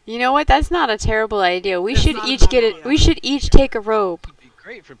 You know what? That's not a terrible idea. We It's should not a each bad get it. idea. We should each take a robe. It'd be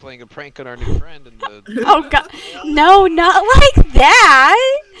great for playing a prank on our new friend and the. Oh God! No, not like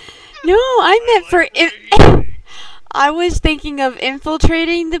that. No, I meant for. I was thinking of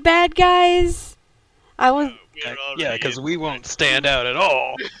infiltrating the bad guys. I was. we're Yeah, already because in we the won't way. stand out at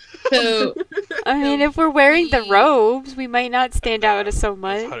all. So I mean, if we're wearing the robes, we might not stand out so I was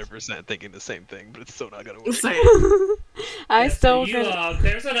much. 100% thinking the same thing, but it's still not gonna work. Same. I Yeah, so still you, gonna...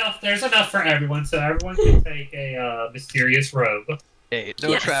 there's enough for everyone, so everyone can take a mysterious robe. Hey, no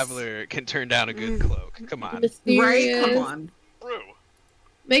Yes. traveler can turn down a good cloak. Come on. Right? mysterious. Come on. True.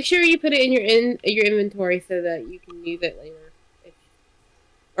 Make sure you put it in your inventory so that you can use it later,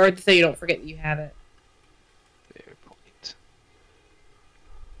 or so you don't forget that you have it. Fair point.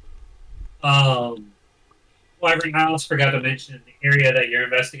 Wyvern, I also forgot to mention in the area that you're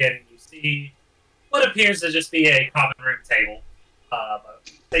investigating, you see what appears to just be a common room table.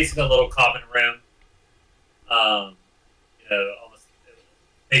 Basically a little common room. Almost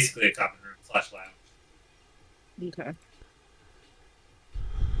basically a common room / lounge. Okay.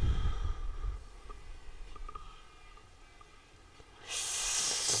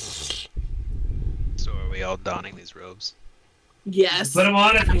 So are we all donning these robes? Yes. Put them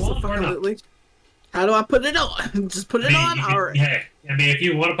on if you want, or not. Absolutely. How do I put it on? Just put it on? You can- Alright. Yeah, I mean, if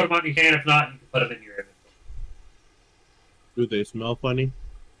you want to put them on, you can. If not, you can put them in your inventory. Do they smell funny?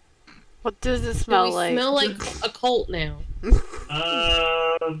 What does it Do smell we like? smell like a cult now? As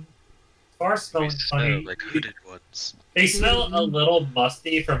far as smelling funny, like hooded ones. they smell a little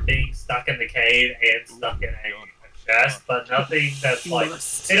musty from being stuck in the cave and stuck in a chest, but nothing that's like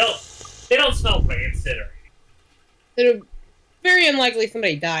they don't smell rancid or anything. They're very unlikely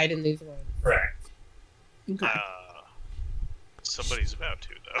somebody died in these rooms. Correct. Okay. Somebody's about to,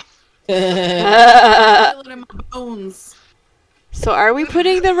 though. Feel it in my bones. So are we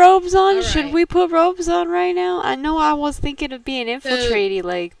putting the robes on? All Should right. we put robes on right now? I know I was thinking of being infiltrating,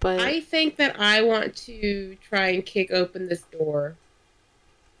 like, but... I think that I want to try and kick open this door.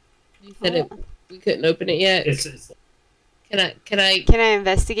 You said we couldn't open it yet. It's Can I Can I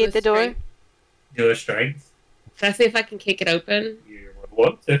investigate the door? Strength. do a strength. Can I see if I can kick it open? You would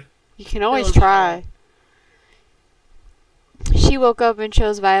want to. You can always Feeling try. She woke up and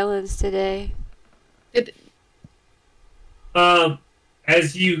chose violence today.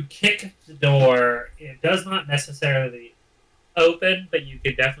 As you kick the door, it does not necessarily open, but you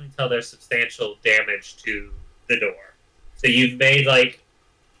can definitely tell there's substantial damage to the door. So you've made, like,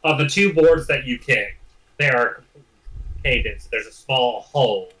 on the two boards that you kicked, they are completely caved in, so there's a small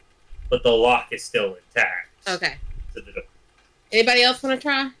hole, but the lock is still intact. Okay. To the door. Anybody else want to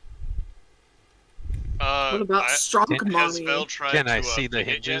try? What about strong Has money? Vel tried Can to, I see the pick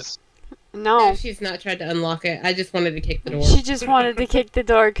it yet? hinges? No. She's not tried to unlock it. I just wanted to kick the door. She just wanted to kick the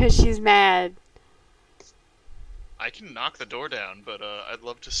door because she's mad. I can knock the door down, but I'd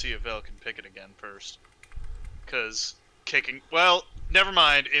love to see if Vel can pick it again first. Because kicking... Well, never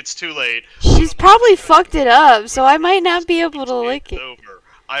mind. It's too late. She's probably fucked it up, so I might not be able to lick It's it. over.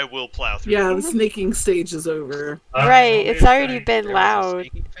 I will plow through. Yeah, the sneaking stage is over. Right, it's already been There was a loud.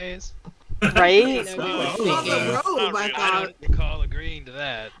 sneaking phase? Right? No, Oh, we were the sneaking. robe, Not I really. I thought. don't recall agreeing to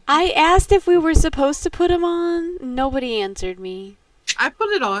that. I asked if we were supposed to put them on. Nobody answered me. I put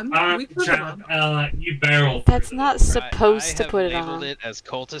it on. We put it on. You barrel. That's through not the door. supposed to I put it have labeled on. it as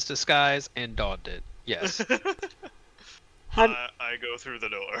cultist disguise and donned it. Yes. How, I go through the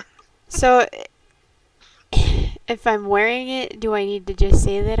door. so, if I'm wearing it, do I need to just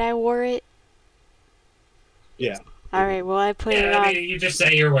say that I wore it? Yeah. Alright, well, I put it Yeah, on. I mean, you just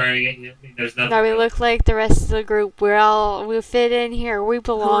say you're wearing it. I mean, there's nothing. Now we look like the rest of the group. We fit in here. We We're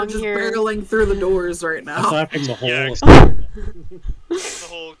belong just here. barreling through the doors right now. Aside from the whole, Yeah, The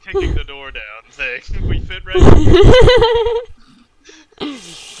whole kicking the door down thing. We fit right in.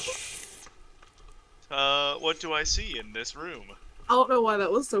 What do I see in this room? I don't know why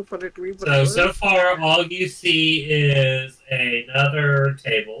that was so funny to me, but So far, all you see is another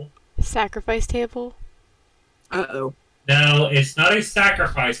table. Sacrifice table? Uh-oh. No, it's not a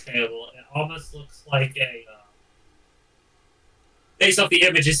sacrifice table. It almost looks like a. Based off the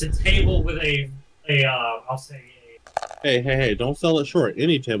image, it's a table with I'll say hey, don't sell it short.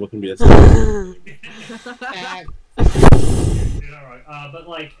 Any table can be a but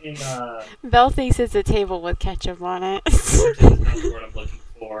like a. Belle thinks it's a table with ketchup on it. That's not the word I'm looking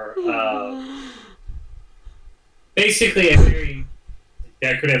for. Basically, a very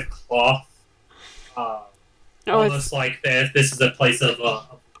decorative cloth. Almost like this. This is a place of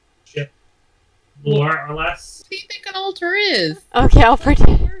ship, more or less. What do you think an altar is? Okay, I'll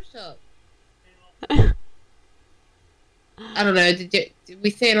pretend. Worship. I don't know. Did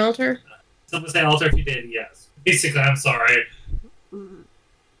we say an altar? Someone say altar if you did, yes. Basically, I'm sorry.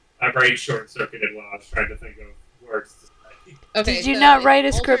 My brain short-circuited when I was trying to think of words to say. Okay. Did you so not write a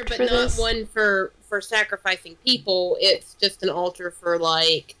altar, script but for not this? one for sacrificing people. It's just an altar for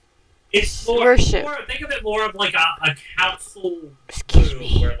like It's more, Worship. think of it more of like a council Excuse room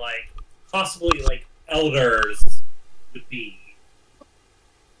me. where like possibly like elders would be.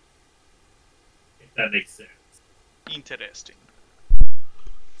 If that makes sense. Interesting.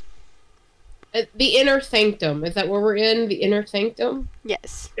 The inner sanctum. Is that where we're in? The inner sanctum?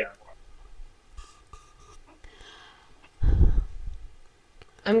 Yes. Yeah.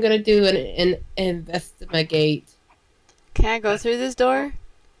 I'm gonna do an investigate. Can I go through this door?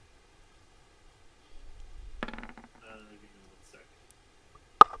 Give me 1 second.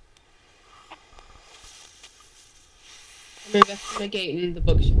 I'm investigating the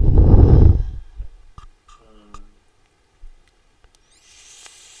bookshelf.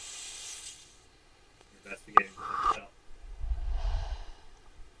 Investigating myself.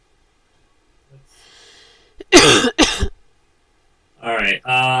 Alright,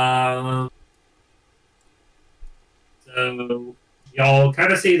 so y'all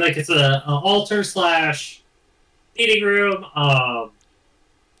kind of see like it's an altar slash meeting room.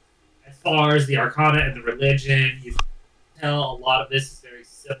 As far as the arcana and the religion, you can tell a lot of this is very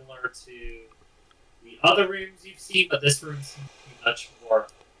similar to the other rooms you've seen, but this room seems to be much more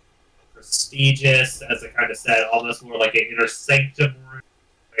prestigious, as I kind of said, almost more like an inner sanctum room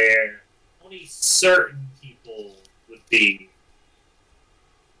where only certain people would be.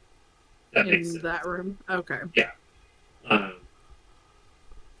 That makes In sense. that room. Okay.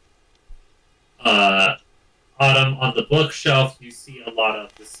 Autumn, on the bookshelf, you see a lot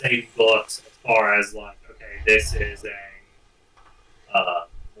of the same books as far as like, okay, this is a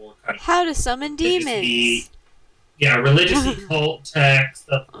more kind of How to summon religiously- demons. Yeah, religious cult text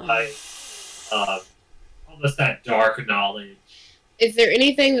of like almost that dark knowledge. Is there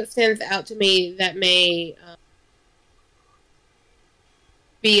anything that stands out to me that may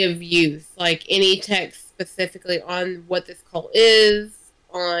be of use? Like any text specifically on what this cult is,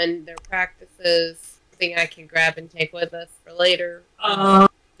 on their practices, something I can grab and take with us for later?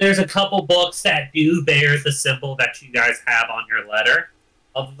 There's a couple books that do bear the symbol that you guys have on your letter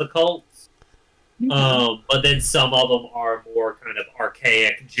of the cult. But then some of them are more kind of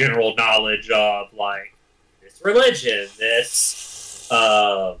archaic general knowledge of like this religion, this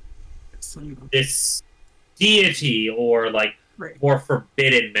this deity, or like Right. more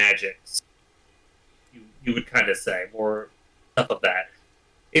forbidden magics. You would kind of say more stuff of that.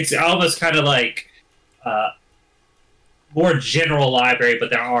 It's almost kind of like more general library, but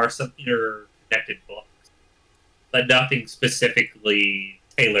there are some interconnected books, but nothing specifically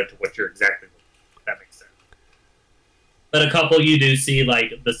tailored to what you're exactly looking for, if that makes sense. But a couple you do see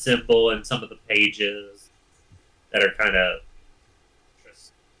like the symbol and some of the pages that are kind of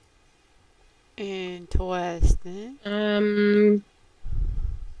Interesting. Can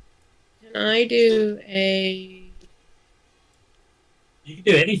I do a... You can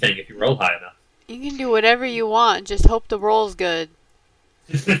do anything if you roll high enough. You can do whatever you want. Just hope the roll's good.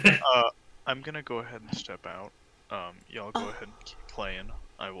 I'm gonna go ahead and step out. Y'all go ahead and keep playing.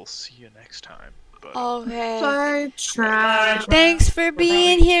 I will see you next time. But Okay. Bye, Trap. Thanks for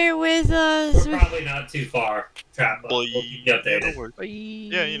being here with us. We're probably not too far. Trap, but we'll keep you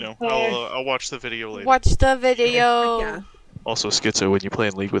updated. yeah, you know, I'll watch the video later. Watch the video. Yeah. Also, Schizo, when you play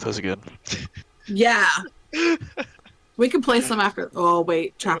in League with us again. Yeah. We can play some after. Oh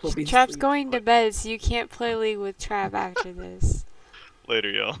wait, Trap will be. Trap's asleep. going to bed, so you can't play League with Trap after this. Later,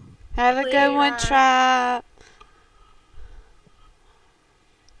 y'all. Have a good one, Trap.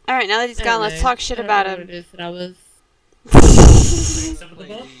 Alright, now that he's gone, let's talk shit about What him. it is that I was... Some of the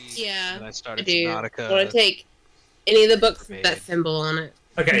books? Yeah, And I I started do. Subnautica. I want to take any of the books For with me. that symbol on it.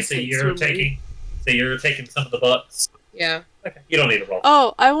 Okay, so you're taking some of the books. Yeah. Okay, you don't need to roll.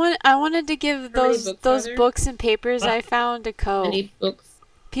 Oh, I wanted to give How many those books are there? books and papers I found to Co. Any books?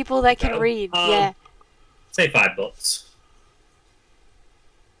 People that can Co? read. Um, Yeah. Say 5 books.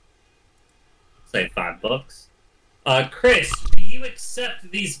 Say 5 books. Chris, do you accept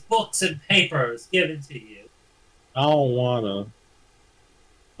these books and papers given to you? I don't wanna,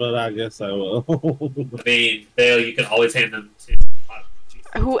 but I guess I will. I mean, Vale, you can always hand them to.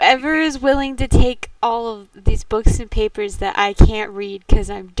 Whoever is willing to take all of these books and papers that I can't read because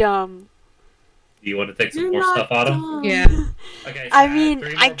I'm dumb. Do you want to take some You're more not stuff out of them? dumb. Yeah. Okay. So I add mean,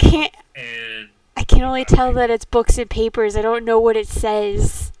 3 I more can't. books And I can only tell that it's books and papers. I don't know what it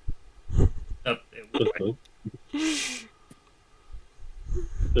says. it-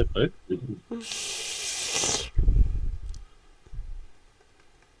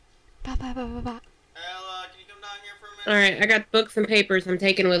 Ba, ba, ba, ba, ba. Alright, I got books and papers I'm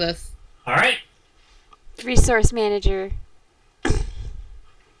taking with us. all right. Resource manager. So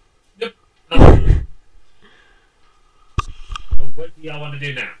what do y'all want to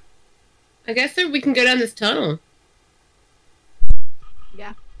do now? I guess we can go down this tunnel.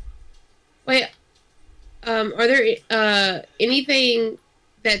 Yeah. Wait, are there anything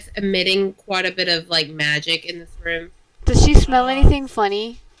that's emitting quite a bit of like magic in this room? Does she smell anything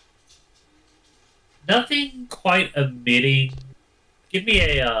funny? Nothing quite emitting. Give me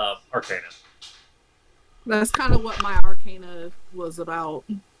a Arcana. That's kind of what my Arcana was about.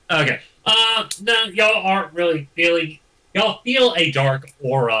 Okay. No, y'all aren't really feeling. Y'all feel a dark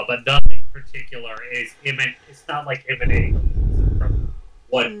aura, but nothing particular is it's not like emanating from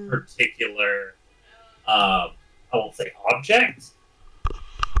one particular. I won't say object,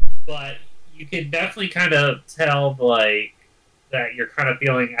 but you can definitely kind of tell like that you're kind of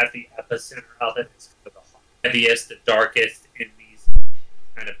feeling at the epicenter of it. It's kind of the heaviest, the darkest in these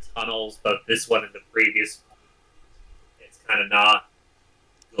kind of tunnels. But this one and the previous one, it's kind of not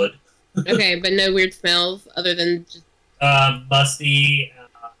good. Okay, but no weird smells other than just musty.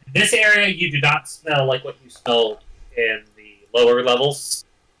 In this area, you do not smell like what you smelled in the lower levels,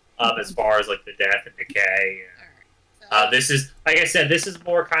 as far as like the death and decay. This is, like I said, this is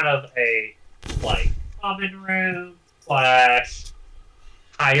more kind of a like common room /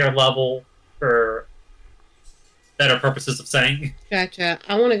 higher level for better purposes of saying. Gotcha.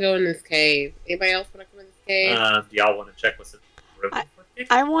 I want to go in this cave. Anybody else want to come in this cave? Do y'all want to check what's in the room?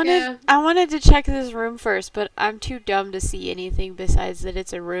 I wanted to check this room first, but I'm too dumb to see anything besides that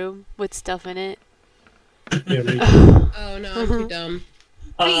it's a room with stuff in it. Oh no, I'm too dumb.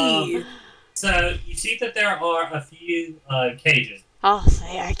 So you see that there are a few cages. Oh, so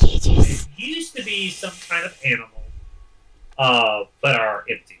they are cages. It used to be some kind of animal, but are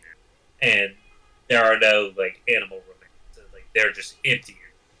empty now, and there are no like animal remains. So, like they're just empty.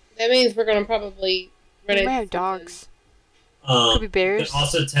 That means we're gonna probably run We into might have dogs. Could be bears. You can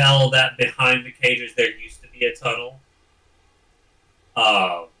also tell that behind the cages there used to be a tunnel.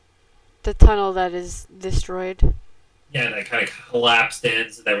 The tunnel that is destroyed. Yeah, that kind of collapsed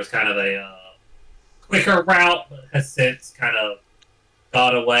in, so there was kind of a quicker route, but has since kind of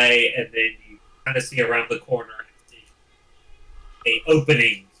gone away, and then you kind of see around the corner a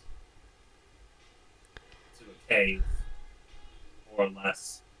opening to a cave, more or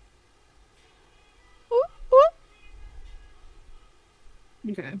less.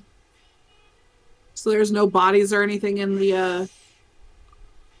 Okay. So there's no bodies or anything in the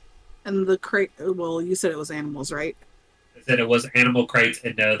crate. Well, you said it was animals, right? I said it was animal crates,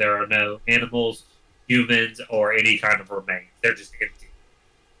 and no, there are no animals, humans, or any kind of remains. They're just empty.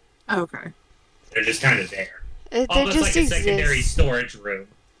 Okay. They're just kind of there. They Almost just like a secondary exist. storage room.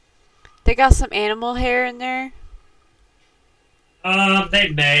 They got some animal hair in there. They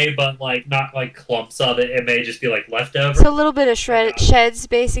may, but like not like clumps of it. It may just be like leftover. So a little bit of sheds,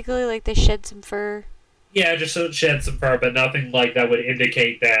 basically, like they shed some fur. Yeah, just so it shed some fur, but nothing like that would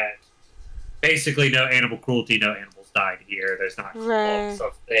indicate that. Basically, no animal cruelty, no animals died here. There's not clumps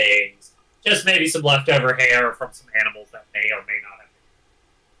of things. Just maybe some leftover hair from some animals that may or may not have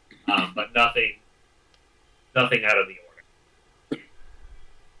been. But nothing out of the order.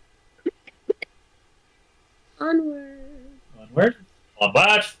 Onward. Onward.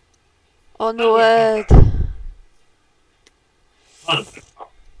 Onward. Onward. Onward.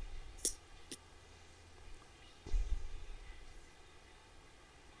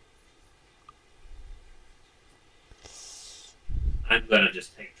 I'm gonna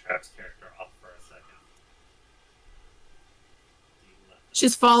just take Trap's character off for a second.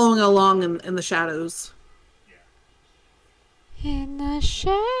 She's following along in the shadows. In the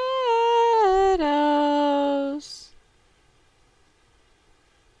shadows.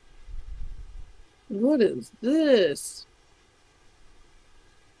 What is this?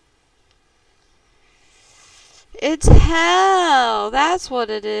 It's hell. That's what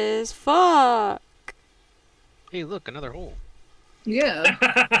it is. Fuck. Hey, look, another hole. Yeah.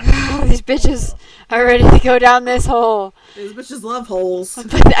 These bitches are ready to go down this hole. These bitches love holes.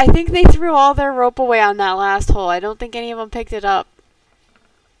 But I think they threw all their rope away on that last hole. I don't think any of them picked it up.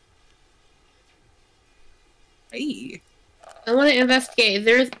 Hey. I want to investigate.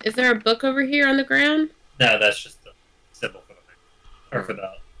 Is there a book over here on the ground? No, that's just the symbol for the map. Or for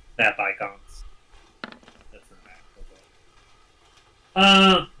the map icons. That's the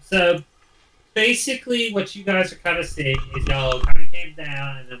map. So basically what you guys are kind of seeing is y'all kind of came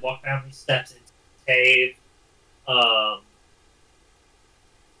down and then walked down these steps into the cave.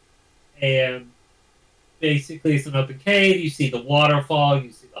 And basically it's an open cave. You see the waterfall,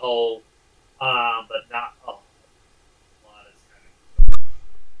 you see the hole, but not a lot.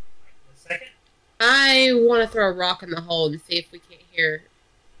 A second. I want to throw a rock in the hole and see if we can't hear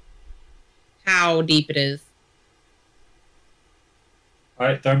how deep it is.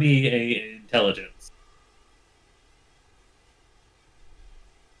 Alright, throw me a intelligence.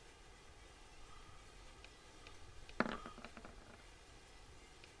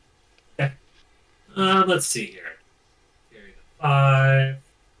 Okay. Let's see here. Carry the 5.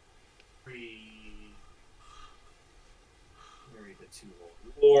 3. Carry the 2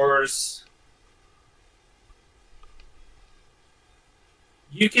 Holy Wars.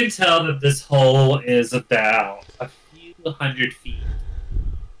 You can tell that this hole is about a few hundred feet.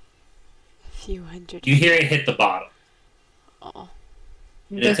 Few hundred. You hear it hit the bottom. Oh.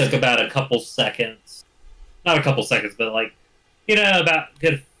 And it took about a couple seconds. Not a couple seconds, but like, about a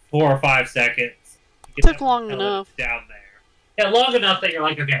good 4 or 5 seconds. You Took can long tell enough. it's down there. Yeah, long enough that you're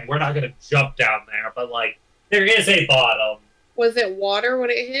like, okay, we're not going to jump down there, but like, there is a bottom. Was it water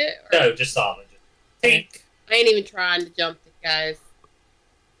when it hit? Or... No, just solid. Tank. I ain't even trying to jump it, guys.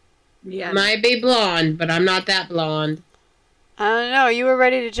 Yeah. Might be blonde, but I'm not that blonde. I don't know. You were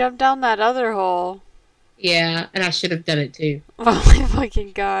ready to jump down that other hole. Yeah, and I should have done it too. Oh my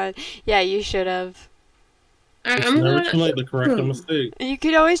fucking god. Yeah, you should have. It's I'm never gonna too late to correct a mistake. You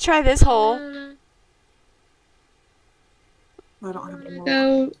could always try this hole. I don't have any more.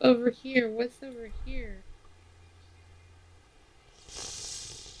 go over here. What's over here?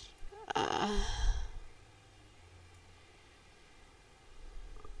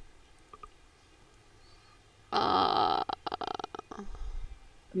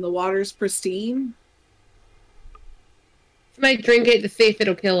 And the water's pristine. Somebody drink it to see if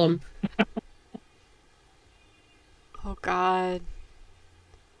it'll kill him. Oh god.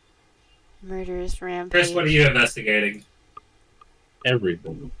 Murderous rampage. Chris, what are you investigating?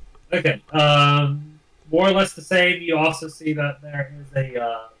 Everything. Okay. More or less the same. You also see that there is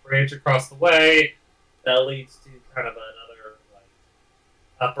a bridge across the way that leads to kind of another like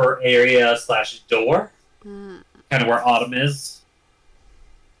upper area / door. Mm. Kind of where Autumn is.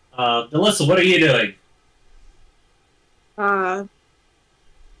 Delissa, what are you doing? Hold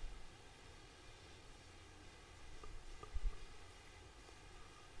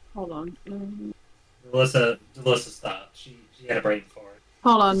on. Delissa stopped. She had a brain fart.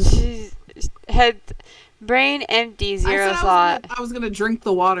 Hold on. She's had brain empty, zero slot. I was gonna drink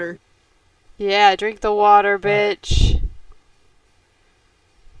the water. Yeah, drink the water, bitch.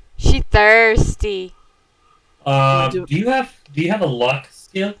 She thirsty. Do you have a luck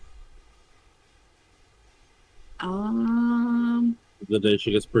skill? The day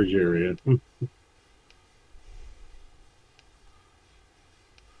she gets progeria.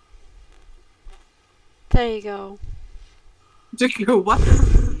 There you go. Drink your water,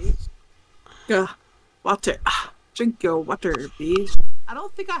 bitch. Water. Drink your water, bitch. I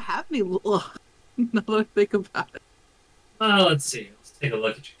don't think I have any luck. Now that I think about it. Let's see. Let's take a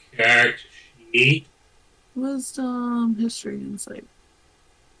look at your character sheet. Wisdom, history, insight.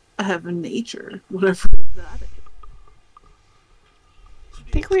 I have a nature, whatever that is. I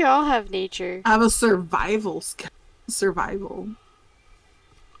think we all have nature. I have a survival skill. Survival.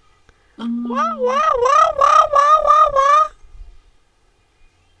 Wah, wah, wah, wah, wah, wah, wah.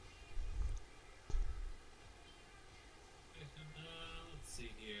 Let's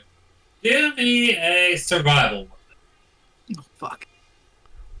see here. Give me a survival. Oh, fuck.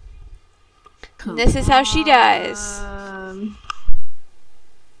 This is how she dies.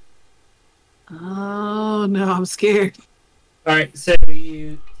 Oh no, I'm scared. Alright, so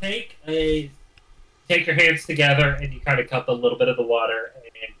you take your hands together and you kind of cup a little bit of the water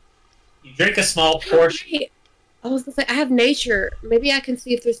and you drink a small portion. I was gonna say, I have nature. Maybe I can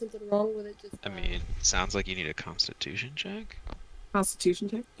see if there's something wrong with it. I mean, sounds like you need a constitution check. Constitution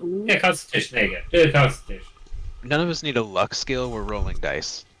check? Ooh. Yeah, Constitution. There you go. Do a Constitution. None of us need a luck skill, we're rolling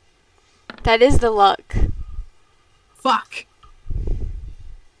dice. That is the luck. Fuck.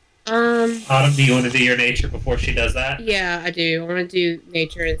 Autumn, do you want to do your nature before she does that? Yeah, I do. I want to do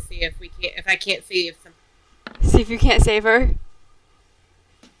nature and see if I can't see if some. See if you can't save her.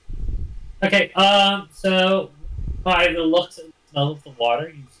 Okay, so by the looks and smell of the water,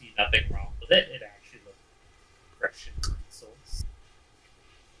 you see nothing wrong with it. It actually looks fresh and clean source.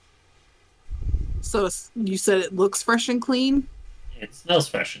 So you said it looks fresh and clean? It smells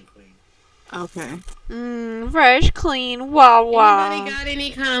fresh and clean. Okay. Fresh, clean, wah wah. Anybody got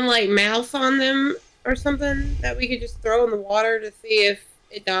any kind of like mouse on them or something that we could just throw in the water to see if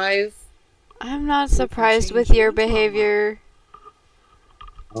it dies? I'm not surprised with your behavior.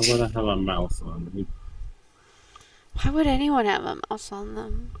 I'm gonna have a mouse on me. Why would anyone have a mouse on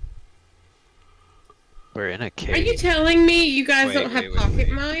them? We're in a cave. Are you telling me you guys Wait, don't have wait, pocket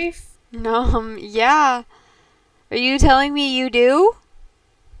wait. mice? No, yeah. Are you telling me you do?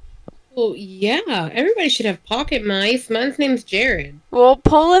 Well, yeah. Everybody should have pocket mice. Mine's name's Jared. We'll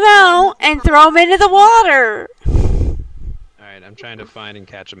pull him out and throw him into the water. Alright, I'm trying to find and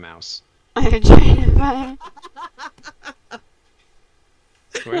catch a mouse. I'm trying to find.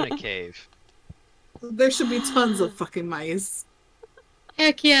 We're in a cave. There should be tons of fucking mice.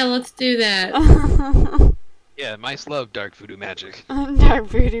 Heck yeah, let's do that. Yeah, mice love dark voodoo magic. Dark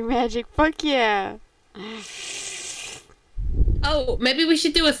voodoo magic. Fuck yeah. Oh, maybe we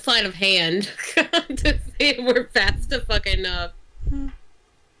should do a sleight of hand to see if we're fast enough.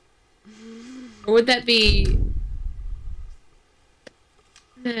 Or would that be?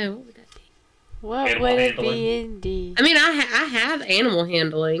 No, what would that be? What Animal would it handling. be indeed? I mean, I have animal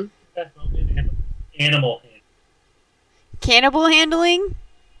handling. Animal hand. Cannibal handling?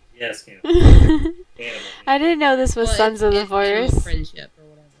 Yes, cannibal. Animal. I didn't know this was Well, Sons of the it's animal Forest. friendship or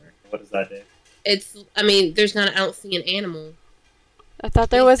whatever. What does that do? It's. I mean, there's not. I don't see an animal. I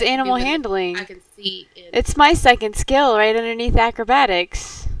thought there was Basically, animal but handling. I can see it. It's my second skill right underneath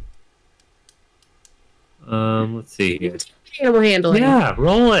acrobatics. Let's see here. Animal handling. Yeah,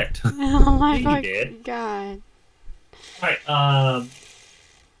 roll it. Oh my You fucking did. god. Alright,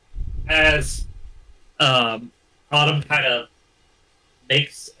 as Autumn kind of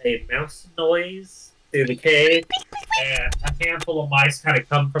makes a mouse noise through the cave, and a handful of mice kind of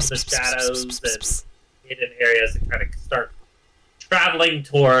come from the shadows and hidden areas and kind of start traveling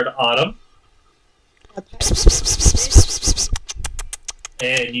toward Autumn.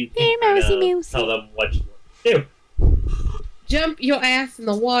 And you Here, can mousy, kind of mousy. tell them what you want to do. Jump your ass in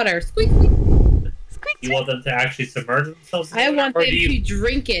the water. Squeak, squeak. You want them to actually submerge themselves in I the want water, them or do to you...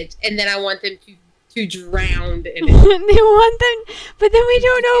 drink it, and then I want them to drown in They it. want them, but then we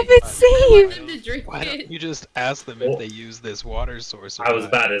don't know if it's I want safe. them to drink Why it. don't you just ask them if they use this water source or I was not?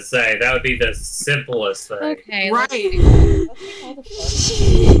 about to say, that would be the simplest thing. Okay. Right. Let's take all the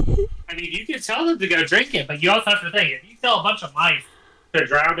fun. I mean, you can tell them to go drink it, but you also have to think, if you tell a bunch of mice to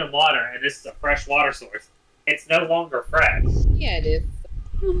drown in water and this is a fresh water source, it's no longer fresh. Yeah, it is.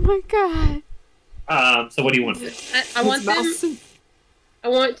 Oh my god. So what do you want to do? I want It's them. mouse soup. I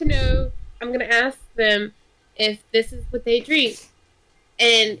want to know. I'm gonna ask them if this is what they drink,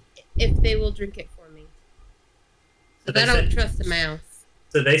 and if they will drink it for me. So Because I don't trust a mouse.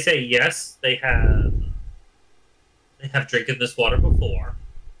 So they say yes, they have drinking this water before.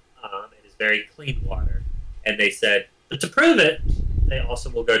 It is very clean water. And they said, but to prove it, they also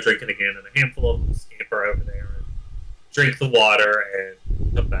will go drink it again, and a handful of them scamper over there and drink the water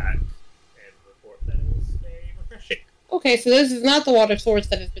and come back and report that it was very refreshing. Okay, so this is not the water source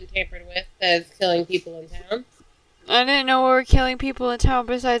that has been tampered with that is killing people in town. I didn't know we were killing people in town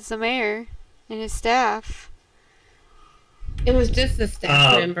besides the mayor and his staff. It was just a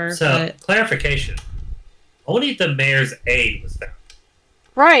staff member, So, but clarification. Only the mayor's aide was found.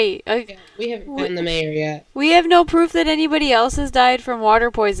 Right. yeah, we haven't found the mayor yet. We have no proof that anybody else has died from water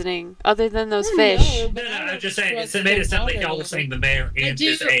poisoning other than those fish. No, I'm just saying, it made it sound like y'all were saying the mayor and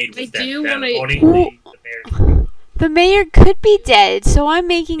his aide was I dead. do That wanna- only the mayor's The mayor could be dead, so I'm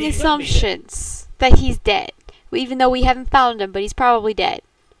making He could be dead. assumptions that he's dead. Even though we haven't found him, but he's probably dead.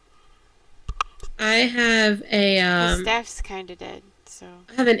 I have His a staff's kinda dead, so.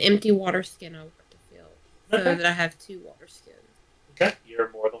 I have an empty water skin I want to fill, so Okay. that I have 2 water skins. Okay, you're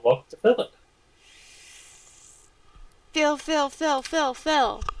more than welcome to fill it.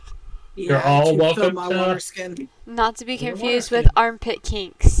 Fill. You're Yeah, all I can feel welcome my to- water skin. Not to be Your confused water with skin. armpit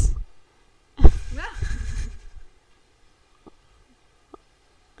kinks.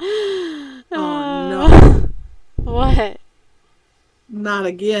 Oh, What? Not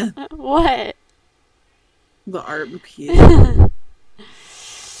again. What? The art piece.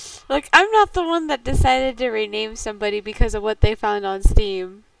 Look, I'm not the one that decided to rename somebody because of what they found on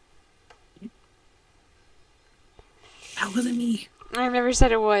Steam. That wasn't me. I never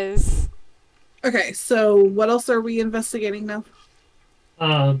said it was. Okay, so what else are we investigating now?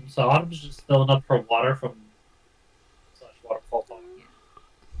 So Autumn's just filling up her water from / waterfall pond.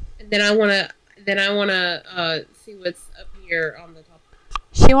 And then I wanna see what's up here on the top.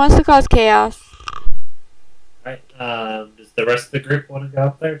 She wants to cause chaos. Right. Does the rest of the group want to go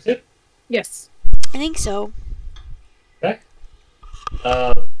up there too? Yes. I think so. Okay.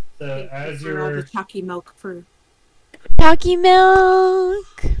 So as For all the you're chalky milk for. Chalky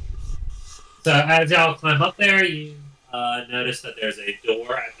milk. So as y'all climb up there, you notice that there's a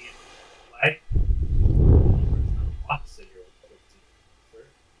door at the end of the way. There's no lock, so you're able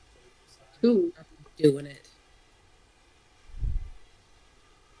to Ooh, I'm doing it.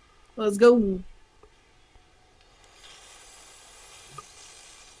 Let's go.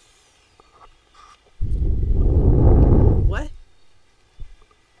 What?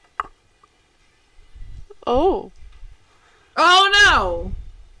 Oh. Oh no!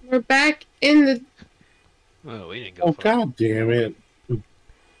 We're back in the. Oh, we didn't go Oh, far. god damn it.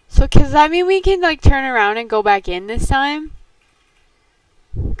 So does that mean we can like turn around and go back in this time?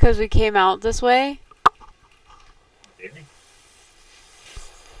 Because we came out this way? Maybe.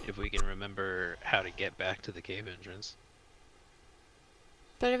 If we can remember how to get back to the cave entrance.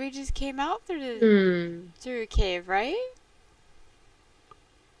 But we just came out through a cave, right?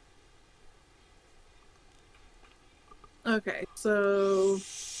 Okay, so.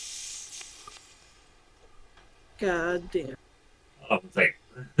 God damn. Oh, like,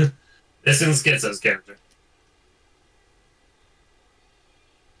 this is Schizo's character.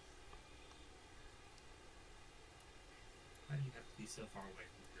 Why do you have to be so far away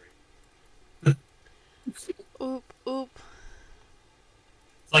from the grave? Oop, oop.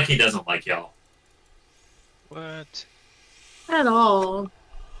 It's like he doesn't like y'all. What? At all.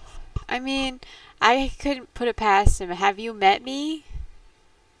 I mean, I couldn't put it past him. Have you met me?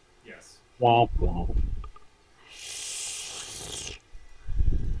 Yes. Womp womp.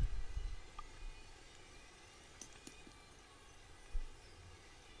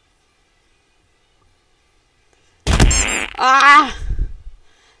 Ah!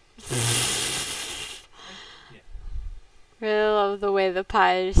 Really love the way the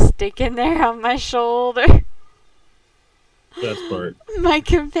pie is sticking there on my shoulder. Best part. My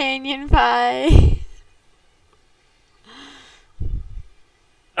companion pie.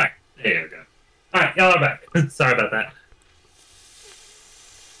 Alright, there you go. Alright, y'all are back. Sorry about that.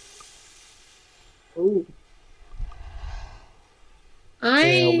 Ooh.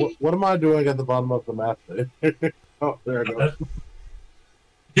 Yeah, what am I doing at the bottom of the map? Oh, there I go.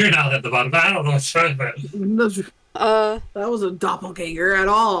 You're not at the bottom. I don't know what's wrong about. That was a doppelganger at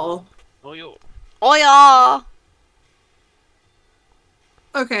all. Oh, yo. Oh, yeah.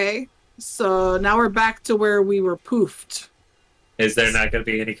 Okay, so now we're back to where we were poofed. Is there not going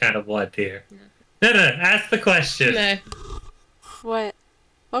to be any kind of blood here? No, ask the question. No, What?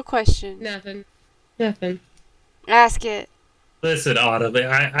 What question? nothing. Nothing. Ask it. Listen, Autumn,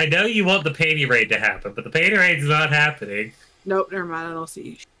 I know you want the painting raid to happen, but the painting raid's not happening. Nope, never mind. I don't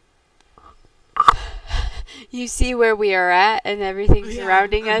see. You see where we are at and everything Yeah.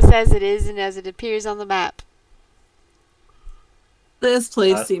 surrounding us as it is and as it appears on the map. This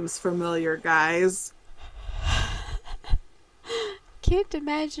place seems familiar, guys. Can't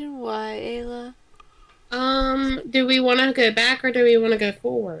imagine why, Ayla. Do we want to go back or do we want to go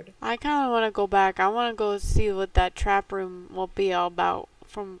forward? I kind of want to go back. I want to go see what that trap room will be all about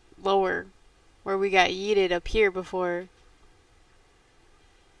from lower, where we got yeeted up here before.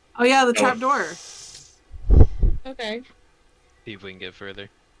 Oh yeah, the trap door. Okay. See if we can get further.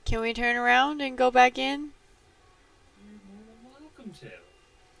 Can we turn around and go back in? Welcome to.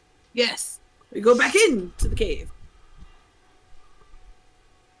 Yes, we go back into the cave.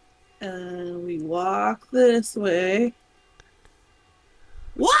 And we walk this way.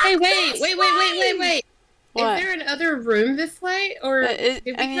 What? Hey, wait. What? Is there another room this way? Or did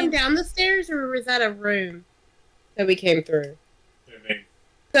we I come mean- down the stairs or was that a room that we came through? I mean,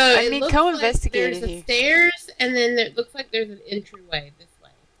 So I it mean, looks co-investigate like it there's here. a stairs and then it looks like there's an entryway this way.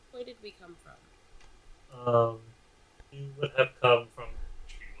 Where did we come from? you would have come from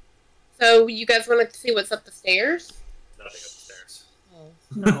So you guys want to see what's up the stairs? nothing upstairs.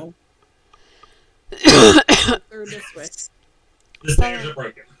 No. Through this way. The stairs are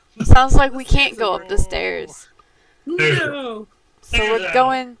broken. Sounds like we can't go up the stairs. No. So we're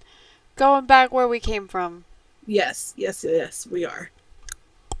going back where we came from. Yes, we are.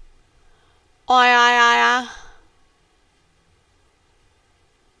 Oi.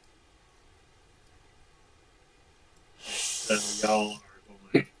 So y'all are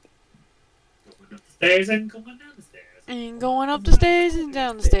going up the stairs and going down the stairs. And going up the stairs and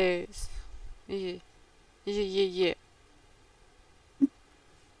down the stairs. Yeah.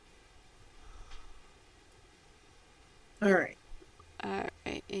 Alright.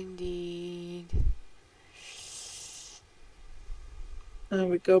 Alright, indeed. And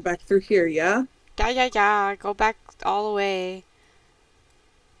we go back through here, yeah? Yeah. Go back all the way.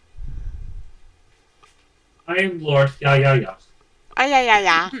 I am Lord. Yeah.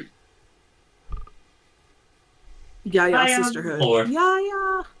 Yeah. Yeah, I am sisterhood. Lord.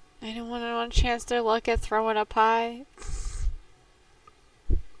 Yeah. Anyone want a chance their luck at throwing a pie?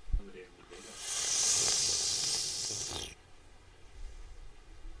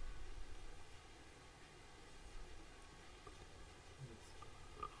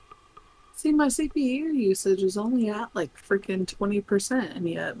 See, my CPU usage is only at like freaking 20%, and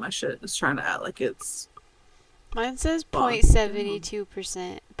yet my shit is trying to act like it's Mine says Fuck.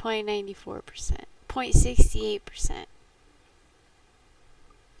 0.72%, 0.94%, 0.68%.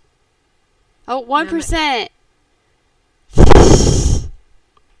 Oh, 1%.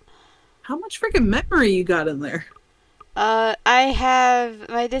 How much freaking memory you got in there? I have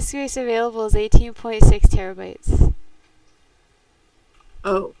my disk space available is 18.6 terabytes.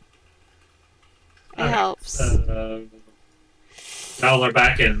 Oh. It helps. Y'all are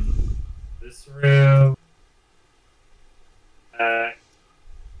back in this room.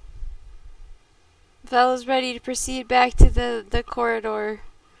 Bella's ready to proceed back to the corridor.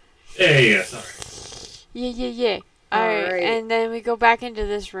 Yeah, sorry. Yeah. Alright, and then we go back into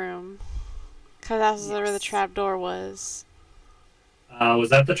this room. Because that's where the trapdoor was. Was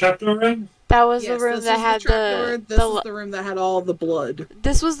that the trapdoor room? That was the room that had This is the room that had all the blood.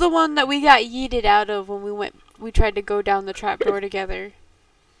 This was the one that we got yeeted out of when we tried to go down the trapdoor together.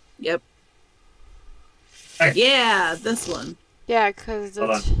 Yep. Right. Yeah, this one. Yeah, because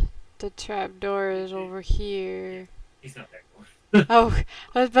the trapdoor is over here. He's not there. Oh,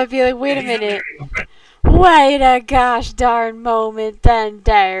 I was about to be like, wait a minute. Wait a gosh darn moment, then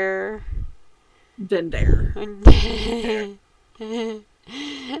there.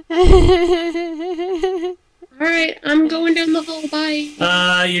 Alright, I'm going down the hall.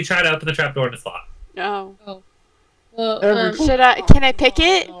 Bye. You try to open the trapdoor and it's locked. Oh. Well, can I pick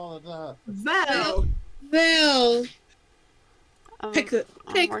it? Val! Pick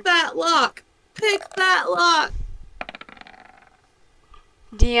that lock! Pick that lock!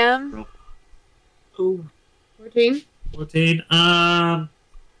 DM? Ooh. 14. 14.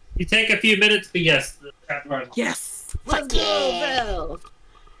 You take a few minutes, but yes, the trapdoor is locked. Yes! Let's go, Val!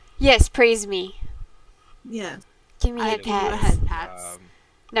 Yes, praise me. Yeah. Give me head pats.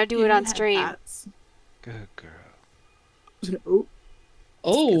 Now do it on stream. Good girl.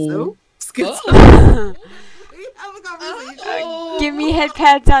 Oh. Schizo. We have a conversation. Give me head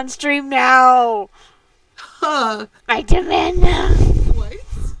pads on stream now. Huh. I demand them.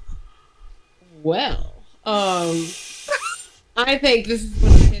 What? Well, I think this is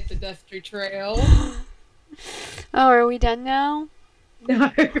when I hit the dusty trail. Oh, are we done now?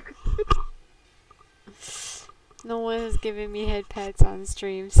 No. No one is giving me head pats on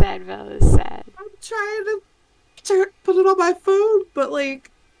stream. Sad Val is sad. I'm trying to put it on my phone, but like,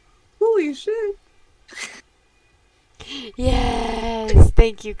 holy shit. Yes.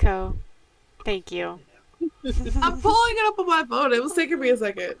 Thank you, Ko. Thank you. I'm pulling it up on my phone. It was taking me a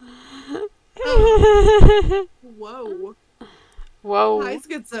second. Whoa. Whoa. Hi,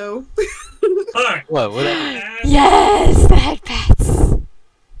 Schizo. Alright. Whoa, what? Yes, the head pats.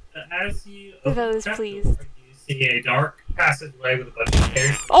 As you open the Fellas, trapdoor, please. you see a dark passageway with a bunch of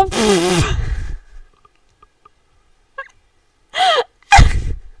stairs. Oh.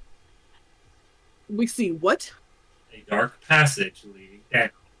 We see what? A dark passage leading down.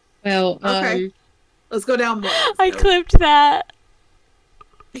 Well, Okay. Let's go down more. I clipped that.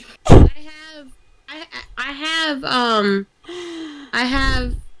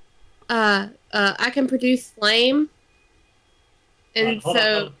 I can produce flame. And Hold on,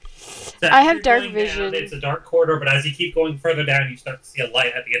 hold so on. So I as have you're dark going vision. Down, it's a dark corridor, but as you keep going further down, you start to see a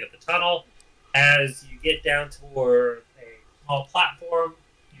light at the end of the tunnel. As you get down toward a small platform,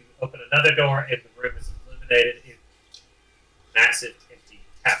 you open another door, and the room is illuminated in a massive empty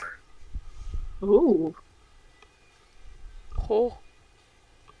cavern. Ooh. Oh.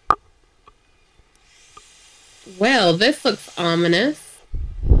 well, this looks ominous.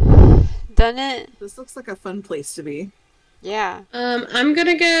 Done it? This looks like a fun place to be. Yeah. I'm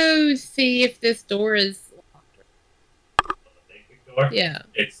gonna go see if this door is locked. The big door. Yeah.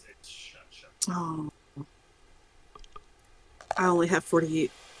 It's shut. Oh. I only have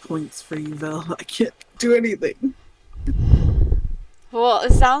 48 points for you, Val. I can't do anything. Well,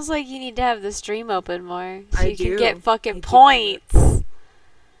 it sounds like you need to have the stream open more so I you can do. get fucking I do. points.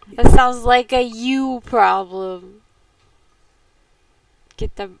 That sounds like a you problem.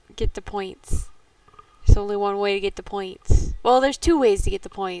 Get the points. There's only one way to get the points. Well, there's two ways to get the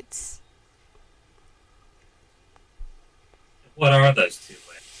points. What are those two ways?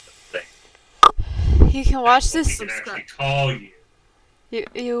 You can watch We this. can actually call you.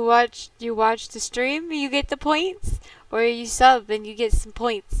 You watch the stream, you get the points, or you sub and you get some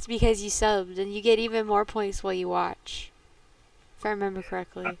points because you subbed, and you get even more points while you watch. If I remember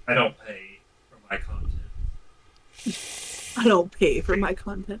correctly. I don't pay for my content. I don't pay for my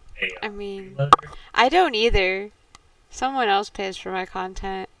content. I mean, I don't either. Someone else pays for my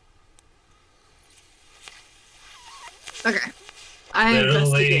content. Okay. I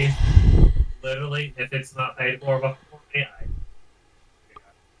investigate. Literally, if it's not paid for me,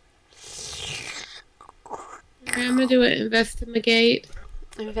 I'm gonna do it. Investigate.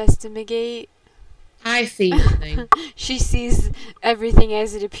 Investigate. I see everything. She sees everything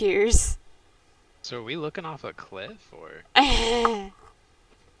as it appears. So are we looking off a cliff or? No.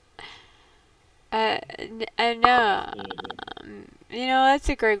 You know, that's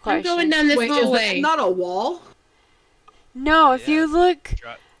a great I'm question. going down this Wait, is hallway. that not a wall? No, if you Yeah. look,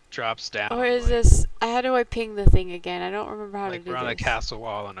 Drops down. or is like, this? How do I ping the thing again? I don't remember how like to we're do on a this. castle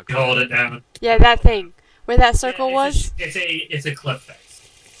wall on a You hold cliff. it down. Yeah, that thing where that circle Yeah, was. It's a cliff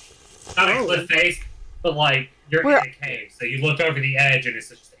face. Not a Oh. cliff face, but like you're We're- in a cave, so you look over the edge and it's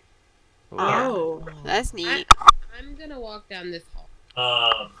just Oh. That's neat. I'm gonna walk down this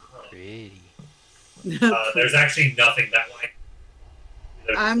hall. Pretty. there's actually nothing that way.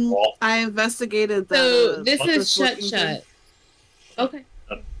 There's a wall. I investigated the. So this what is shut looking shut. Okay.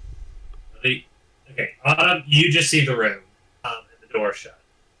 Okay, you just see the room, and the door shut.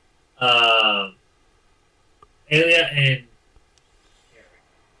 Alia and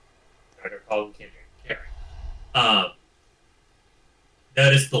Carrie, I call him Carrie.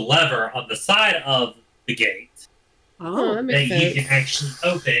 Notice the lever on the side of the gate Oh, that that makes you sense. can actually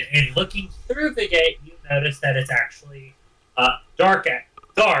open. And looking through the gate, you notice that it's actually dark,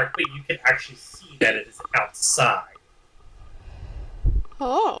 but you can actually see that it is outside.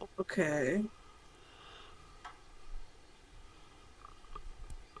 Oh. Okay.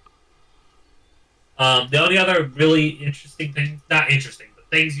 The only other really interesting things, not interesting, but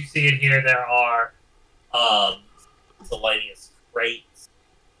things you see in here, there are miscellaneous crates.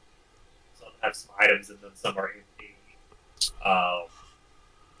 Some have some items in them, some are empty.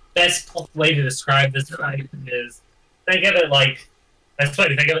 Best way to describe this item is think of it like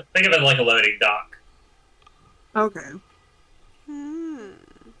think of it like a loading dock. Okay. Hmm.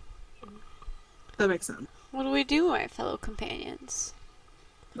 That makes sense. What do we do, my fellow companions?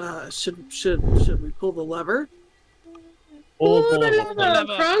 Should we pull the lever? Pull the the lever.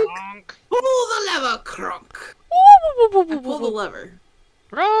 lever. Crunk. Pull the lever, crunk. I pull the lever.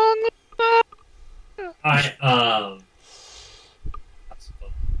 Wrong.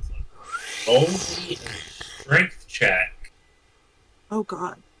 Roll me a strength check. Oh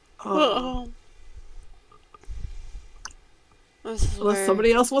God. Uh-oh. This is Unless where...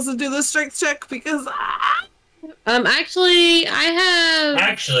 somebody else wants to do this strength check because Actually, I have.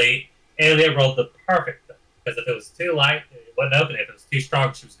 Actually, Alia rolled the perfect thing because if it was too light, it wouldn't open it. If it was too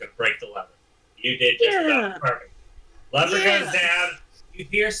strong, she was going to break the lever. You did just about perfect. Lever goes down. You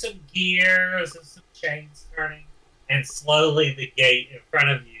hear some gears and some chains turning, and slowly the gate in front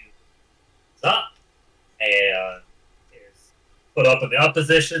of you is up and is put up in the up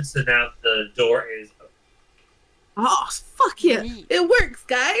position. So now the door is open. oh fuck yeah, Neat. it works,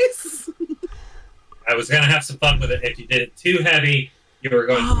 guys. I was going to have some fun with it. If you did it too heavy, you were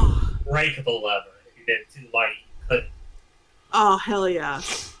going to break the lever. If you did it too light, you couldn't. Oh hell yeah.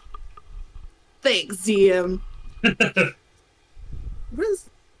 Thanks, DM. What is?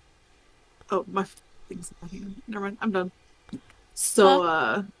 Oh, my thing's not here. Never mind. I'm done.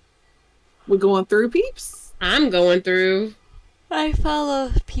 So, we're going through, peeps. I'm going through. I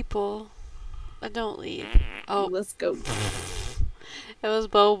follow people. I don't leave. Oh, Let's go. it was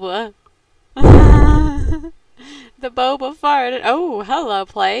Boba. The Boba farted. Oh, hello,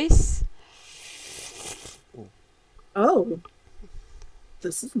 place. Oh,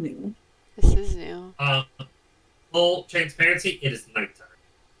 this is new. This is new. Full transparency, it is nighttime.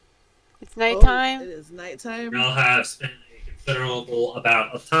 It's nighttime. Oh, it is nighttime. Y'all have spent a considerable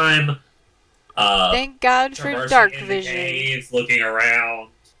amount of time Thank God for traversing dark in the vision. caves, looking around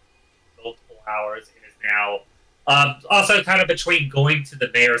multiple hours. It is now also kind of between going to the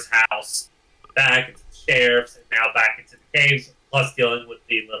mayor's house, back into the sheriff's, and now back into the caves, plus dealing with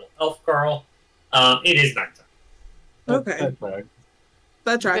the little elf girl. It is nighttime. Okay.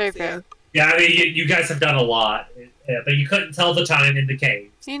 That Very tracks. fair. Yeah. Yeah, I mean, you guys have done a lot, but you couldn't tell the time in the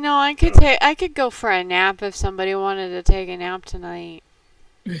caves. You know, I could go for a nap if somebody wanted to take a nap tonight.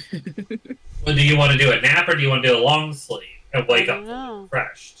 Well, do you want to do a nap or do you want to do a long sleep and wake I up don't know.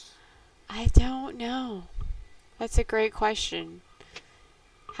 refreshed? I don't know. That's a great question.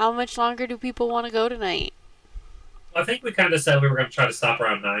 How much longer do people want to go tonight? I think we kind of said we were going to try to stop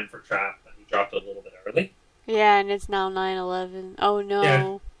around 9 for trap, but we dropped it a little bit early. Yeah, and it's now 9:11. Oh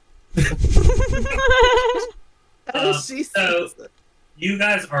no. So you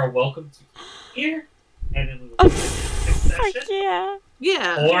guys are welcome to come here, and then we will next Fuck session. yeah.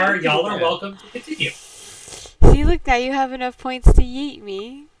 Yeah. Or y'all are welcome to continue. See, look, now you have enough points to yeet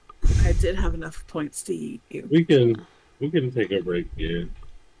me. I did have enough points to eat you. We can take a break here.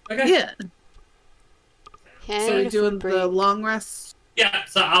 Okay. Yeah. Yeah, So I need we're a doing food break. the long rest. Yeah,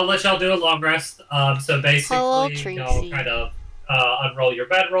 so I'll let y'all do a long rest. So basically, Hello, y'all Tracy. kind of unroll your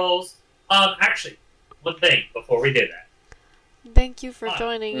bedrolls. Actually, one thing before we do that. Thank you for Hi.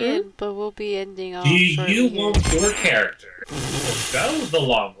 joining in, but we'll be ending off. Do you shortly want here. your character to go the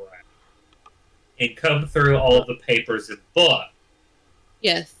long way and come through all the papers and books?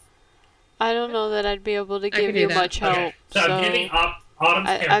 Yes. I don't know that I'd be able to could give do you that. much help. Okay, so I'm giving Autumn's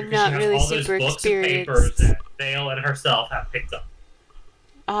character I'm not because she really has all those super books and papers experienced. that Vale and herself have picked up.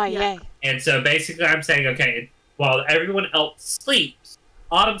 Ah, Yeah. yay. And so basically I'm saying, okay, while everyone else sleeps,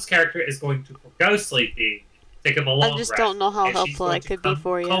 Autumn's character is going to forgo sleeping, take him a long I just rest, don't know how and she's helpful going I to could be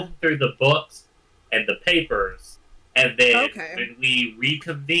for you. comb through the books and the papers, and then Okay. when we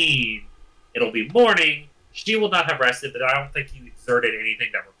reconvene, it'll be morning. She will not have rested, but I don't think you exerted anything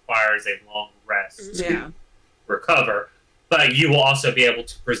that requires a long rest to Yeah. recover. But you will also be able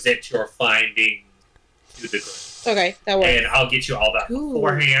to present your findings to the group. Okay, that works. And I'll get you all that Cool.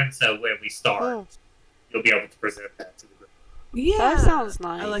 beforehand, so when we start, Cool. you'll be able to present that to the group. Yeah. That sounds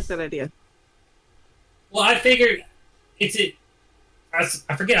nice. I like that idea. Well, I figured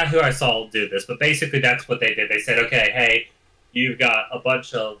I forget who I saw do this, but basically that's what they did. They said, okay, hey, you've got a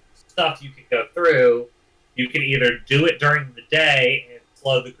bunch of stuff you can go through. You can either do it during the day and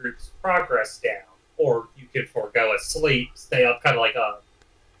slow the group's progress down, or you can forego a sleep, stay up kind of like a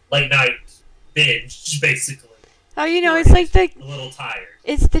late night binge, basically. Oh, you know, it's like the A little tired.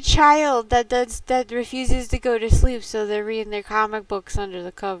 it's the child that refuses to go to sleep, so they're reading their comic books under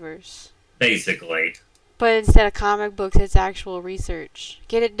the covers. Basically. But instead of comic books, it's actual research.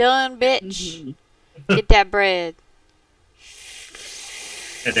 Get it done, bitch. Mhm. Get that bread.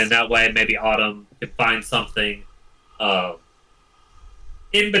 And then that way, maybe Autumn can find something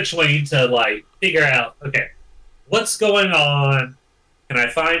in between to, like, figure out, okay, what's going on? Can I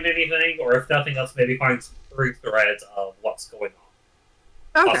find anything? Or if nothing else, maybe find some through threads of what's going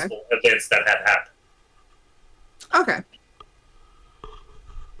on. Okay. Possible events that have happened. Okay.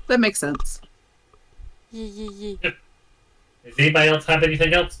 That makes sense. Yee. Does anybody else have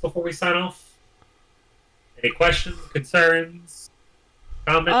anything else before we sign off? Any questions, concerns,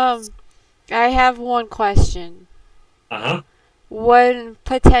 comments? I have one question. Uh-huh. When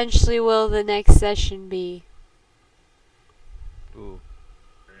potentially will the next session be? Ooh.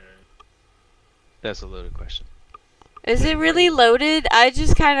 That's a loaded question. Is it really loaded? I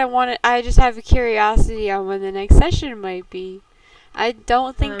just have a curiosity on when the next session might be. I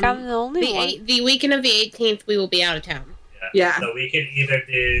don't think I'm the only one. The weekend of the 18th, we will be out of town. Yeah. So we can either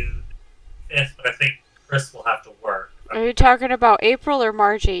do 5th, but I think Chris will have to work. Are you talking about April or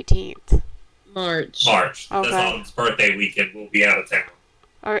March 18th? March. March. Okay. That's Autumn's birthday weekend. We'll be out of town.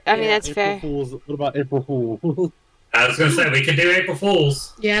 Or I mean, that's April fair. Fools. What about April Fool? I was gonna say we could do April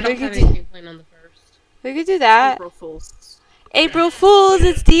Fools. Yeah, I don't We have could do- anything planned on the 1st. We could do that. April Fools. April Fools,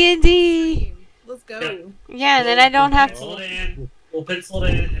 it's D&D. Let's go. Yep. Yeah, and then I don't have Pencil to. it in. We'll pencil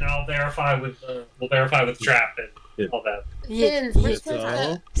it in, and I'll verify with Trap and all that. Yeah, Since we're yeah. supposed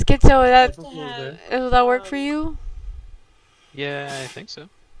to, Schizo, April Fool's Day. will that work for you? Yeah, I think so.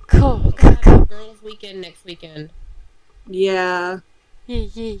 Cool. have a girls' weekend next weekend. Yeah.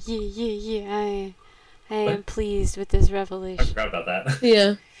 Yeah. I am pleased with this I revelation. forgot about that.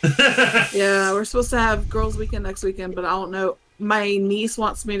 Yeah. Yeah, we're supposed to have girls' weekend next weekend, but I don't know. My niece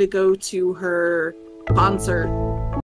wants me to go to her concert